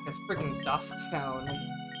pick, because freaking Duskstone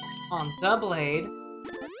on the blade.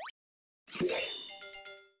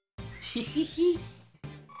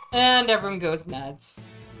 And everyone goes nuts.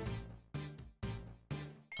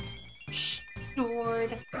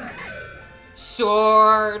 Sword.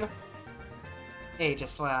 Sword.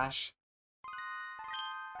 Aegislash.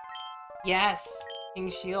 Yes. King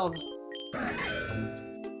Shield.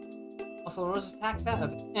 Also lowers attacks out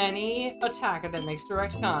of any attacker that makes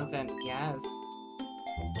direct content. Yes.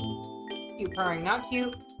 Cute purring, not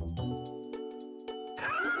cute.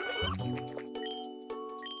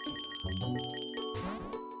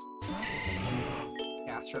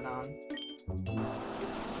 Gastrodon.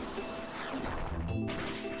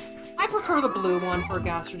 I prefer the blue one for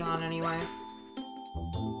Gastrodon anyway.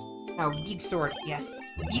 Oh, Geek Sword. Yes.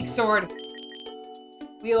 Geek Sword.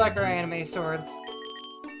 We like our anime swords.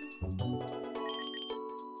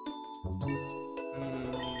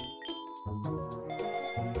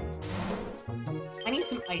 I need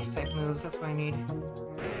some ice-type moves, that's what I need.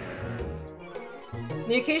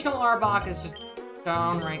 The occasional Arbok is just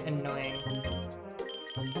downright annoying.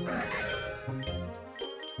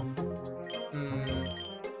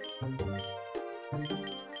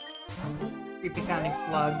 Creepy sounding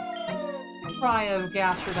slug. Cry of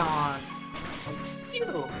Gastrodon.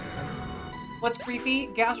 Ew. What's creepy?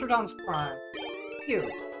 Gastrodon's cry. Ew.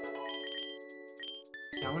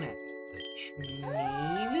 Stone Edge.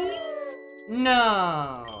 Maybe?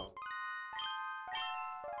 No.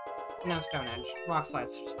 No Stone Edge. Rock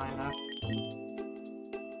Slide's just fine enough.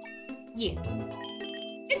 Yeah.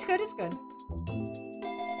 It's good, it's good.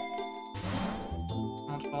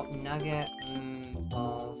 Multiple Nugget.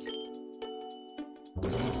 Balls.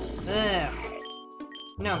 Ugh.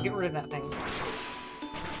 No, get rid of that thing.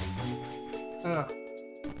 Ugh.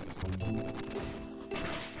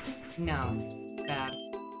 No. Bad.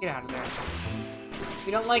 Get out of there.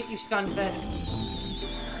 We don't like you, Stunfist.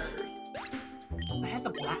 I had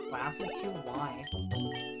the black glasses too? Why?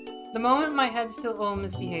 The moment my head still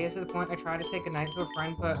misbehaves to the point I try to say goodnight to a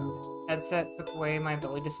friend, but headset took away my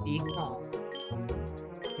ability to speak. Oh.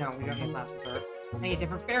 No, we don't need last resort. I need a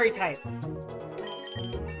different fairy type.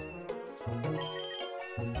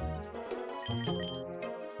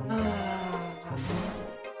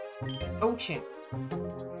 Coaching.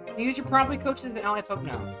 You use your properly coaches as an ally poke?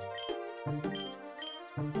 No.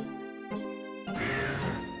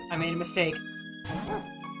 I made a mistake.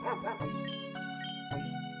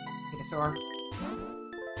 Venusaur.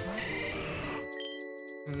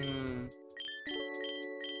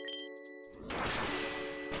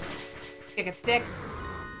 Kick it, stick.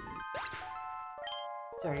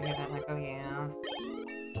 Sorry to hear that, Michael. Yeah.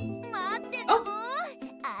 Oh!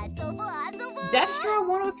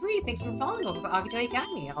 Destro103, thanks for following over to Agito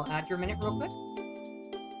Academy. I'll add your minute real quick.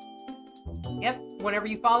 Yep, whenever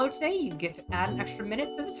you follow today, you get to add an extra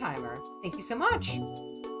minute to the timer. Thank you so much.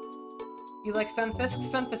 You like Stunfisk?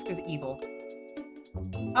 Stunfisk is evil.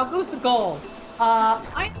 How goes the goal?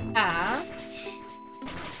 I have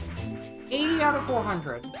 80 out of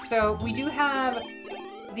 400. So we do have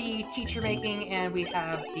the teacher making, and we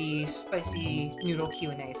have the spicy noodle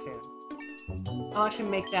Q&A soon. I'll actually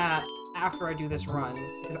make that after I do this run,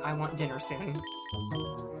 because I want dinner soon.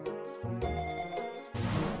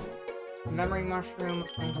 Memory mushroom.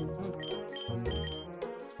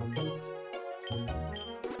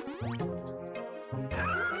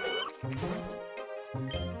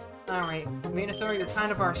 Alright, Venusaur, you're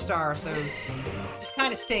kind of our star, so just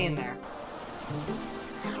kind of stay in there.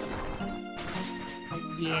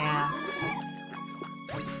 Yeah.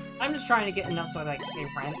 I'm just trying to get enough so that I can pay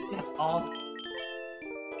rent, that's all.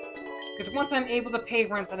 Because once I'm able to pay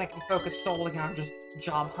rent, then I can focus solely on just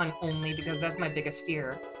job hunt only, because that's my biggest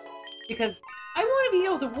fear. Because I want to be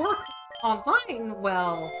able to work online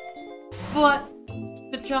well, but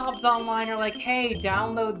the jobs online are like, hey,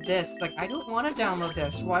 download this. Like, I don't want to download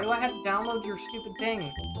this. Why do I have to download your stupid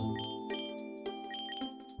thing?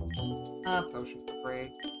 Potion for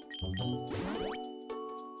free.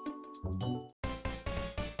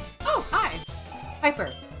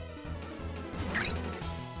 Piper.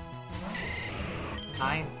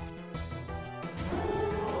 Hi.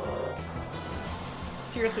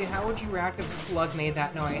 Seriously, how would you react if Slug made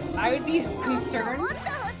that noise? I would be concerned.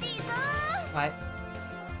 What?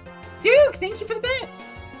 Duke, thank you for the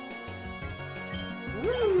bits!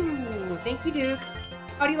 Ooh, thank you, Duke.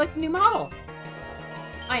 How do you like the new model?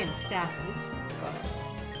 I am Sassy's.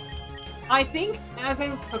 I think as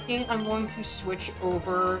I'm cooking, I'm going to switch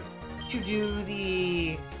over to do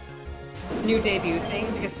the new debut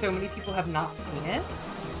thing because so many people have not seen it.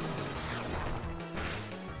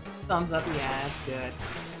 Thumbs up, yeah, it's good.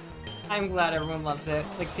 I'm glad everyone loves it.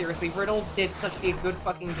 Like, seriously, Riddle did such a good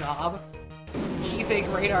fucking job. He's a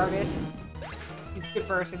great artist. He's a good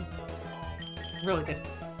person. Really good.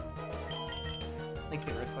 Like,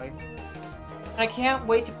 seriously. I can't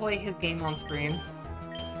wait to play his game on stream.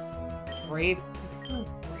 Brave.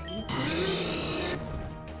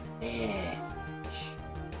 Bitch.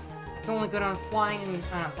 It's only good on flying and...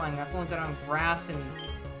 not flying, that's only good on grass and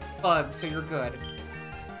bugs, so you're good.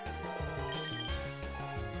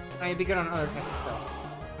 I'd be good on other types of stuff.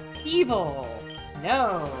 Evil!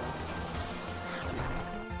 No!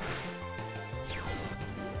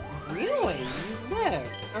 Really? You live?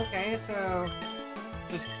 Okay, so...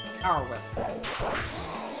 just power whip.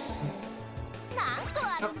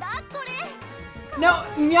 No!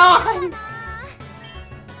 Nyan!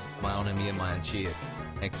 Maonami and cheered.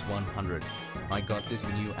 X100. I got this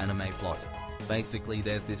new anime plot. Basically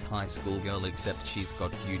there's this high school girl except she's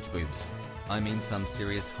got huge boobs. I mean some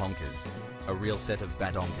serious honkers. A real set of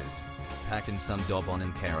badonkers. Packing some dobon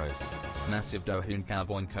and caros. Massive dohun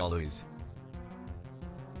kavoin kalus.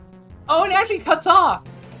 Oh, it actually cuts off!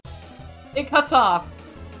 It cuts off.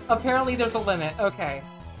 Apparently there's a limit. Okay.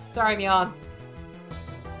 Sorry, Myan.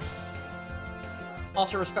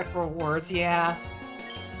 Also respectful words, yeah.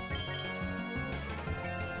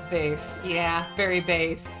 Base. Yeah, very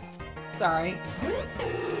based. Sorry.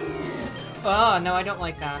 Oh, no, I don't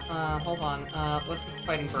like that. Hold on. Let's get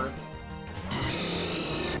fighting birds.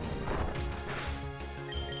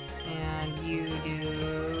 And you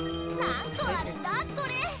do...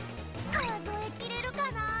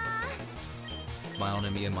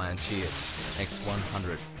 Maonami and cheered.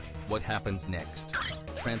 X100. What happens next?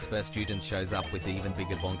 Transfer student shows up with even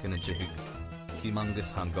bigger bonkin and jahooks.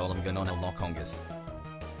 Humongous hungolem ganona lokongus.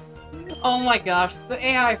 Oh my gosh, the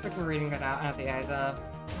AI freaking reading that out. Not the AI, the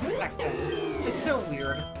text thing. It's so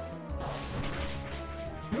weird.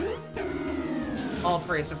 All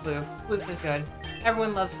praise to Floof. Floof is good.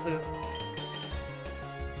 Everyone loves Floof.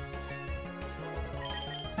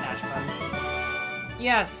 Match fun.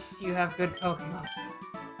 Yes, you have good Pokemon.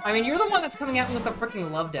 I mean, you're the one that's coming at me with a freaking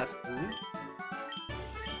love desk. Ooh.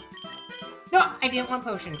 No, I didn't want a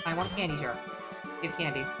potion. I want a candy jar. Give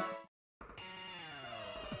candy.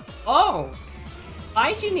 Oh!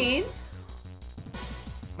 Hi, Janine!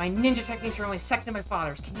 My ninja techniques are only second to my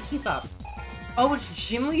father's. Can you keep up? Oh, it's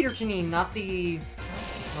Gym Leader Janine, not the...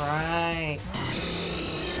 Right.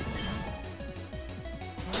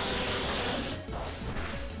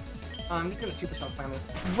 I'm just gonna Supercell finally.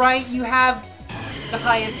 Right, you have the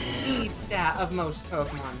highest speed stat of most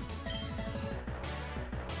Pokemon.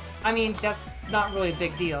 I mean, that's not really a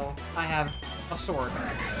big deal. I have a sword.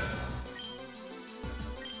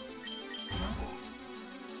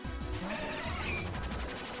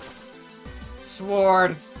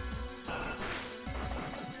 Sword!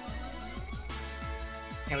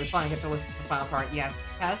 Yeah, we finally get to listen to the final part. Yes.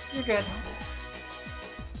 Yes, you're good.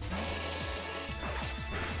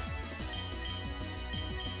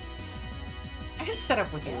 I should set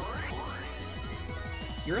up with you.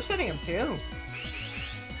 You're setting up too.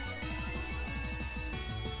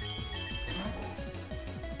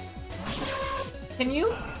 Can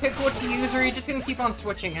you pick what to use, or are you just gonna keep on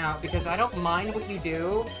switching out? Because I don't mind what you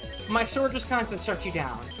do. My sword just kind of shuts you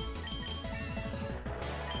down.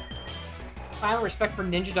 Final respect for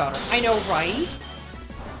Ninja Daughter. I know, right?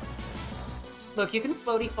 Look, you can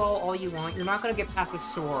floaty fall all you want. You're not gonna get past the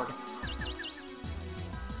sword.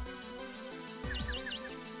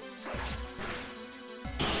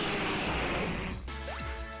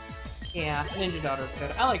 Yeah, Ninja Daughter's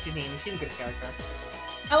good. I like Janine. She's a good character.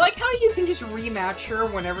 I like how you can just rematch her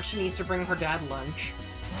whenever she needs to bring her dad lunch.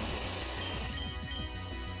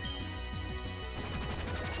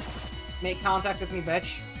 Make contact with me,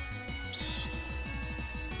 bitch.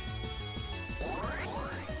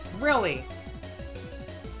 Really?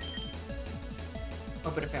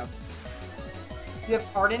 Oh, but it failed. You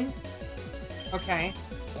have Pardon? Okay.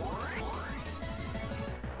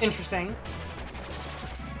 Interesting.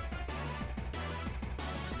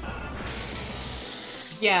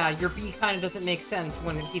 yeah, your B kind of doesn't make sense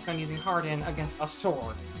when it keeps on using Harden against a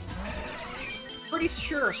sword. Pretty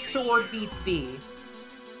sure sword beats B.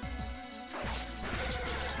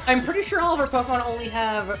 I'm pretty sure all of our Pokemon only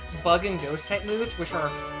have Bug and Ghost type moves, which are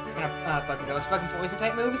Bug and Poison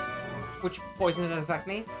type moves, which Poison doesn't affect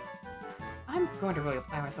me. I'm going to really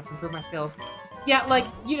apply myself, improve my skills. Yeah, like,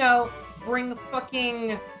 you know, bring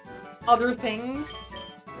fucking other things.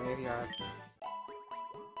 Graveyard.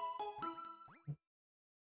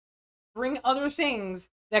 Bring other things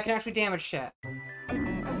that can actually damage shit. A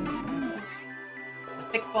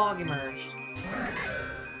thick fog emerged.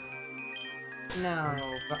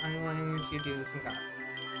 No, but I'm going to do some God.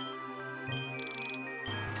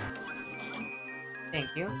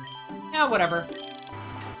 Thank you. Yeah, whatever.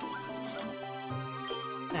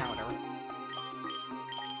 Nah, whatever.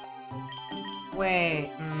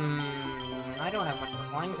 Wait, I don't have much for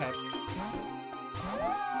flying types.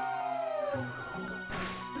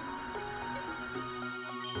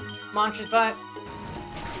 Monster's butt.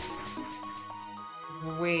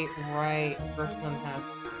 Wait, right. Earthlim has...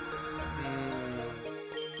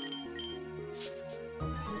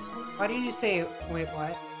 Why did you say... Wait,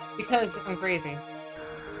 what? Because I'm crazy.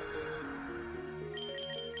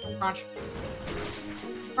 Crunch.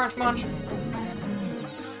 Crunch, munch.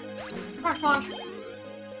 Crunch, munch.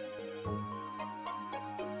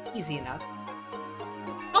 Easy enough.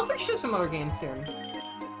 I'll switch to some other games soon.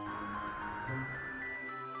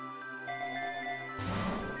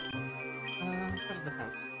 Special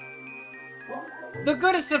defense. The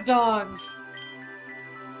goodest of dogs!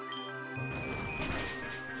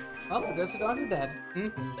 Well, the goodest of dogs is dead.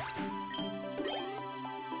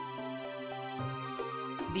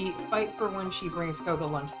 The fight for when she brings Koga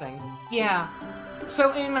lunch thing. Yeah.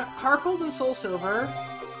 So in Heart Gold and Soul Silver,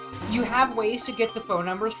 you have ways to get the phone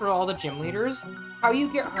numbers for all the gym leaders. How you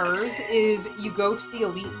get hers is you go to the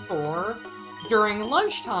Elite Four during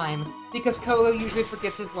lunchtime, because Koga usually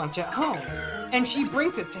forgets his lunch at home. And she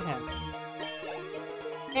brings it to him.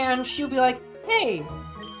 And she'll be like, hey,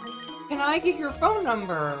 can I get your phone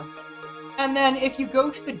number? And then if you go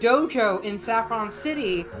to the dojo in Saffron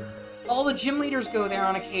City, all the gym leaders go there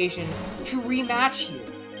on occasion to rematch you.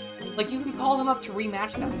 Like, you can call them up to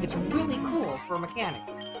rematch them. It's really cool for a mechanic.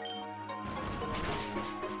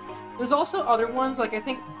 There's also other ones, like I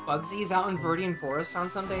think Bugsy's out in Verdian Forest on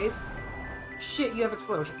some days. Shit, you have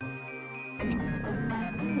Explosion.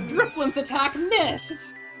 Drifblim's attack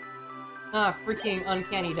missed! Ah, freaking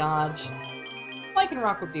uncanny dodge.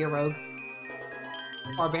 Lycanroc would be a rogue.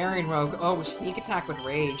 Barbarian rogue. Oh, sneak attack with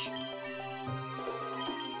rage.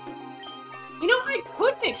 You know, I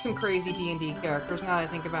could make some crazy D&D characters now that I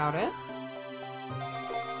think about it.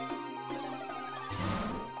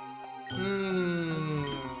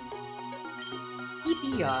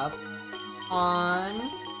 EP up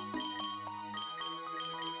on...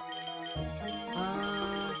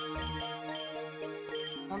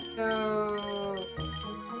 let's go...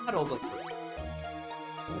 Petal Blister.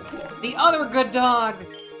 The other good dog!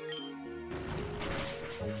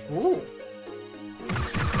 Ooh.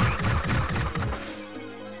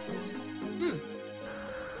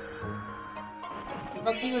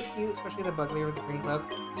 Bugsy was cute, especially the Bugleer with the green cloak.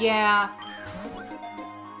 Yeah.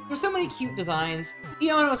 There's so many cute designs.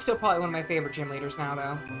 Iono is still probably one of my favorite gym leaders now,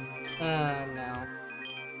 though. No.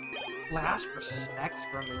 Last respects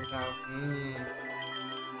for me, though.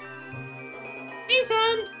 Hey,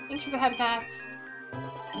 Zen! Thanks for the head pats.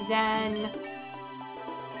 Zen.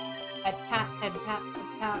 Head pat, head pat,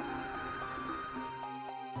 head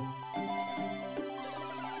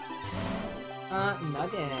pat.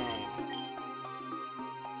 Nugget.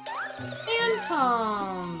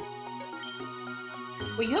 Phantom!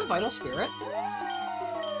 Wait, you have Vital Spirit?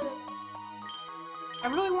 I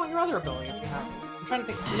really want your other ability if you have it. I'm trying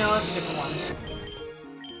to think. No, that's a different one.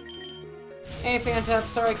 Hey, Phantom.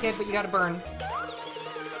 Sorry, kid, but you gotta burn.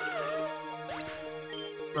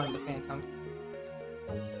 Burn the Phantom.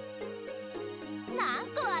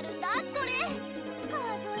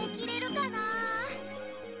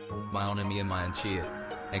 Myonomia Myanchia.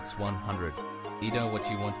 X100. Edo what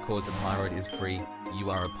you want cause a pirate is free, you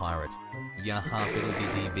are a pirate. Yaha fiddle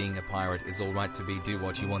dee being a pirate is alright to be do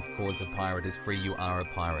what you want cause a pirate is free you are a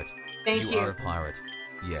pirate. Thank you. You are a pirate.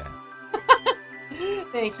 Yeah.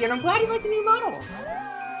 Thank you, and I'm glad you like the new model.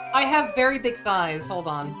 I have very big thighs, hold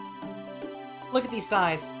on. Look at these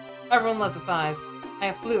thighs. Everyone loves the thighs. I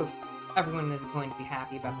have floof. Everyone is going to be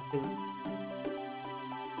happy about the floof.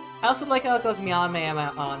 I also like how it goes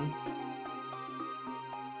Myanmar on.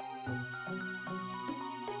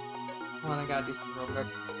 Well, I gotta do something real quick.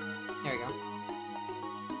 There we go.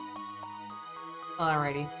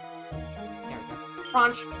 Alrighty. There we go.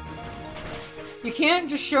 Crunch. You can't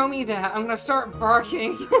just show me that. I'm gonna start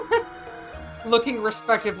barking. Looking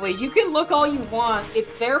respectively. You can look all you want.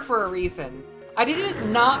 It's there for a reason. I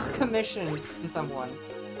didn't not commission someone.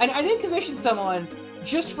 And I didn't commission someone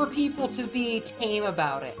just for people to be tame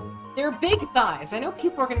about it. They're big thighs. I know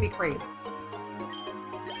people are gonna be crazy.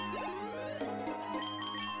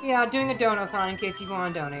 Yeah, doing a donathon in case you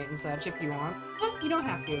want to donate and such if you want. But you don't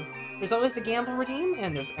have to. There's always the gamble redeem,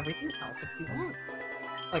 and there's everything else if you want.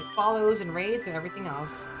 Like follows and raids and everything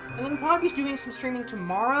else. I'm gonna probably be doing some streaming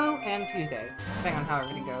tomorrow and Tuesday, depending on how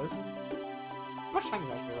everything goes. How much time is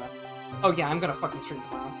actually left? Oh yeah, I'm gonna fucking stream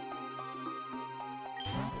tomorrow.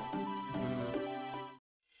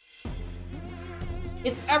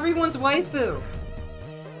 It's everyone's waifu!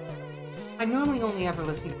 I normally only ever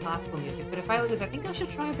listen to classical music, but if I lose, I think I should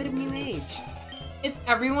try a bit of new age. It's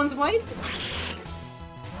everyone's waifu!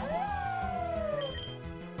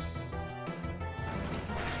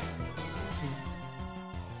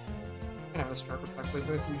 I have a stroke respectfully,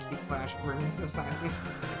 but if you speak Flash, we're going to assassin.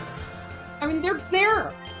 I mean, they're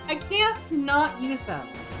there! I can't not use them.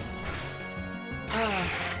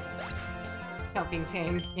 Not being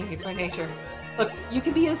tame. It's my nature. Look, you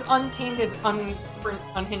can be as untamed as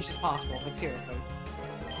unhinged as possible. Like, seriously.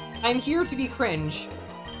 I'm here to be cringe,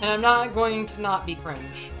 and I'm not going to not be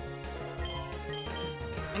cringe.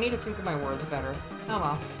 I need to think of my words better. Oh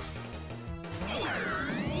well.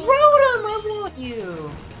 Rotom, I want you!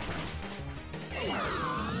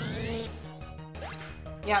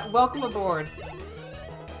 Yeah, welcome aboard.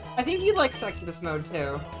 I think you'd like Succubus mode,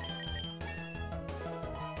 too.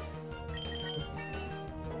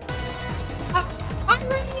 Hi,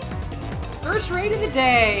 Ray! First raid of the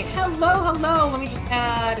day! Hello, hello! Let me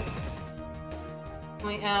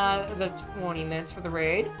add the 20 minutes for the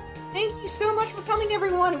raid. Thank you so much for coming,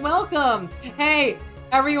 everyone! Welcome! Hey,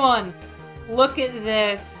 everyone! Look at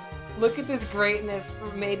this! Look at this greatness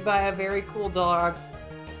made by a very cool dog.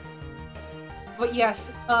 But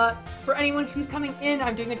yes, for anyone who's coming in,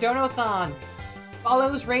 I'm doing a donathon.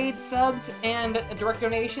 Follows, raids, subs, and direct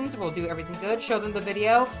donations. We'll do everything good. Show them the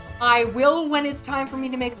video. I will when it's time for me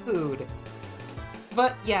to make food.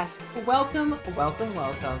 But yes, welcome, welcome,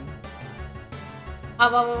 welcome.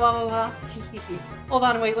 Hold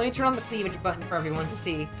on, wait. Let me turn on the cleavage button for everyone to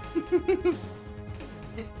see.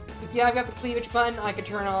 Yeah, I've got the cleavage button. I could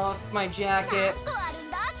turn off my jacket.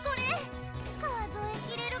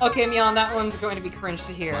 Okay, Mion, that one's going to be cringe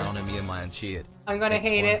to hear. I'm gonna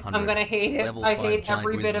hate it. I'm gonna hate it. I hate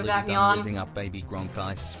every bit of that, Mion.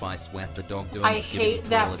 I hate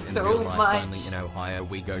that so much.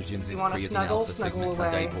 You wanna snuggle? Snuggle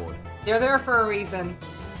away. They're there for a reason.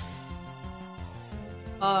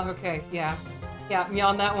 Oh, okay, yeah. Yeah,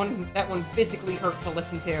 Mion, that one physically hurt to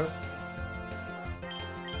listen to.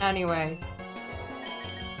 Anyway.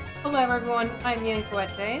 Hello everyone, I'm Yang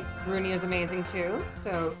Koete. Rooney is amazing too,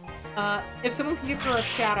 so if someone can give her a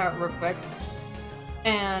shout out real quick,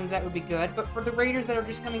 and that would be good. But for the raiders that are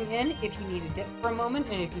just coming in, if you need a dip for a moment,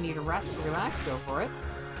 and if you need a rest or relax, go for it.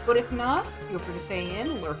 But if not, feel free to stay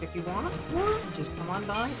in, lurk if you want, or just come on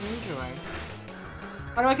by and enjoy.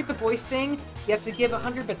 How do I get the voice thing? You have to give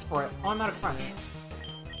 100 bits for it. Oh, I'm out of crunch.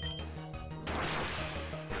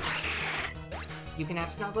 You can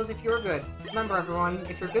have snuggles if you're good. Remember, everyone,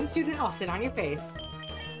 if you're a good student, I'll sit on your face.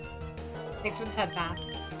 Thanks for the head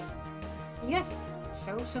pats. Yes,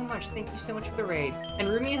 so much. Thank you so much for the raid. And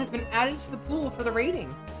Rumia has been added to the pool for the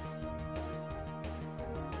raiding.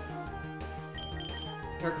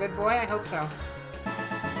 You're a good boy? I hope so.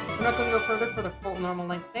 I'm not going to go further for the full normal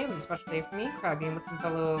length today. It was a special day for me. Crowd game with some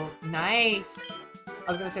fellow... Nice! I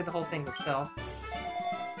was going to say the whole thing, but still.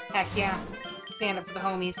 Heck yeah. Stand up for the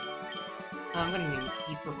homies. I'm gonna need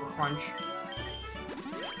ether for crunch.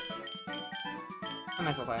 I might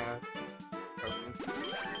as well buy a protein.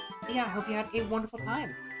 But yeah, I hope you had a wonderful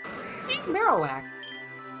time. Hey, Marowak!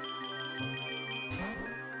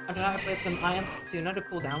 I played some I Am Setsuna to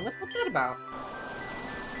cool down with. What's that about?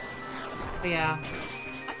 But yeah,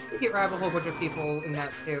 I can get rid of a whole bunch of people in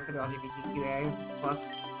that too for the LGBTQA+.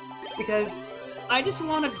 Because I just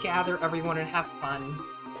want to gather everyone and have fun.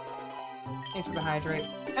 Thanks for the hydrate.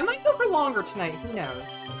 I might go for longer tonight, who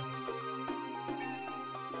knows?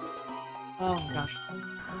 Oh gosh.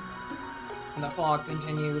 And the fog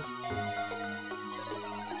continues.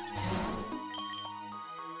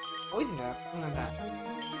 Poison jab? Something like that.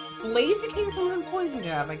 Blaziken can learn poison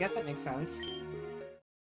jab, I guess that makes sense.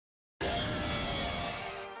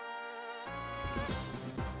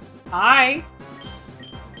 Hi!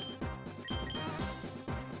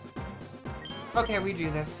 Okay, we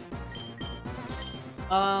do this.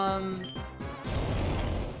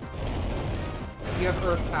 You have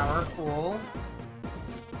Earth Power, cool.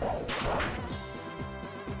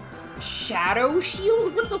 Shadow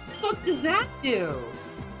Shield? What the fuck does that do?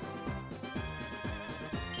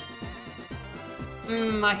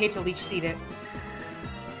 I hate to Leech Seed it.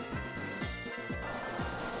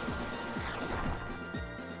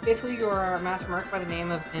 Basically, you are a masked merc by the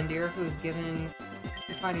name of Endir, who is given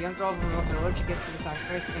to find a young girl from a remote village, get to the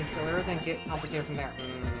sacrifice and kill her, then get complicated from there.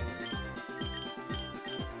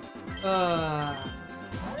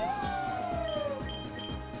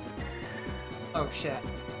 Oh shit.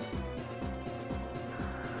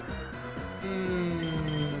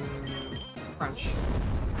 Crunch.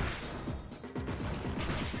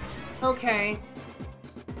 Okay.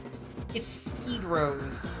 It's Speed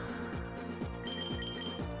Rose.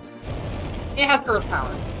 It has Earth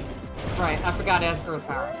Power. Right, I forgot it has Earth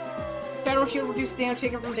Power. Shadow Shield reduces damage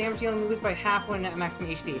taken from damage dealing moves by half when at maximum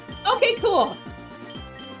HP. Okay, cool!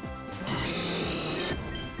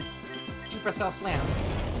 Supercell Slam.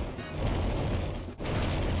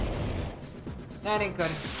 That ain't good.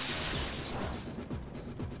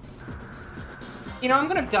 You know, I'm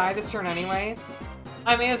gonna die this turn anyway.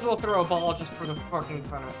 I may as well throw a ball just for the fucking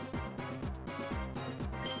fun of it.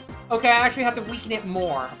 Okay, I actually have to weaken it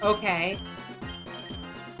more. Okay.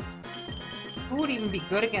 Who would even be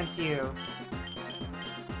good against you?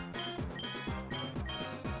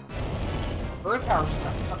 Earth Power's just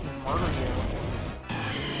gonna fucking murder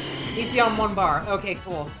you. Needs to be on 1 bar. Okay,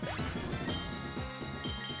 cool.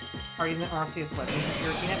 Already in the Arceus Legend.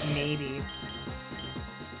 You're looking at maybe.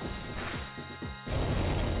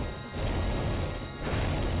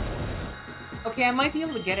 Okay, I might be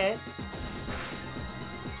able to get it.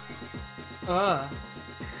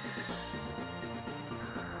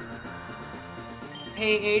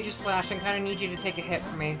 Hey, Aegis Slash, I kinda need you to take a hit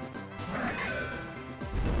for me.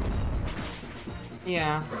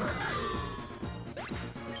 Yeah.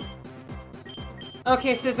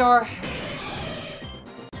 Okay, Scizor.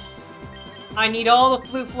 I need all the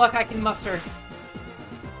flute luck I can muster.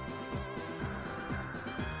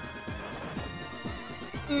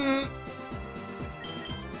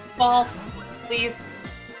 Ball, please.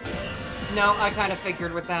 No, I kind of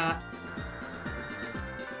figured with that.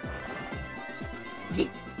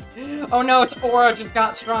 Oh no, its aura just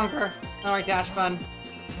got stronger. Alright, Dash Fun.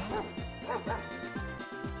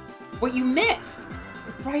 What, you missed?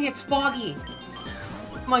 Right, it's Foggy.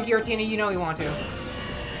 Come on, Giratina, you know you want to.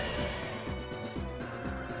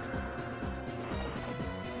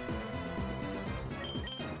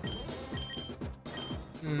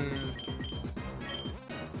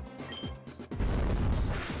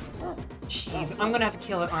 Jeez, I'm gonna have to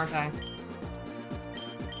kill it, aren't I?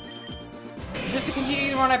 Just to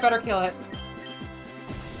continue the run, I better kill it.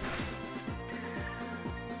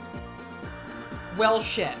 Well,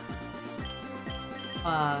 shit.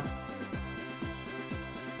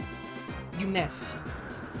 You missed.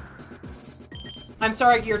 I'm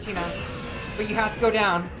sorry, Giratina, but you have to go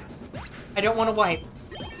down. I don't want to wipe.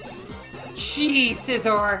 Jeez,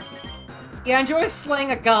 Scizor. Yeah, I enjoy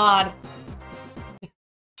slaying a god.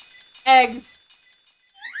 Eggs.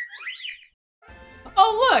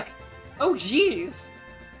 Oh, look! Oh, jeez.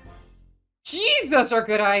 Jeez, those are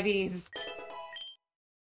good IVs.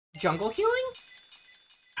 Jungle healing?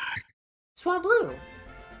 Swablu.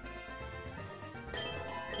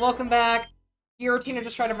 Welcome back. Giratina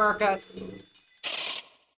just tried to murk us.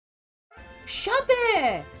 Shut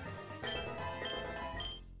it!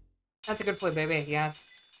 That's a good play, baby, yes.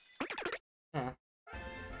 Huh.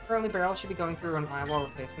 Currently, Barrel should be going through an eyeball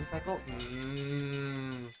replacement cycle.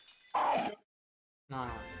 Nah.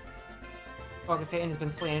 Focus Satan has been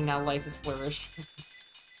slain and now life is flourished.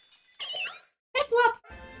 Piplup!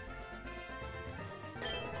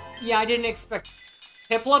 Yeah, I didn't expect...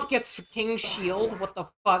 Piplup gets King Shield? What the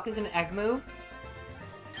fuck is an egg move?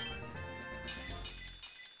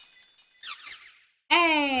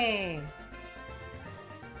 Hey!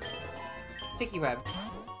 Sticky Web.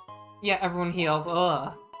 Yeah, everyone healed.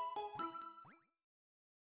 Ugh.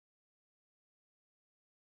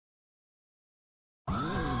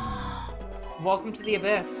 Welcome to the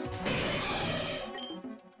Abyss.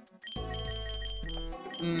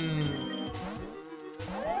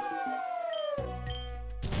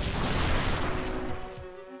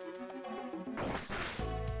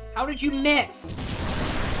 How did you miss?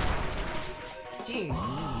 Jeez.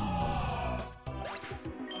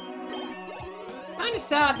 Kinda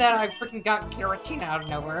sad that I freaking got Giratina out of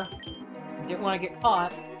nowhere. Didn't want to get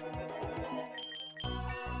caught.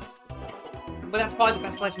 But that's probably the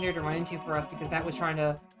best legendary to run into for us because that was trying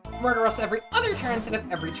to murder us every other turn instead of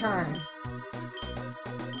every turn.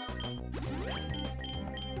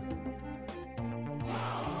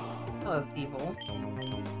 Hello, Thievul.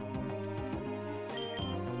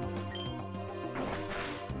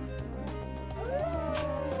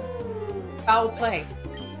 Foul play.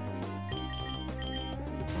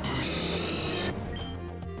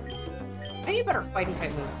 I need better fighting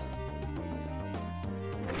type moves.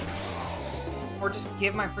 Or just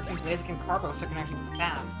give my freaking Blaziken Carbo so I can actually be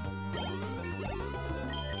fast.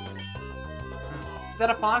 Is that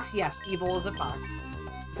a fox? Yes, Thievul is a fox.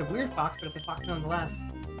 It's a weird fox, but it's a fox nonetheless.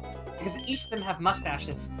 Because each of them have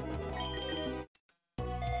mustaches.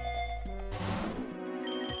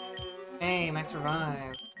 Hey, Max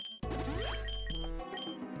Revive.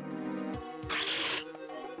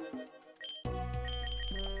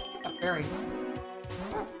 A fairy.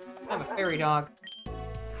 I have a fairy dog.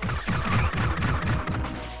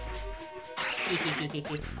 I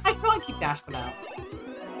can probably keep Dashman out.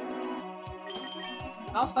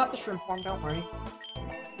 I'll stop the shrimp form, don't worry.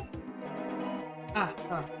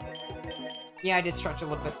 Yeah, I did stretch a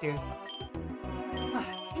little bit too.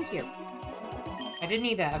 Thank you. I did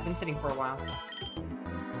need that. I've been sitting for a while.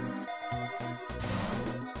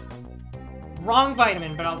 Wrong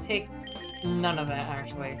vitamin, but I'll take none of that,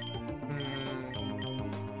 actually.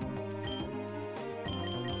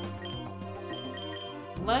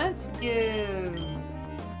 Let's give...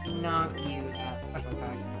 not you that special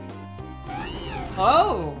attack.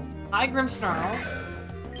 Oh! Hi, Grimmsnarl.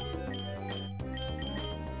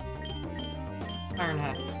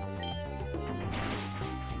 Ironhead.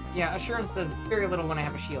 Yeah, Assurance does very little when I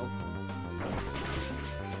have a shield.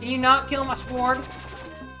 Can you not kill my sword?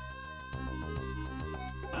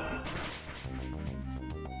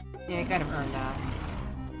 Yeah, I kind of earned that.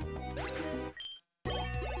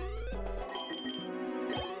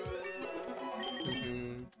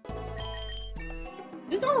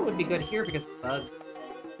 This armor would be good here because bug.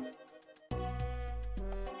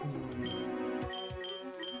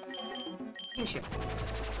 Kingship.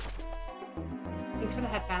 Thanks for the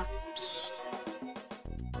head pats.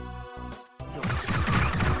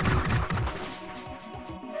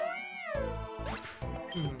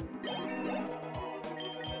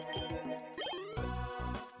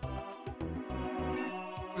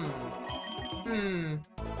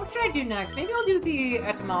 What should I do next? Maybe I'll do the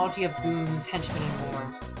etymology of Boom's henchmen and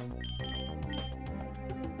more.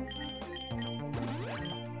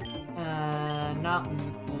 Not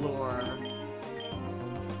lore.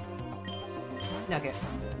 Nugget.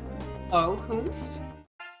 Oh, whomst?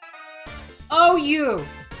 Oh, you!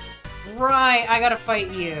 Right, I gotta fight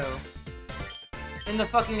you. In the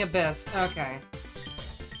fucking abyss. Okay.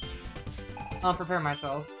 I'll prepare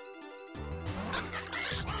myself.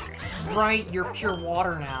 Right, you're pure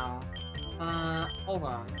water now. Hold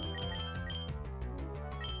on.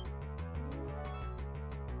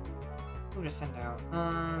 Who to send out?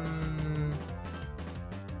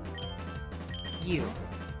 You.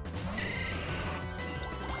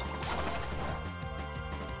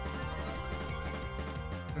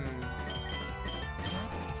 I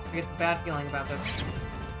get the bad feeling about this.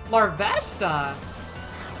 Larvesta!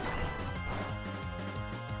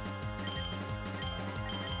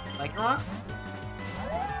 Like rock?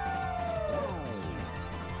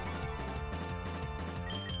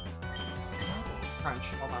 Crunch,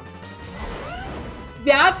 hold on.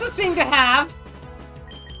 That's a thing to have!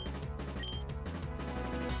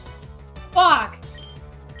 Fuck!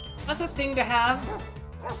 That's a thing to have.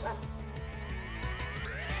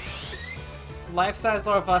 Life-size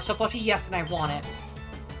Larvesta plushie? Yes, and I want it.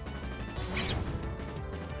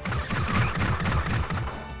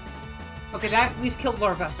 Okay, that at least killed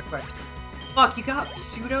Larvesta quick. Fuck, you got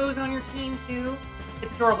pseudos on your team, too?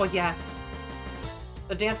 It's adorable, yes.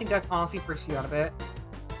 The dancing duck honestly freaks you out a bit.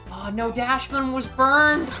 Oh, no, Dashman was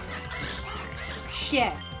burned!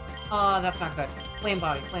 Shit. That's not good. Flame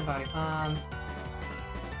body, flame body.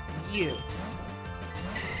 You.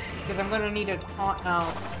 Because I'm gonna need to taunt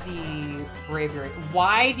out the Braviary.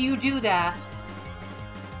 Why do you do that?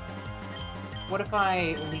 What if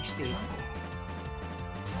I Leech Seed?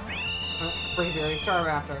 Braviary,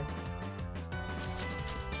 Staraptor.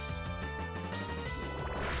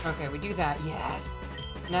 Okay, we do that, yes.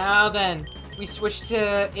 Now then, we switch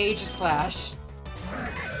to Aegislash.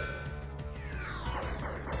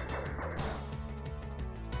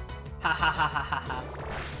 Ha ha ha ha ha ha.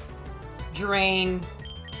 Drain.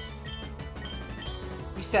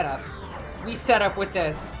 We set up. We set up with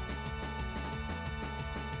this.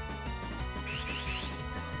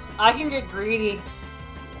 I can get greedy.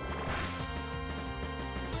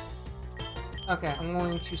 Okay, I'm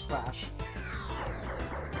going to slash.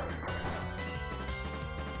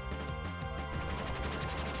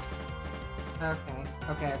 Okay,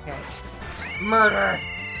 okay, okay. Murder!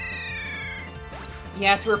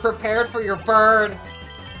 Yes, we're prepared for your bird.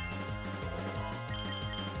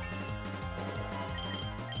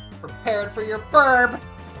 Prepared for your burb.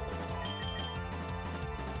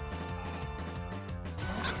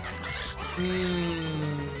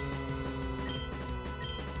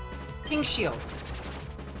 King Shield.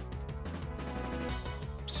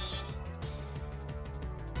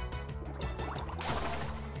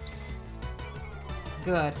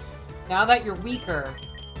 Good. Now that you're weaker,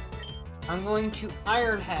 I'm going to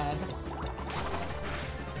Iron Head.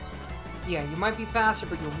 Yeah, you might be faster,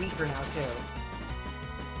 but you're weaker now, too.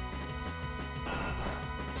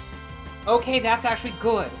 Okay, that's actually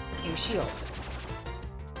good. King Shield.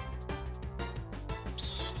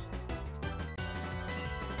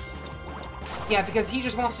 Yeah, because he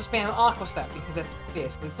just wants to spam Aqua Step, because that's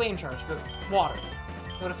basically Flame Charge, but water.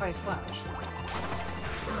 What if I slash?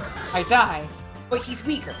 I die, but he's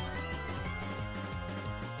weaker.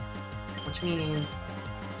 Which means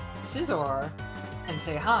Scizor and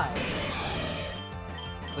say hi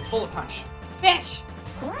with Bullet Punch. Bitch!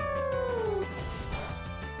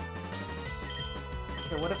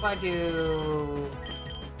 Okay, what if I do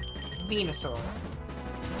Venusaur?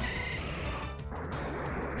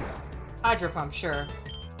 Hydro Pump, sure.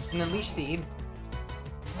 And then Leech Seed.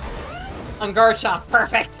 On Guard Chop,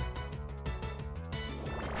 perfect!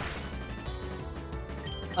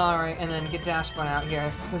 Alright, and then get Dash Bun out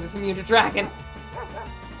here, because it's immune to Dragon.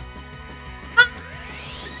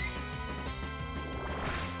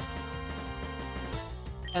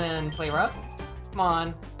 And then play rough. Come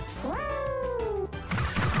on.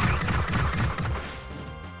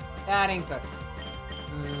 That ain't good.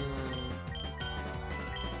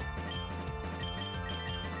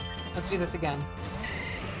 Let's do this again.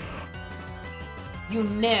 You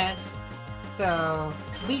miss. So,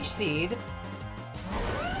 Leech Seed.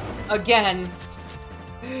 Again.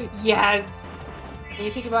 Yes! When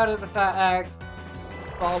you think about it, the fact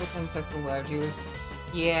ball with insectful love juice.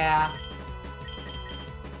 Yeah.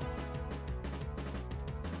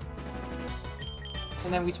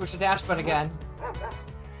 And then we switch to Dash Bun again.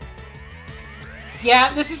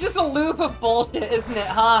 Yeah, this is just a loop of bullshit, isn't it,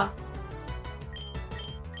 huh?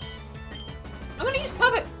 I'm gonna use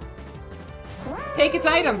Covet. Take its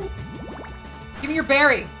item. Give me your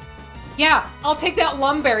berry. Yeah, I'll take that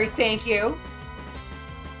Lumberry, thank you.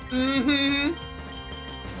 Mm-hmm.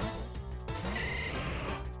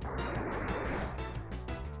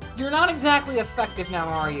 You're not exactly effective now,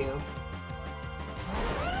 are you?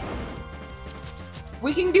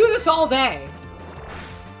 We can do this all day.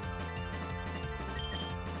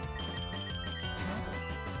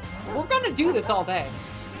 We're gonna do this all day.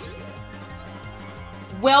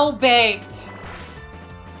 Well-baked.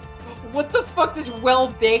 What the fuck does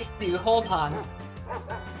well-baked do? Hold on.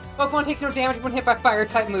 Pokemon takes no damage when hit by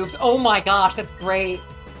fire-type moves. Oh my gosh, that's great.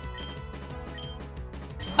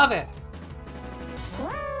 Love it.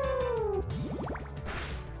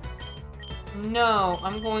 No,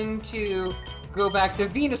 I'm going to go back to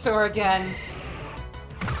Venusaur again.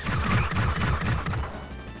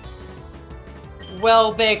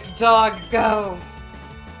 Well-baked dog, go.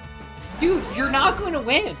 Dude, you're not going to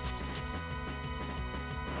win.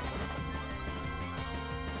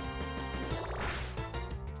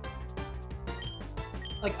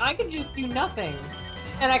 Like, I could just do nothing.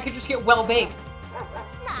 And I could just get well-baked.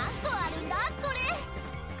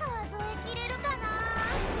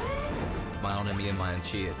 My enemy and my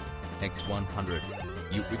cheer. X100.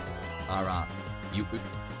 You ara. You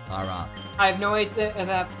ara. I have no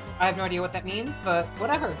idea what that means, but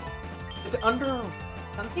whatever. Is it under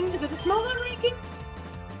something? Is it a small gun ranking?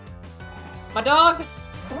 My dog?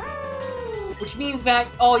 Which means that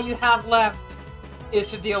all you have left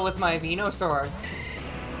is to deal with my Venusaur.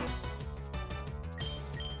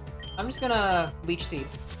 I'm just gonna Leech Seed.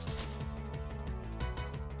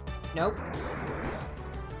 Nope.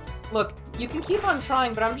 Look, you can keep on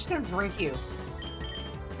trying, but I'm just gonna drink you.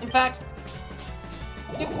 In fact,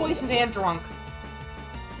 get poisoned and drunk.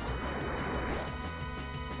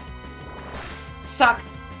 Suck.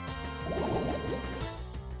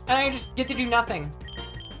 And I just get to do nothing.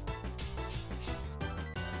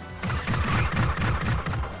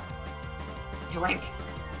 Drink.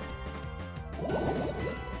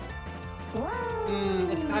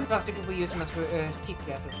 It's kind of plastic people use them as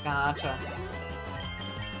TPSs. Gotcha.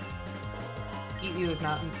 EU is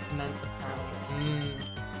not meant apparently.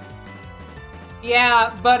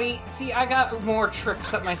 Yeah, buddy. See, I got more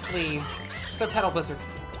tricks up my sleeve. So Petal Blizzard.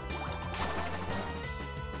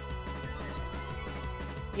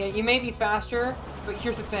 Yeah, you may be faster, but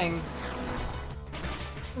here's the thing.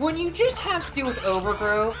 When you just have to deal with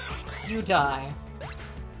Overgrowth, you die.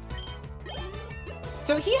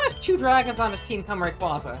 So he has 2 dragons on his team come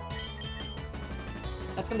Rayquaza.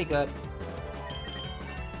 That's gonna be good.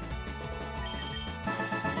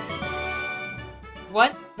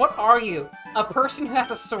 What? What are you? A person who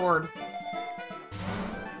has a sword.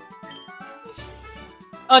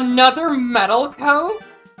 Another metal coat?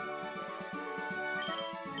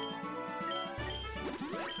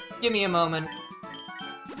 Give me a moment.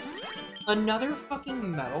 Another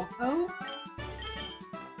fucking metal coat?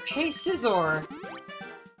 Hey, Scizor.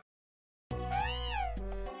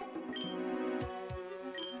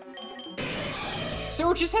 So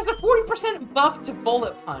it just has a 40% buff to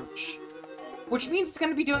Bullet Punch. Which means it's going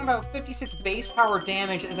to be doing about 56 base power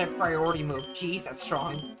damage as a priority move. Jeez, that's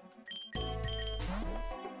strong.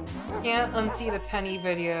 Can't unsee the Penny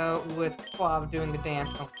video with Quab doing the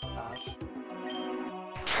dance. Oh my gosh.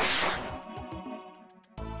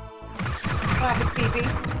 Whack its pee-pee.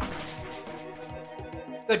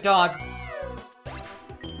 Good dog.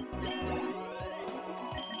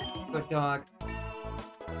 Good dog.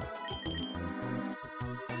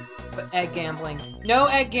 But egg gambling. No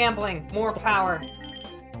egg gambling! More power!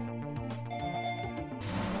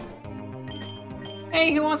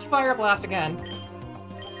 Hey, who wants Fire Blast again?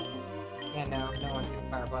 Yeah, no one's getting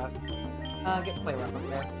Fire Blast. Get Play Rough up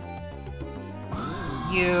there.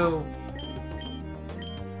 You!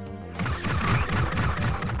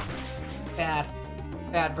 Bad.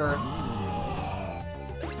 Bad bird.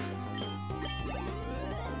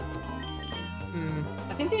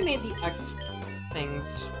 I think they made the X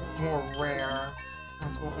things more rare.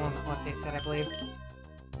 That's what they said, I believe.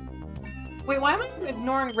 Wait, why am I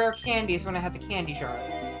ignoring rare candies when I have the candy jar?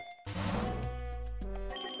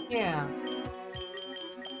 Yeah.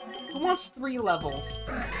 Who wants 3 levels?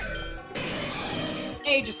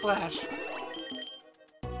 Aegislash.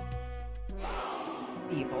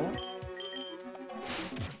 Evil.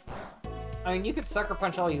 I mean, you could Sucker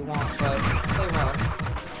Punch all you want, but play rough.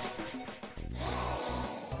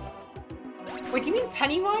 Wait, do you mean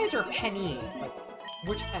Pennywise or Penny? Like,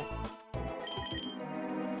 which Penny?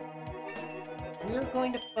 We're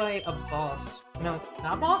going to fight a boss. No,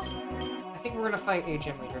 not boss? I think we're gonna fight a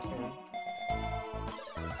gym leader soon.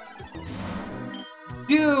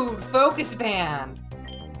 Dude, Focus Band!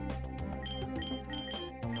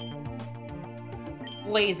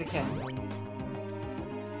 Blaziken.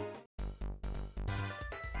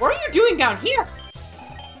 What are you doing down here?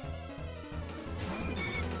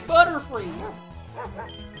 Butterfree!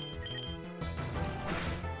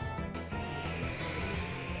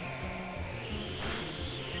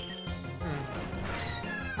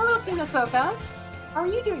 Hello, Sunasoka. How are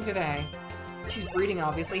you doing today? She's breeding,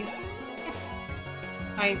 obviously. Yes.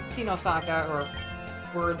 I see no Saka, or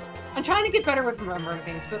words. I'm trying to get better with remembering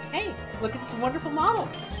things, but hey, look at this wonderful model.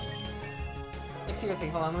 Like, seriously,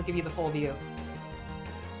 hold on, I'm gonna give you the full view.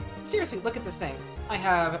 Seriously, look at this thing. I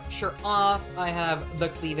have shirt off, I have the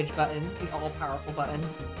cleavage button, the all-powerful button.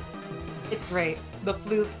 It's great. The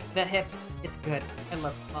floof, the hips, it's good. I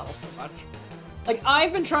love this model so much. Like,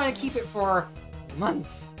 I've been trying to keep it for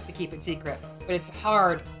months to keep it secret, but it's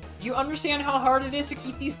hard. Do you understand how hard it is to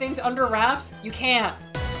keep these things under wraps? You can't.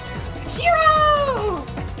 Shiro!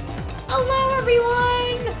 Hello,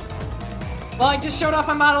 everyone! Well, I just showed off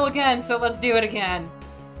my model again, so let's do it again.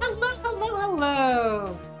 Hello, hello,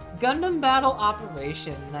 hello! Gundam Battle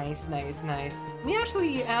Operation. Nice, nice, nice. We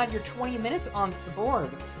actually add your 20 minutes onto the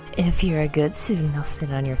board. If you're a good student, I'll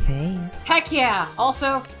sit on your face. Heck yeah!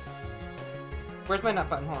 Also, where's my nut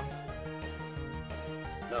button? Hold on.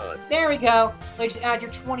 There we go. Let's just add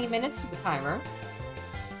your 20 minutes to the timer.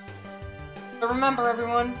 But remember,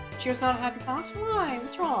 everyone, Shiro's not a happy fox. Why?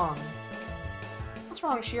 What's wrong? What's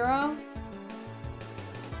wrong, Shiro?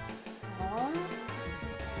 Aww.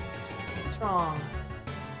 What's wrong?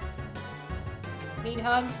 Need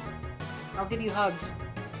hugs? I'll give you hugs.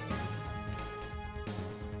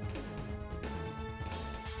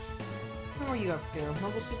 What are you up to?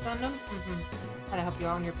 Mobile Suit Gundam? Trying to help you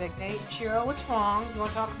out on your big date. Shiro, what's wrong? You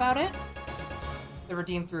want to talk about it? The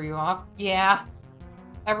Redeem threw you off. Yeah.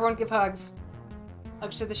 Everyone give hugs.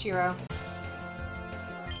 Hugs to the Shiro.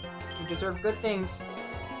 You deserve good things.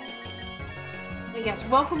 But yes,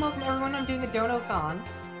 welcome everyone. I'm doing a Dono-thon.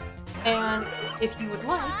 And if you would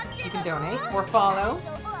like, you can donate or follow.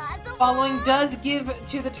 Following does give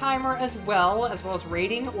to the timer as well as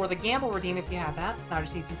rating or the Gamble Redeem if you have that. Now I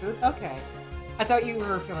just need some food. Okay. I thought you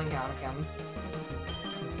were feeling down again.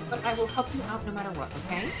 But I will help you out no matter what,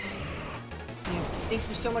 okay? Yes, thank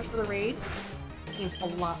you so much for the raid. It means a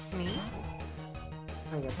lot to me.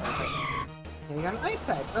 There we go, perfect. Yeah, we got an ice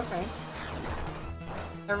type, okay.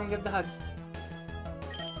 Everyone give the hugs.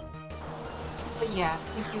 But yeah,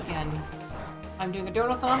 thank you again. I'm doing a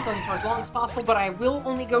donathon, going for as long as possible, but I will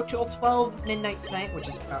only go till 12 midnight tonight, which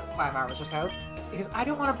is about 5 hours or so, because I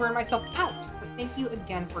don't want to burn myself out. But thank you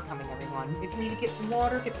again for coming, everyone. If you need to get some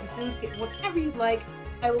water, get some food, get whatever you'd like,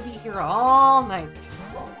 I will be here all night.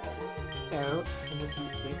 So, can you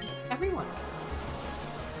please wait for everyone?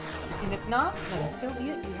 And if not, then so be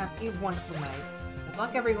it. You have a wonderful night. Good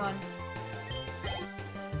luck, everyone.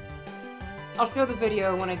 I'll show the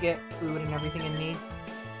video when I get food and everything in me.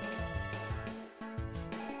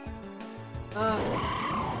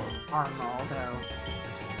 Arnaldo.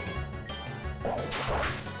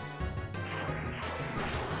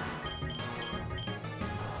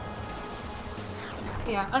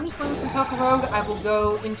 Yeah, I'm just playing some Pokerogue. I will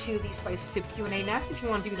go into the Spicy Soup Q&A next if you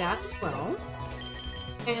want to do that as well.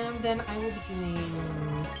 And then I will be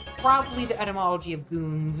doing probably the etymology of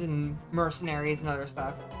goons and mercenaries and other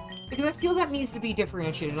stuff. Because I feel that needs to be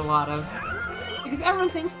differentiated a lot of. Because everyone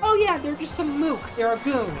thinks, oh yeah, they're just some mook, they're a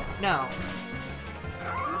goon. No.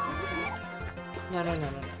 No.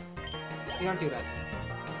 You don't do that.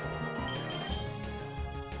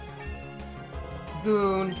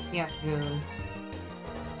 Goon. Yes, goon.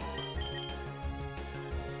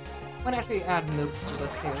 I'm gonna actually add mook to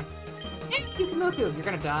this too. Hey, Kikumoku, you're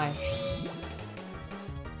gonna die.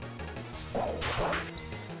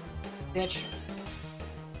 Bitch.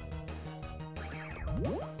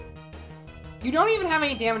 You don't even have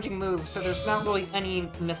any damaging moves, so there's not really any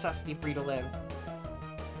necessity for you to live.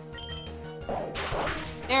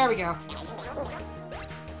 There we go.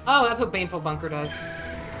 Oh, that's what Baneful Bunker does.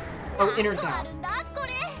 Oh, Inner's out.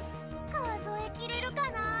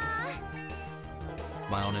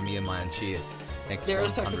 My honor, me and my cheer. There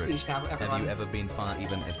is text-to-speech now, everyone. Have you ever been far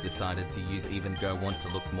even as decided to use even go want to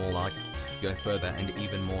look more like? Go further and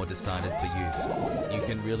even more decided to use. You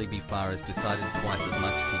can really be far as decided twice as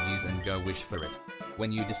much to use and go wish for it.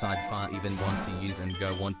 When you decide far even want to use and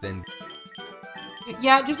go want then...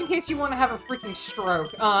 Yeah, just in case you want to have a freaking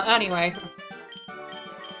stroke. Anyway.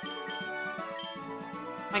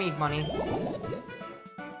 I need money.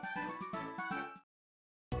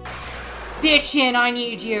 Bitchin', I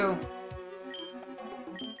need you!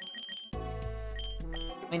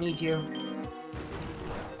 I need you.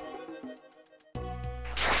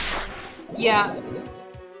 Yeah.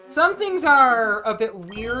 Some things are a bit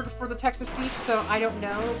weird for the text-to-speech, so I don't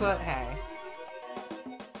know, but hey.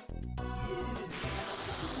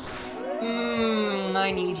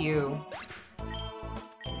 I need you.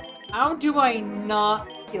 How do I not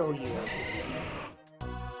kill you?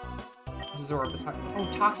 Absorb the oh,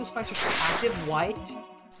 Toxic Spice are still active? What?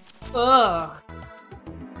 Ugh.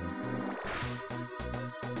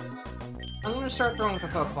 I'm gonna start throwing with a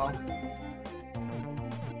Pokeball.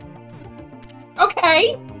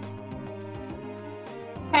 Okay!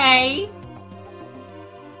 Hey!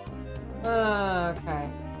 Okay.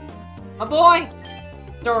 My boy!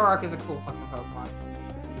 Zoroark is a cool fucking Pokemon.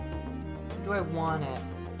 Do I want it?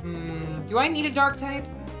 Do I need a Dark type?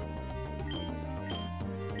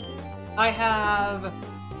 I have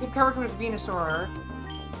good coverage with Venusaur.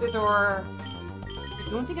 Scizor. I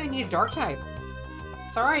don't think I need a Dark type.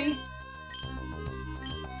 Sorry.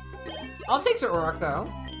 I'll take Zoroark though.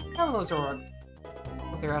 Hello, Zoroark.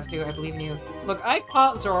 What they're asked to, I believe in you. Look, I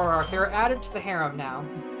caught Zoroark. They're added to the harem now.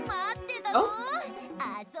 Oh.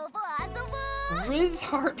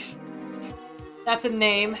 Rizheart. That's a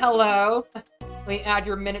name. Hello. Let me add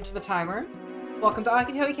your minute to the timer. Welcome to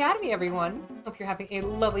Akito Academy, everyone. Hope you're having a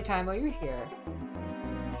lovely time while you're here.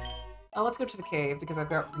 Now let's go to the cave because I've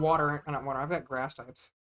got water. Not water. I've got grass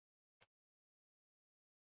types.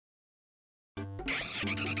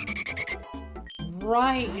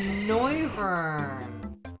 Right,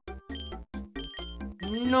 Noivern.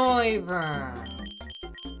 Noivern.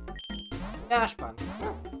 Dash Punch.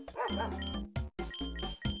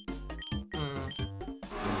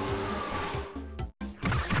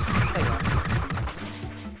 There you go.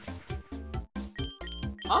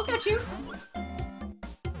 I'll catch you.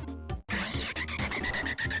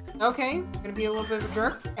 Okay, gonna be a little bit of a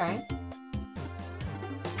jerk. Okay.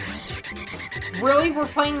 Really? We're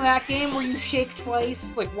playing that game where you shake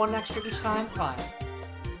twice, like one extra each time? Fine.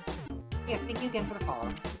 Yes, thank you again for the follow.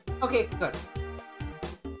 Okay, good.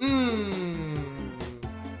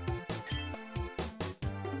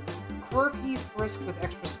 Quirky Frisk with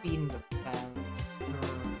extra speed and defense.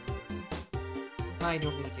 I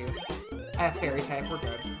don't need you. I have Fairy type, we're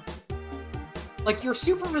good. Like, you're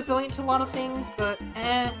super resilient to a lot of things, but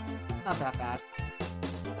not that bad.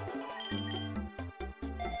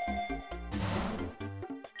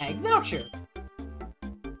 Egg Voucher!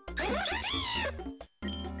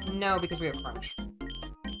 No, because we have Crunch.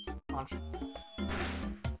 Crunch.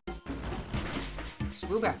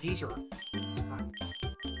 Boobat, geez, you're... This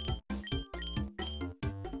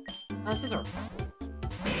is our...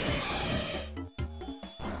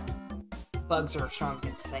 Bugs are strong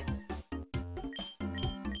against Psychic.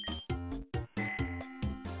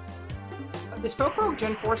 Is Pokerogue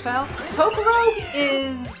Gen 4 style? Pokerogue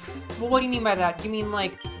is... Well, what do you mean by that? Do you mean,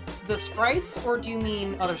 like, the sprites, or do you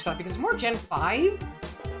mean other stuff? Because it's more Gen 5,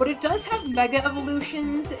 but it does have Mega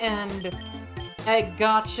Evolutions and Egg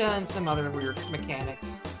Gotcha and some other weird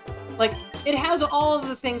mechanics. Like, it has all of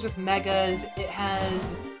the things with Megas, it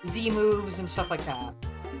has Z moves and stuff like that.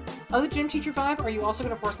 Other Gym Teacher 5, are you also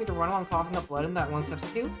going to force me to run while I'm coughing up blood in that one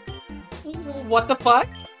substitute? What the fuck?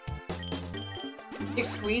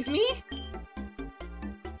 Excuse me?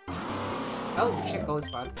 Oh, shit, goalie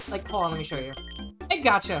spot. Like, hold on, let me show you. I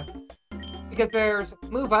gotcha! Because there's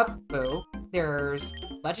Move Up, boo. There's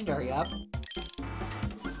Legendary Up.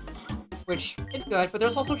 Which is good, but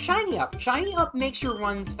there's also Shiny Up. Shiny Up makes your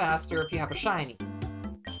runs faster if you have a Shiny.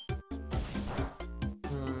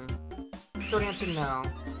 Short answer, no.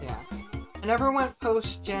 Yeah. I never went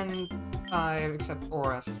post-Gen 5 except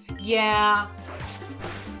Oris. Yeah.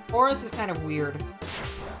 Oris is kind of weird.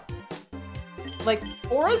 Like,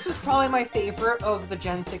 Oris was probably my favorite of the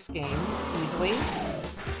Gen 6 games, easily.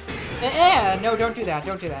 No, don't do that,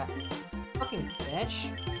 don't do that. Fucking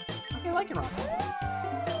bitch. Okay, I like your rock.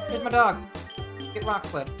 Here's my dog. Get rock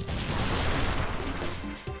slid.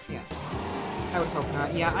 Yeah. I would hope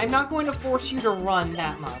not. Yeah, I'm not going to force you to run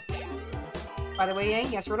that much. By the way,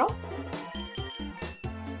 Yang, yes, Riddle?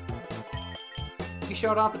 You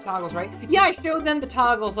showed off the toggles, right? Yeah, I showed them the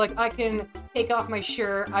toggles. Like, I can take off my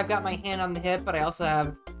shirt. I've got my hand on the hip, but I also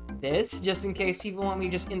have this, just in case people want me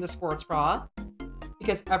just in the sports bra.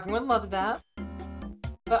 Because everyone loves that.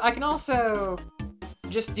 But I can also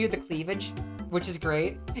just do the cleavage, which is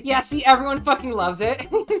great. Yeah, see, everyone fucking loves it.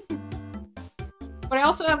 But I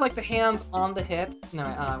also have, like, the hands on the hip. No,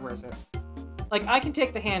 where is it? Like, I can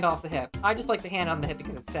take the hand off the hip. I just like the hand on the hip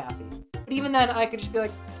because it's sassy. But even then, I could just be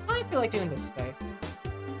like, I feel like doing this today.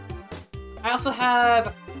 I also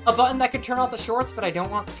have a button that could turn off the shorts, but I don't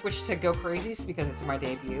want Twitch to go crazy because it's my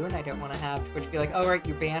debut, and I don't want to have Twitch be like, oh, right,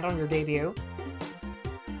 you're banned on your debut.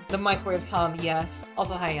 The microwaves hum, yes.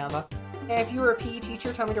 Also, hi, Yamba. Hey, if you were a PE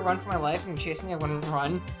teacher, tell me to run for my life, and you chase me, I wouldn't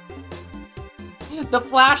run. The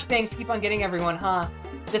flashbangs keep on getting everyone, huh?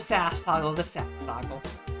 The sass toggle, the sass toggle.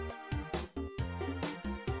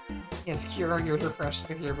 Yes, Kira, you're refreshed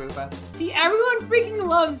with your booba. See, everyone freaking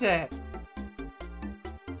loves it!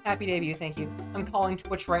 Happy debut, thank you. I'm calling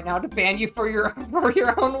Twitch right now to ban you for your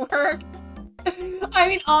own work. I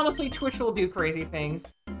mean, honestly, Twitch will do crazy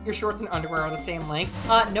things. Your shorts and underwear are the same length.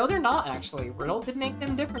 No, they're not, actually. Riddle did make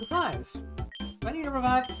them different size. Do I need to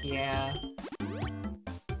revive? Yeah.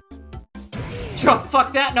 Oh,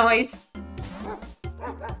 fuck that noise!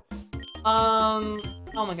 How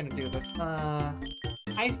am I gonna do this?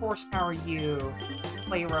 High horsepower you.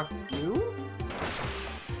 Play rough you?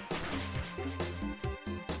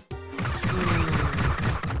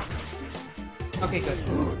 Okay, good.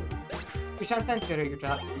 Your Shantan's good at your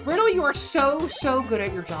job. Riddle, you are so good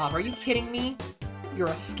at your job. Are you kidding me? You're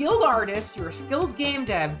a skilled artist, you're a skilled game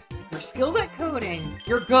dev, you're skilled at coding,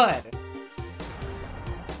 you're good.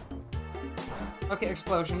 Okay,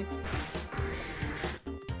 explosion.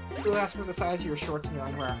 Who asked for the size of your shorts and your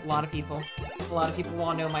underwear? A lot of people. A lot of people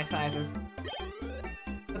want to know my sizes.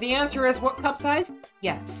 But the answer is, what cup size?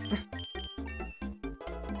 Yes.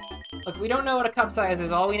 Look, we don't know what a cup size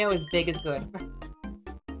is. All we know is big is good.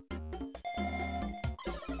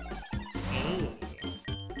 Hey.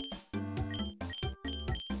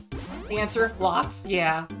 The answer? Lots?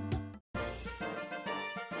 Yeah.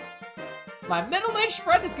 My middle-aged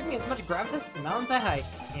spread is giving me as much gravitas as the mountains I hike.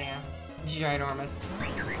 Yeah. Ginormous.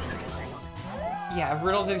 Yeah,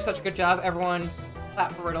 Riddle did such a good job. Everyone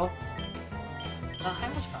clap for Riddle. How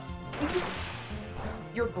much power?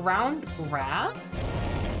 Your ground grass?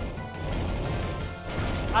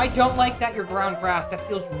 I don't like that you're ground grass. That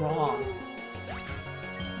feels wrong.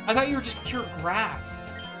 I thought you were just pure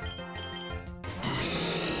grass.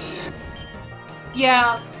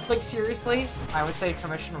 Yeah, like seriously? I would say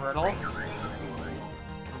permission Riddle.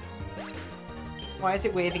 Why is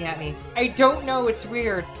it waving at me? I don't know, it's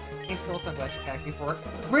weird. Hey, Skull Sunglass attacked before.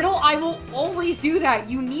 Riddle, I will always do that.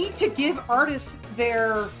 You need to give artists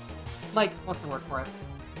their, like, what's the word for it?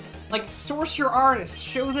 Like, source your artists.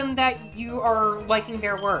 Show them that you are liking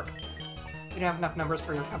their work. You don't have enough numbers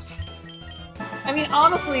for your cup size. I mean,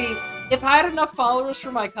 honestly, if I had enough followers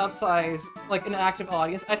for my cup size, like an active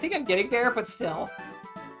audience, I think I'm getting there, but still.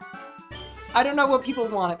 I don't know what people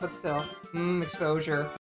want, but still. Exposure.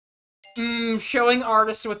 Showing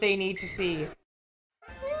artists what they need to see.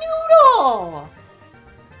 noodle!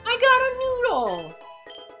 I got a noodle!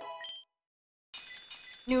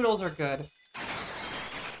 Noodles are good.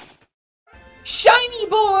 Shiny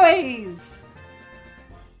boys!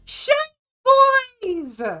 Shiny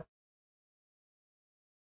boys!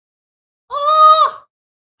 Oh!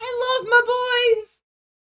 I love my boys!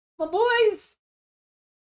 My boys!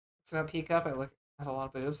 So I peek up, I look at a lot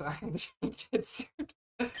of boobs. I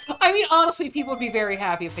mean, honestly, people would be very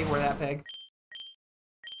happy if they were that big.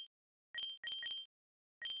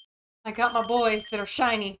 I got my boys that are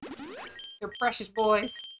shiny. They're precious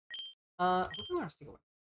boys. Who can I steal with?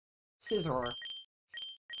 Scissor.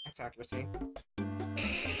 X accuracy.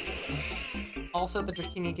 Also, the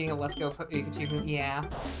Dratini getting a Let's Go Pikachu move. Yeah.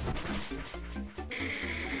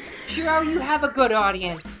 Shiro, you have a good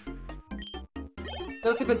audience.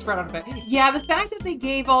 Those have been spread out a bit. Yeah, the fact that they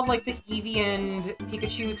gave all, like, the Eevee and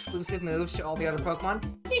Pikachu exclusive moves to all the other Pokemon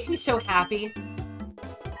makes me so happy.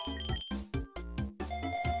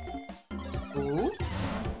 Ooh.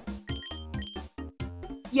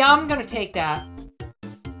 Yeah, I'm gonna take that.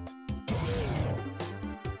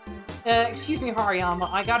 Excuse me, Hariyama,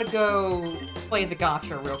 I gotta go play the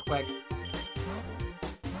gacha real quick.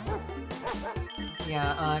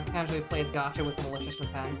 Yeah, casually plays gacha with malicious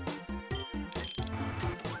intent.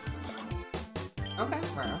 Okay,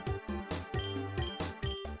 fair.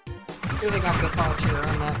 Really got to go follow Shiro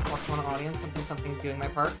in that +1 audience, something doing my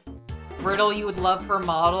part. Riddle, you would love her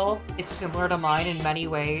model. It's similar to mine in many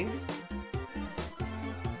ways.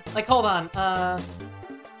 Like, hold on,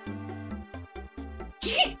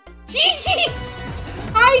 Gigi!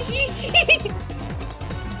 Hi, Gigi!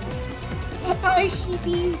 Hi,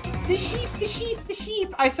 sheepy! The sheep, the sheep, the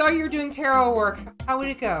sheep! I saw you were doing tarot work. How would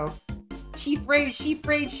it go? Sheep raid, sheep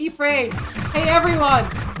raid, sheep raid! Hey everyone!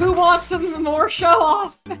 Who wants some more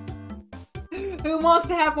show-off? Who wants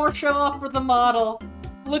to have more show-off for the model?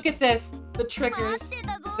 Look at this. The triggers.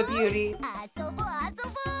 The beauty.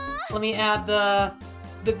 Let me add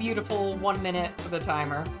the beautiful 1 minute for the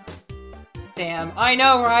timer. Damn, I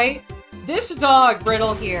know, right? This dog,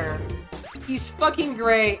 Riddle, here. He's fucking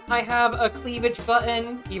great. I have a cleavage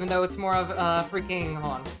button, even though it's more of a freaking,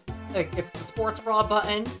 hold on. Like, it's the sports bra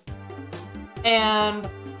button. And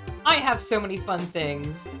I have so many fun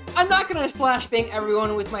things. I'm not gonna flashbang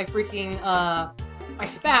everyone with my freaking, my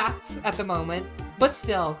spats at the moment, but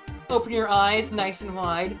still, open your eyes nice and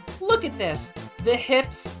wide. Look at this. The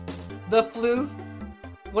hips, the floof.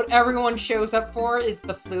 What everyone shows up for is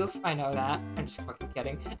the floof. I know that. I'm just fucking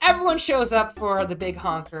kidding. Everyone shows up for the big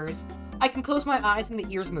honkers. I can close my eyes and the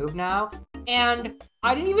ears move now. And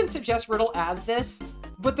I didn't even suggest Riddle adds this,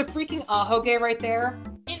 but the freaking Ahoge right there,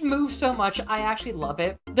 it moves so much, I actually love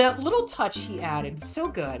it. The little touch he added, so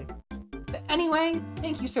good. But anyway,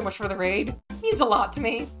 thank you so much for the raid. It means a lot to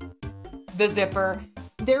me. The zipper.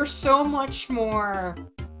 There's so much more,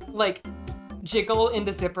 like, jiggle in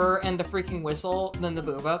the zipper and the freaking whistle than the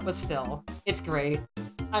booba, but still, it's great.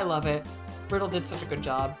 I love it. Riddle did such a good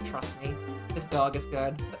job, trust me. This dog is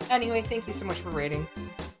good. But anyway, thank you so much for raiding.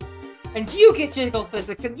 And you get jiggle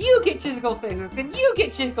physics, and you get jiggle physics, and you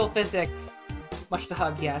get jiggle physics! Much to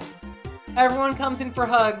hug, yes. Everyone comes in for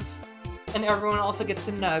hugs, and everyone also gets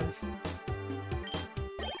some nugs.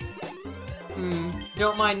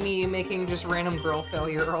 Don't mind me making just random girl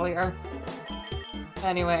failure earlier.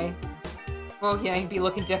 Anyway. Well, yeah, he'd be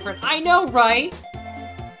looking different. I know, right?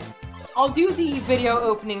 I'll do the video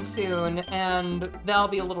opening soon, and that'll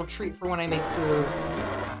be a little treat for when I make food.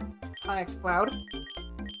 Hi, Exploud. I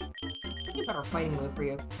think a better fighting move for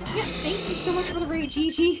you. Yeah, thank you so much for the raid,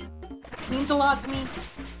 Gigi. Means a lot to me.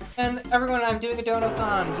 And everyone, I'm doing a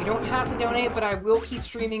donathon. You don't have to donate, but I will keep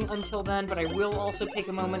streaming until then, but I will also take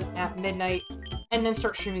a moment at midnight, and then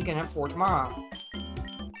start streaming again at 4 tomorrow.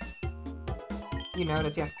 You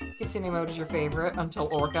notice, yes. Kitsune mode is your favorite until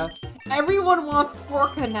Orca. Everyone wants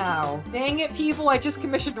Orca now! Dang it, people, I just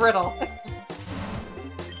commissioned Riddle.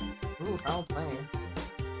 Ooh, foul play.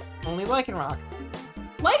 Only Lycanroc.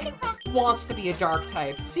 Lycanroc wants to be a dark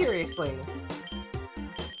type, seriously.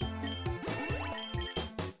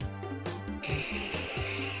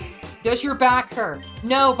 Does your back hurt?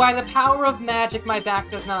 No, by the power of magic, my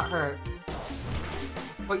back does not hurt.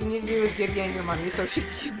 What you need to do is give Yang your money so she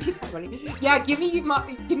can give me that money. Yeah, give me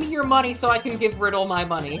your money so I can give Riddle my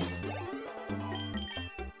money.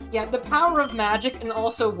 Yeah, the power of magic and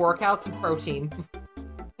also workouts and protein.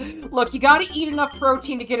 Look, you gotta eat enough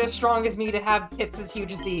protein to get as strong as me to have tits as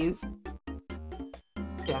huge as these.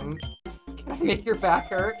 Can I make your back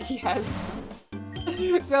hurt? Yes.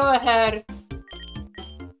 Go ahead.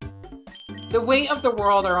 The weight of the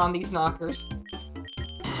world are on these knockers.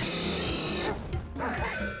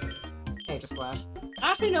 Hey, just slash.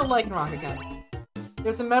 Actually, no, Lycanroc again.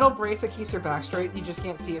 There's a metal brace that keeps your back straight. You just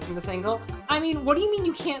can't see it from this angle. I mean, what do you mean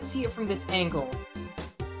you can't see it from this angle?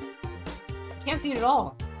 Can't see it at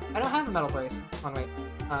all. I don't have a metal brace. Oh, wait.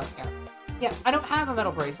 Yeah. Yeah, I don't have a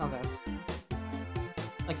metal brace on this.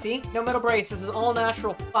 Like, see? No metal brace. This is all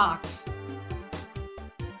natural fox.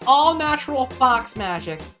 All natural fox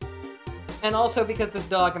magic. And also because this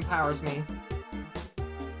dog empowers me.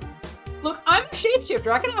 Look, I'm a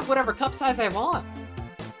shapeshifter. I can have whatever cup size I want.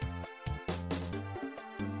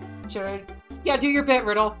 Should I? Yeah, do your bit,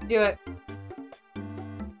 Riddle. Do it.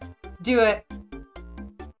 Do it.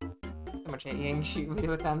 So much Yang Koete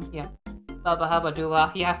with them. Yeah. Baba Haba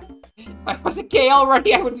Dula. Yeah. If I wasn't gay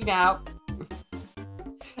already, I would be now.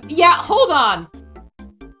 Yeah, hold on.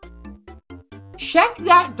 Check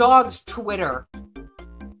that dog's Twitter.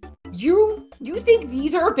 You think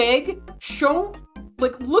these are big? Show,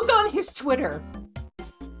 like, look on his Twitter.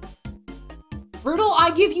 Riddle, I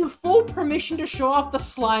give you full permission to show off the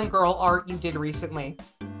slime girl art you did recently.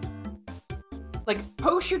 Like,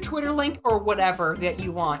 post your Twitter link or whatever that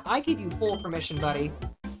you want. I give you full permission, buddy.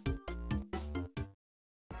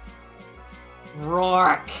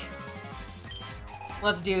 Rourke.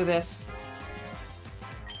 Let's do this.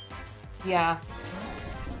 Yeah.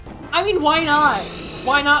 I mean, why not?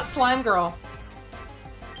 Why not Slime Girl?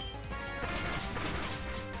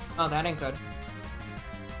 Oh, that ain't good.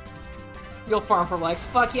 You'll farm for likes.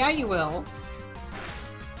 Fuck yeah, you will.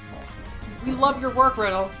 We love your work,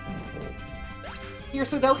 Riddle. Here,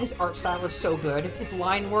 so though his art style is so good, his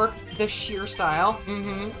line work, the sheer style,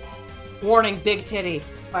 Warning, big titty.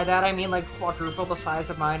 By that I mean like quadruple the size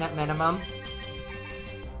of mine at minimum.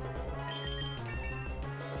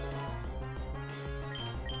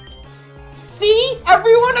 See?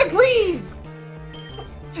 Everyone agrees!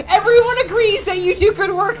 Everyone agrees that you do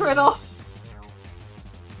good work, Riddle!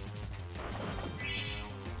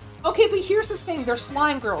 Okay, but here's the thing. They're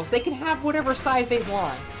slime girls. They can have whatever size they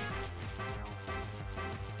want.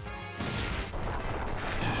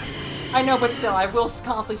 I know, but still, I will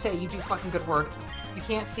constantly say you do fucking good work. You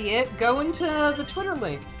can't see it? Go into the Twitter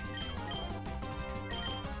link.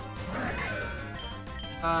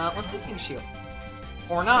 Let's do King Shield.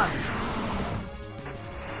 Or not.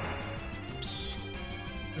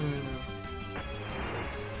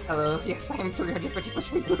 Hello, yes, I am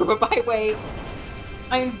 350% Google by weight.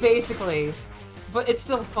 I mean, basically. But it's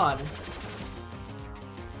still fun.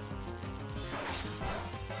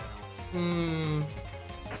 I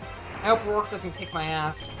hope Rourke doesn't kick my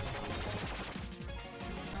ass.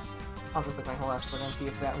 I'll just look my whole ass for and see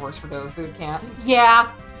if that works for those that can't.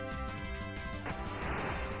 Yeah!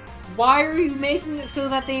 Why are you making it so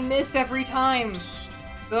that they miss every time?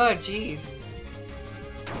 Good, jeez.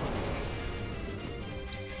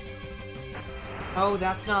 Oh,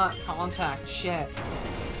 that's not contact. Shit.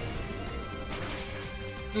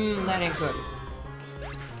 That ain't good.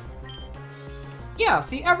 Yeah,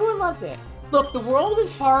 see, everyone loves it. Look, the world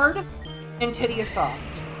is hard and titty is soft.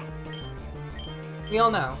 We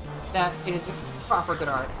all know that it is proper good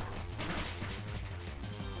art.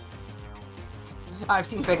 I've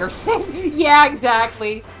seen bigger. Yeah,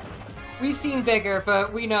 exactly. We've seen bigger,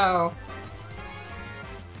 but we know.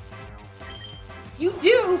 You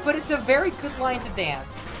do, but it's a very good line to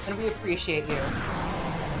dance, and we appreciate you.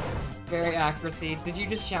 Very accuracy. Did you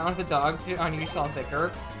just challenge the dog on you saw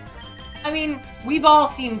bigger? I mean, we've all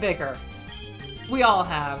seen bigger. We all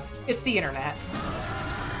have. It's the internet.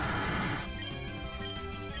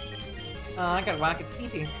 I gotta whack it to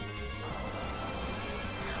pee-pee.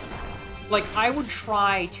 Like, I would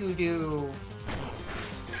try to do...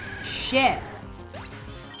 Shit!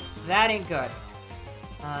 That ain't good.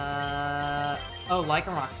 Oh,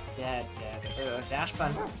 Lycanroc's dead. Dash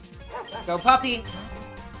bun. Go puppy!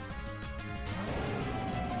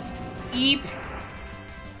 Eep!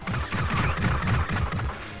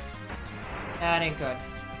 That ain't good.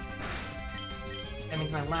 That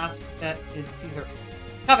means my last bet is Caesar.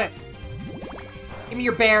 Cuff it! Give me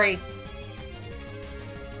your berry!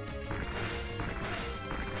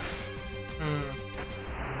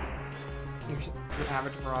 Your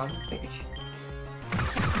average bra.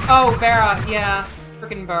 Oh, Barra, yeah.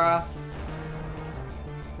 Frickin' Barra.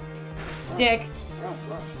 Dick.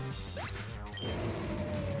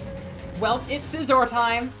 Well, it's Scizor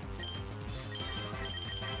time.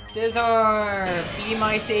 Scizor, be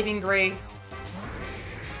my saving grace.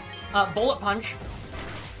 Bullet punch.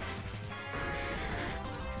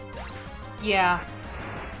 Yeah.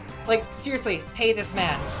 Like, seriously, pay this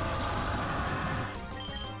man.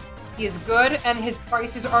 He is good, and his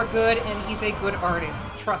prices are good, and he's a good artist.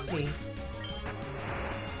 Trust me.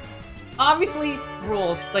 Obviously,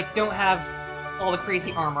 rules, like, don't have all the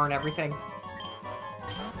crazy armor and everything.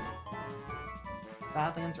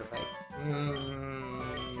 Badlands or Lake?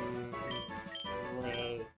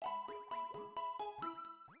 Lake.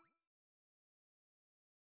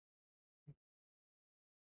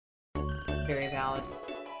 Very valid.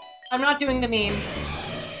 I'm not doing the meme.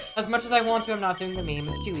 As much as I want to, I'm not doing the meme.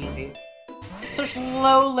 It's too easy. Such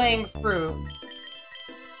low-laying fruit.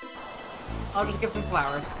 I'll just give some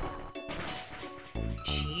flowers.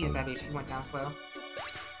 Jeez, that HP went down slow.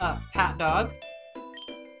 Pat dog.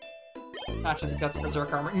 Actually, the guts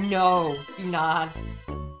berserk armor. No, do not.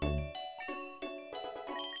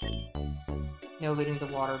 No looting the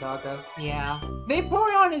water dog, though. Yeah.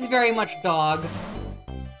 Vaporeon is very much dog.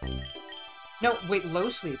 No, wait, low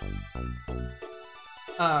sweep.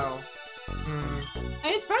 Oh.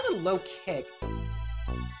 And it's better than low kick.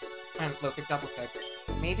 And low kick, double kick.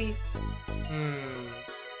 Maybe?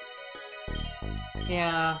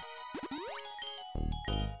 Yeah.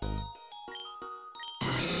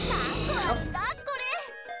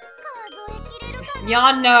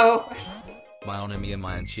 Yeah, no. Myonomia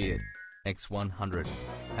Myanchir. X100.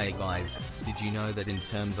 Hey guys, did you know that in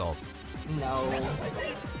terms of... No.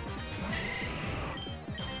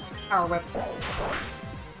 Power whip.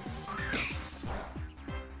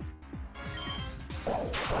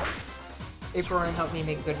 Vaporeon helped me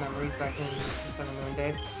make good memories back in the Sun and Moon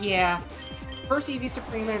days. Yeah. First Eevee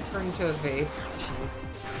Supreme and it turned into a vape. Jeez.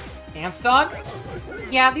 Pants dog?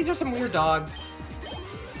 Yeah, these are some weird dogs.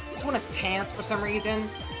 This one has pants for some reason.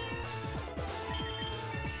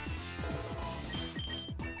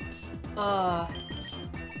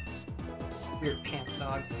 Weird pants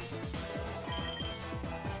dogs.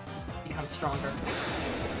 Become stronger.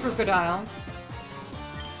 Crocodile.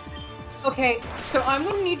 Okay, so I'm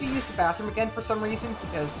gonna need to use the bathroom again for some reason,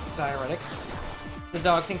 because diuretic. The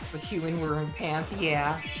dog thinks the human wearing pants,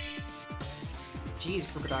 yeah. Jeez,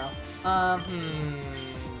 Crocodile.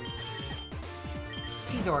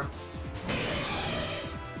 Caesar.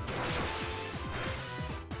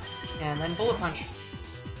 And then Bullet Punch.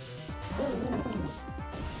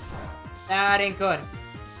 That ain't good.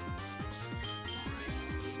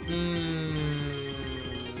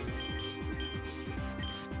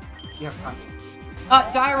 You have punch.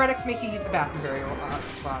 Diuretics make you use the bathroom very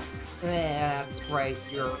spots. That's right,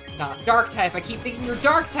 you're not dark type. I keep thinking you're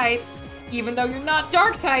dark type, even though you're not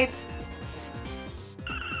dark type.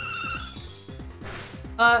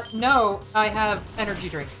 No, I have energy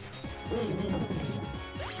drink.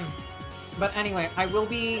 But anyway, I will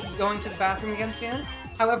be going to the bathroom again soon.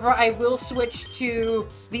 However, I will switch to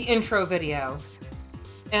the intro video.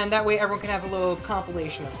 And that way everyone can have a little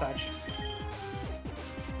compilation of such.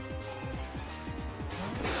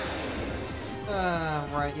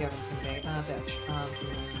 Right, you have Intimidate. Bitch.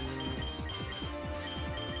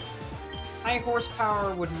 High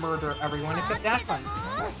horsepower would murder everyone except Dash Button.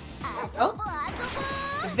 Oh!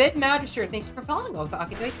 Vid Magister, thank you for following us, the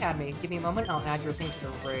Akito Academy. Give me a moment, I'll add your thing to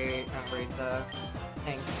the raid the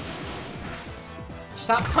thing.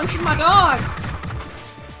 Stop punching my dog!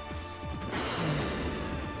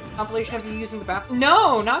 Compilation of you using the bathroom?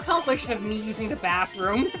 No, not compilation of me using the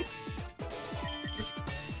bathroom.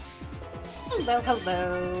 Hello,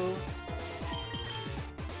 hello.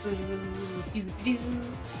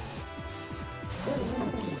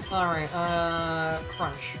 Alright,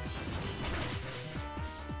 Crunch.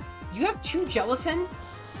 You have 2 Jellicent?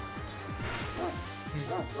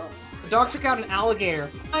 The dog took out an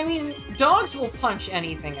alligator. I mean, dogs will punch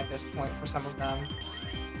anything at this point for some of them.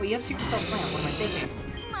 But you have Supercell Slam, what am I thinking?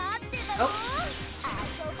 Oh.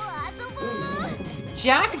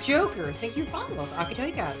 Jack Jokers, thank you for following us, Akito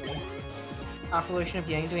Academy. Compilation of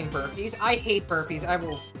Yang doing burpees. I hate burpees, I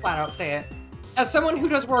will flat out say it. As someone who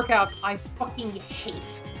does workouts, I fucking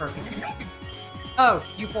hate burpees. Oh,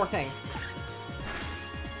 you poor thing.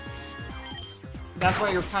 That's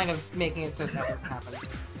why you're kind of making it so it never happen.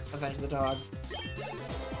 Avenge the dog.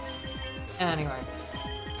 Anyway.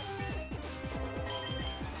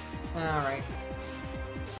 Alright.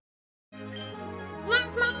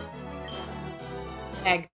 Plasma!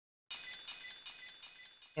 Egg.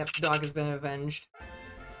 Yep, the dog has been avenged.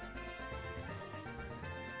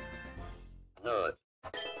 Good.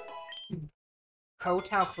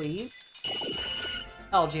 Kotao Cleave.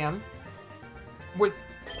 LGM. With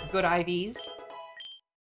good IVs.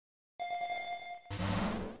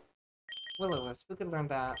 Will-O-Wisp, who could learn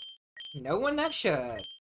that? No one that should.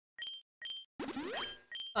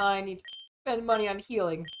 I need to spend money on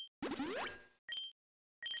healing.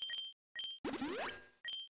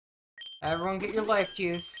 Everyone get your life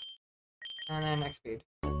juice. And then next speed.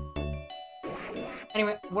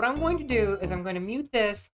 Anyway, what I'm going to do is I'm going to mute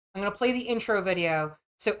this, I'm gonna play the intro video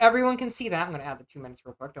so everyone can see that. I'm gonna add the 2 minutes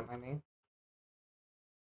real quick, don't mind me.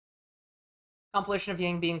 Compilation of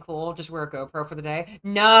Yang being cool, just wear a GoPro for the day.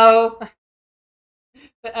 No!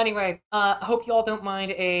 But anyway, hope you all don't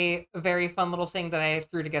mind a very fun little thing that I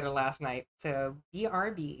threw together last night. So,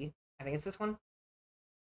 BRB. I think it's this one.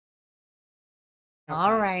 Okay.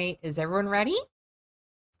 All right, is everyone ready?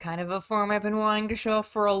 It's kind of a form I've been wanting to show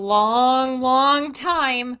for a long, long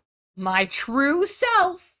time. My true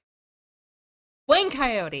self. Yang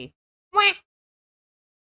Koete. Wah.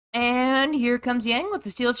 And here comes Yang with the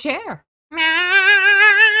steel chair.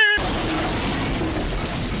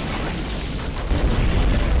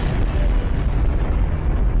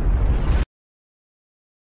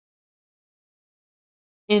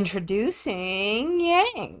 Introducing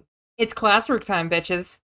Yang. It's classwork time,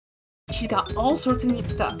 bitches. She's got all sorts of neat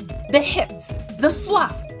stuff. The hips, the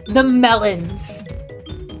fluff, the melons.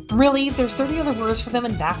 Really, there's 30 other words for them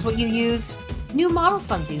and that's what you use? New model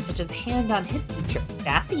funsies such as the hand-on hip feature.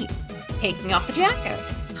 Sassy. Taking off the jacket.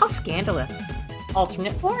 How scandalous.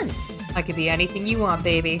 Alternate forms. I could be anything you want,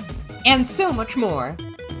 baby. And so much more.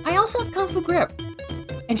 I also have Kung Fu Grip.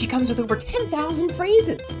 And she comes with over 10,000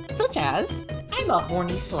 phrases, such as, I'm a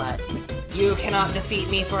horny slut. You cannot defeat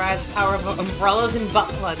me, for I have the power of umbrellas and butt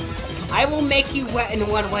plugs. I will make you wet in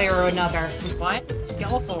one way or another. What?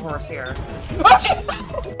 Skeletal horse here. Oh,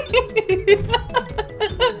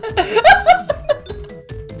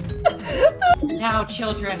 now,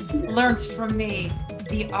 children, learn from me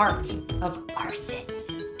the art of arson.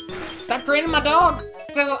 Stop draining my dog.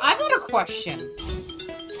 So, I've got a question.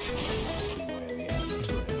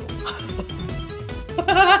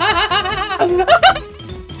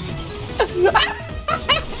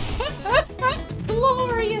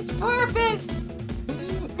 Glorious purpose!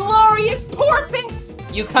 Glorious porpoise!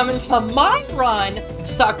 You come into my run,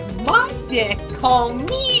 suck my dick, call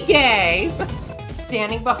me gay!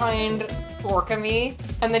 Standing behind Orca-me,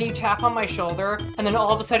 and then you tap on my shoulder, and then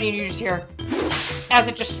all of a sudden you just hear as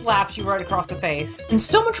it just slaps you right across the face. And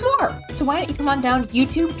so much more! So why don't you come on down to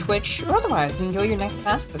YouTube, Twitch, or otherwise and enjoy your next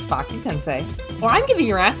class with the Spocky Sensei. Or I'm giving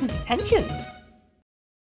your asses detention.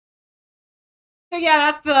 So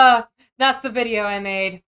yeah, that's the video I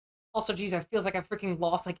made. Also, geez, it feels like I freaking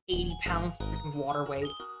lost like 80 pounds of freaking water weight.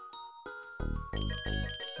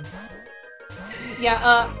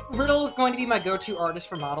 Yeah, Riddle is going to be my go-to artist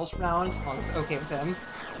for models from now on, as long as it's okay with him.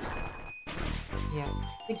 Yeah.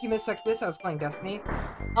 Think you missed this? I was playing Destiny.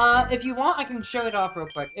 If you want, I can show it off real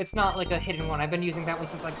quick. It's not like a hidden one. I've been using that one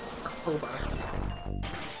since like October.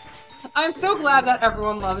 I'm so glad that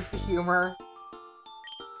everyone loves the humor.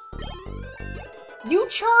 You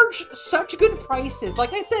charge such good prices.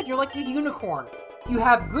 Like I said, you're like a unicorn. You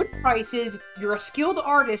have good prices, you're a skilled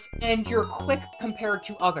artist, and you're quick compared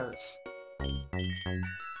to others.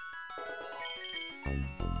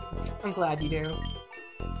 I'm glad you do.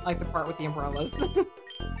 I like the part with the umbrellas.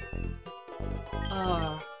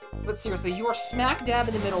 But seriously, you are smack dab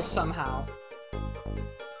in the middle somehow.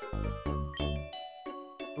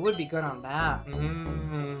 It would be good on that.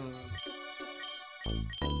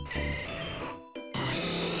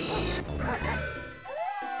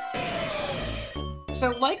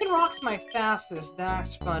 So, Lycanrock's my fastest,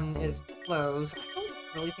 dash button is close. I don't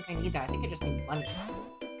really think I need that. I think I just need money.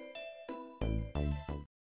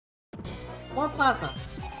 More plasma.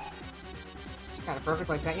 It's kind of perfect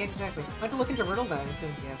like that. Yeah, exactly. I had to look into Riddle then,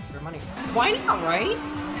 since he asks for money. Why not, right?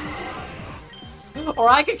 Or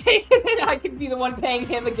I could take it and I could be the one paying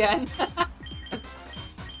him again.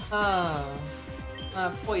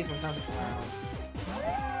 Poison sounds like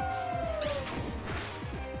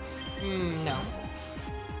no.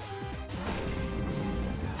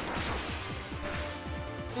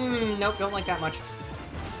 Nope, don't like that much.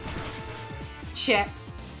 Shit.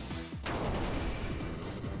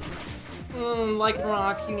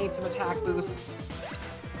 Lycanrock, you need some attack boosts.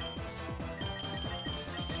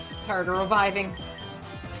 Tired of reviving.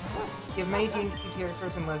 You have many D&D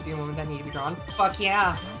characters and lesbian women that need to be drawn. Fuck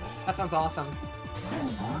yeah! That sounds awesome.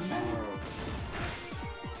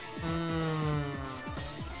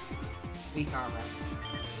 Weak armor.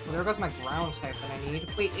 Well, there goes my ground type that I need.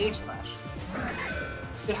 Wait, Age Slash.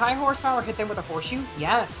 Did high horsepower hit them with a horseshoe?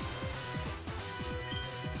 Yes!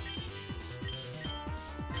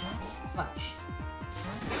 Slash.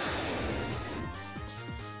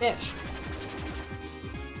 Bitch.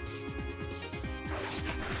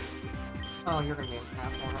 Oh, you're gonna be an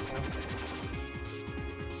asshole, aren't you?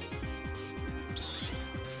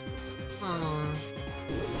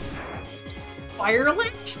 Fire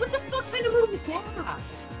Lash? What the fuck kind of move is that?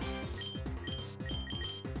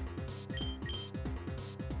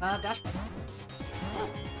 Dash button.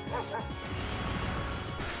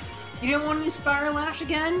 You didn't want to use Fire Lash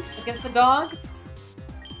again against the dog?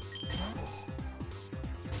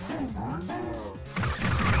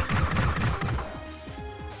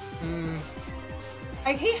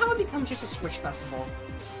 I hate how it becomes just a Switch festival.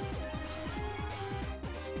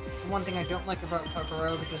 It's one thing I don't like about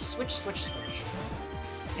Pokerogue, just switch, switch, switch.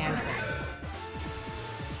 And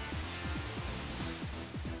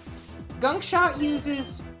Gunk Shot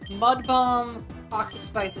uses Mud Bomb, Toxic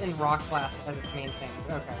Spites, and Rock Blast as its main things.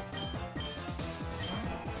 Okay.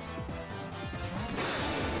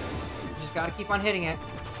 Just gotta keep on hitting it.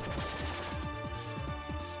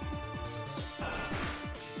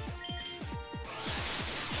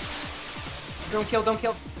 Don't kill, don't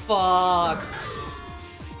kill. Fuck.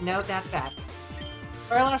 No, that's bad.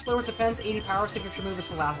 Fire Lash lowers defense, 80 power, signature move is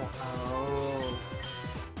Salazzle. Oh.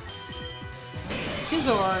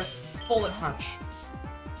 Scizor, Bullet Punch.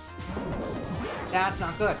 That's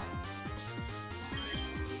not good.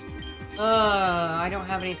 I don't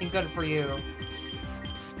have anything good for you.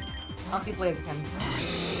 I'll see Blaziken.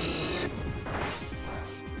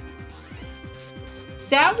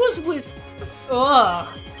 That was with...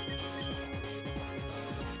 Ugh.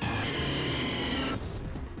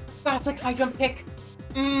 God, it's like item pick.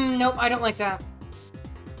 Nope, I don't like that.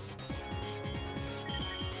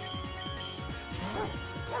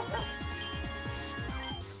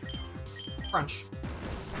 Crunch.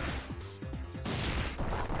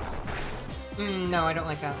 No, I don't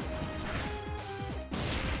like that.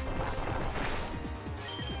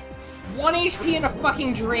 1 HP and a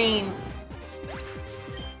fucking drain.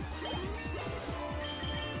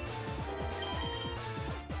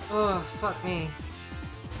 Oh, fuck me.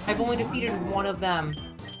 I've only defeated one of them.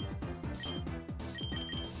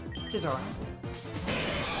 Scizor.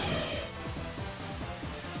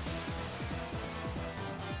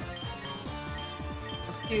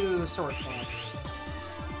 Let's do Sword Stance.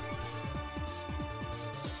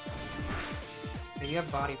 Okay, you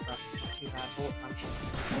have Body Press. It's not too bad. Bullet Punch.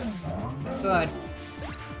 Good.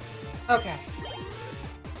 Okay.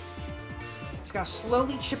 Just gotta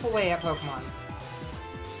slowly chip away at Pokemon.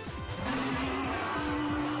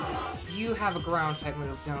 You have a ground type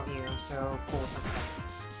move, don't you? So, cool.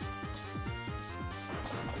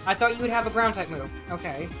 I thought you would have a ground type move.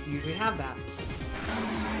 Okay, you usually have that.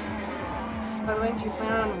 By the way, do you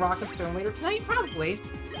plan on Rock and Stone later tonight? Probably.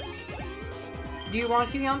 Do you want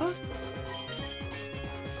to, Yamba?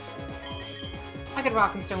 I could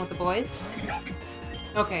Rock and Stone with the boys.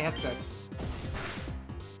 Okay, that's good.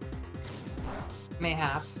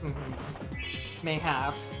 Mayhaps.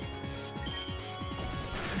 Mayhaps.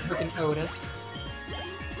 Frickin' Otis.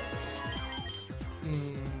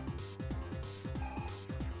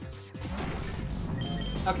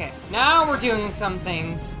 Okay, now we're doing some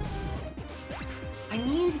things. I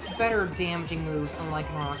need better damaging moves,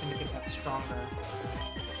 unlike Moroccan, to get that stronger.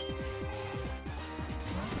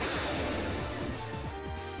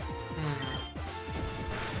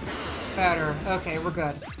 Better. Okay, we're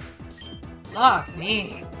good. Fuck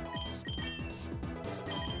me.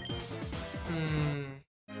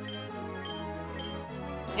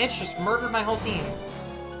 It's just murdered my whole team.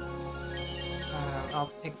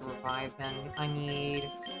 I'll take the revive then. I need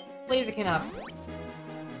Blaziken up.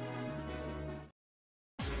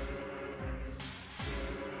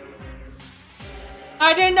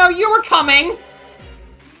 I didn't know you were coming!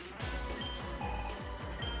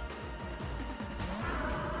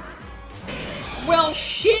 Well,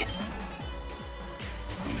 shit!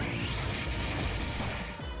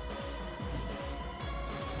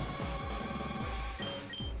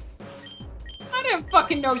 I didn't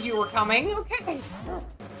fucking know you were coming, okay.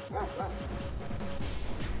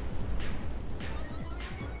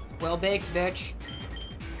 Well baked, bitch.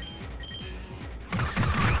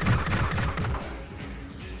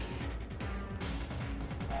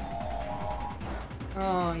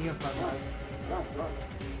 Oh, you have bug eyes.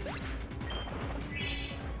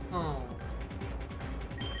 Oh.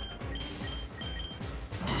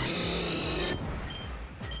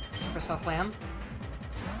 Crystal Slam?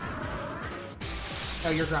 Oh,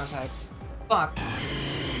 you're ground type. Fuck.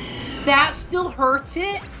 That still hurts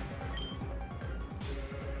it?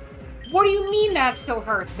 What do you mean that still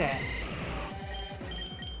hurts it?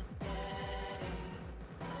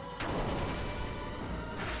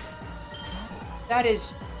 That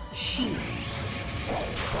is cheap.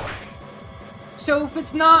 So if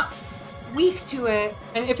it's not weak to it,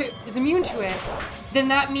 and if it is immune to it, then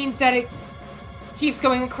that means that it keeps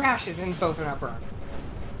going and crashes, and both are not burned.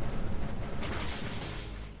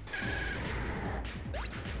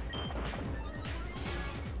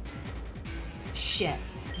 Shit.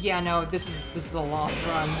 Yeah, no, this is a lost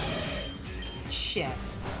run. Shit.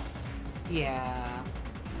 Yeah.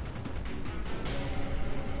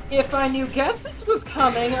 If I knew Ghetsis was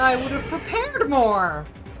coming, I would have prepared more!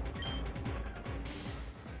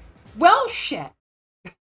 Well, shit!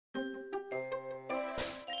 I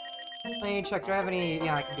need to check, do I have any...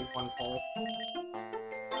 Yeah, I can do one poll.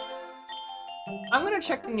 I'm gonna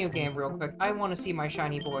check the new game real quick. I want to see my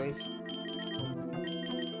shiny boys.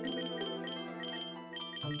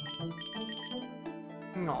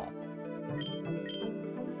 No.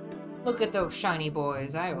 Look at those shiny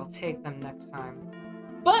boys. I will take them next time.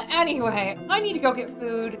 But anyway, I need to go get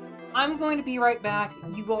food. I'm going to be right back.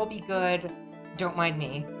 You all be good. Don't mind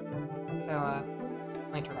me. So,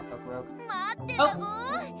 let me turn up Pokerogue.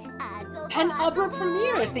 Oh! Pen Opera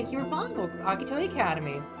Premiere! Thank you for following Agito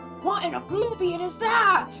Academy. What in oblivion is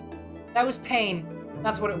that? That was pain.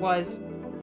 That's what it was.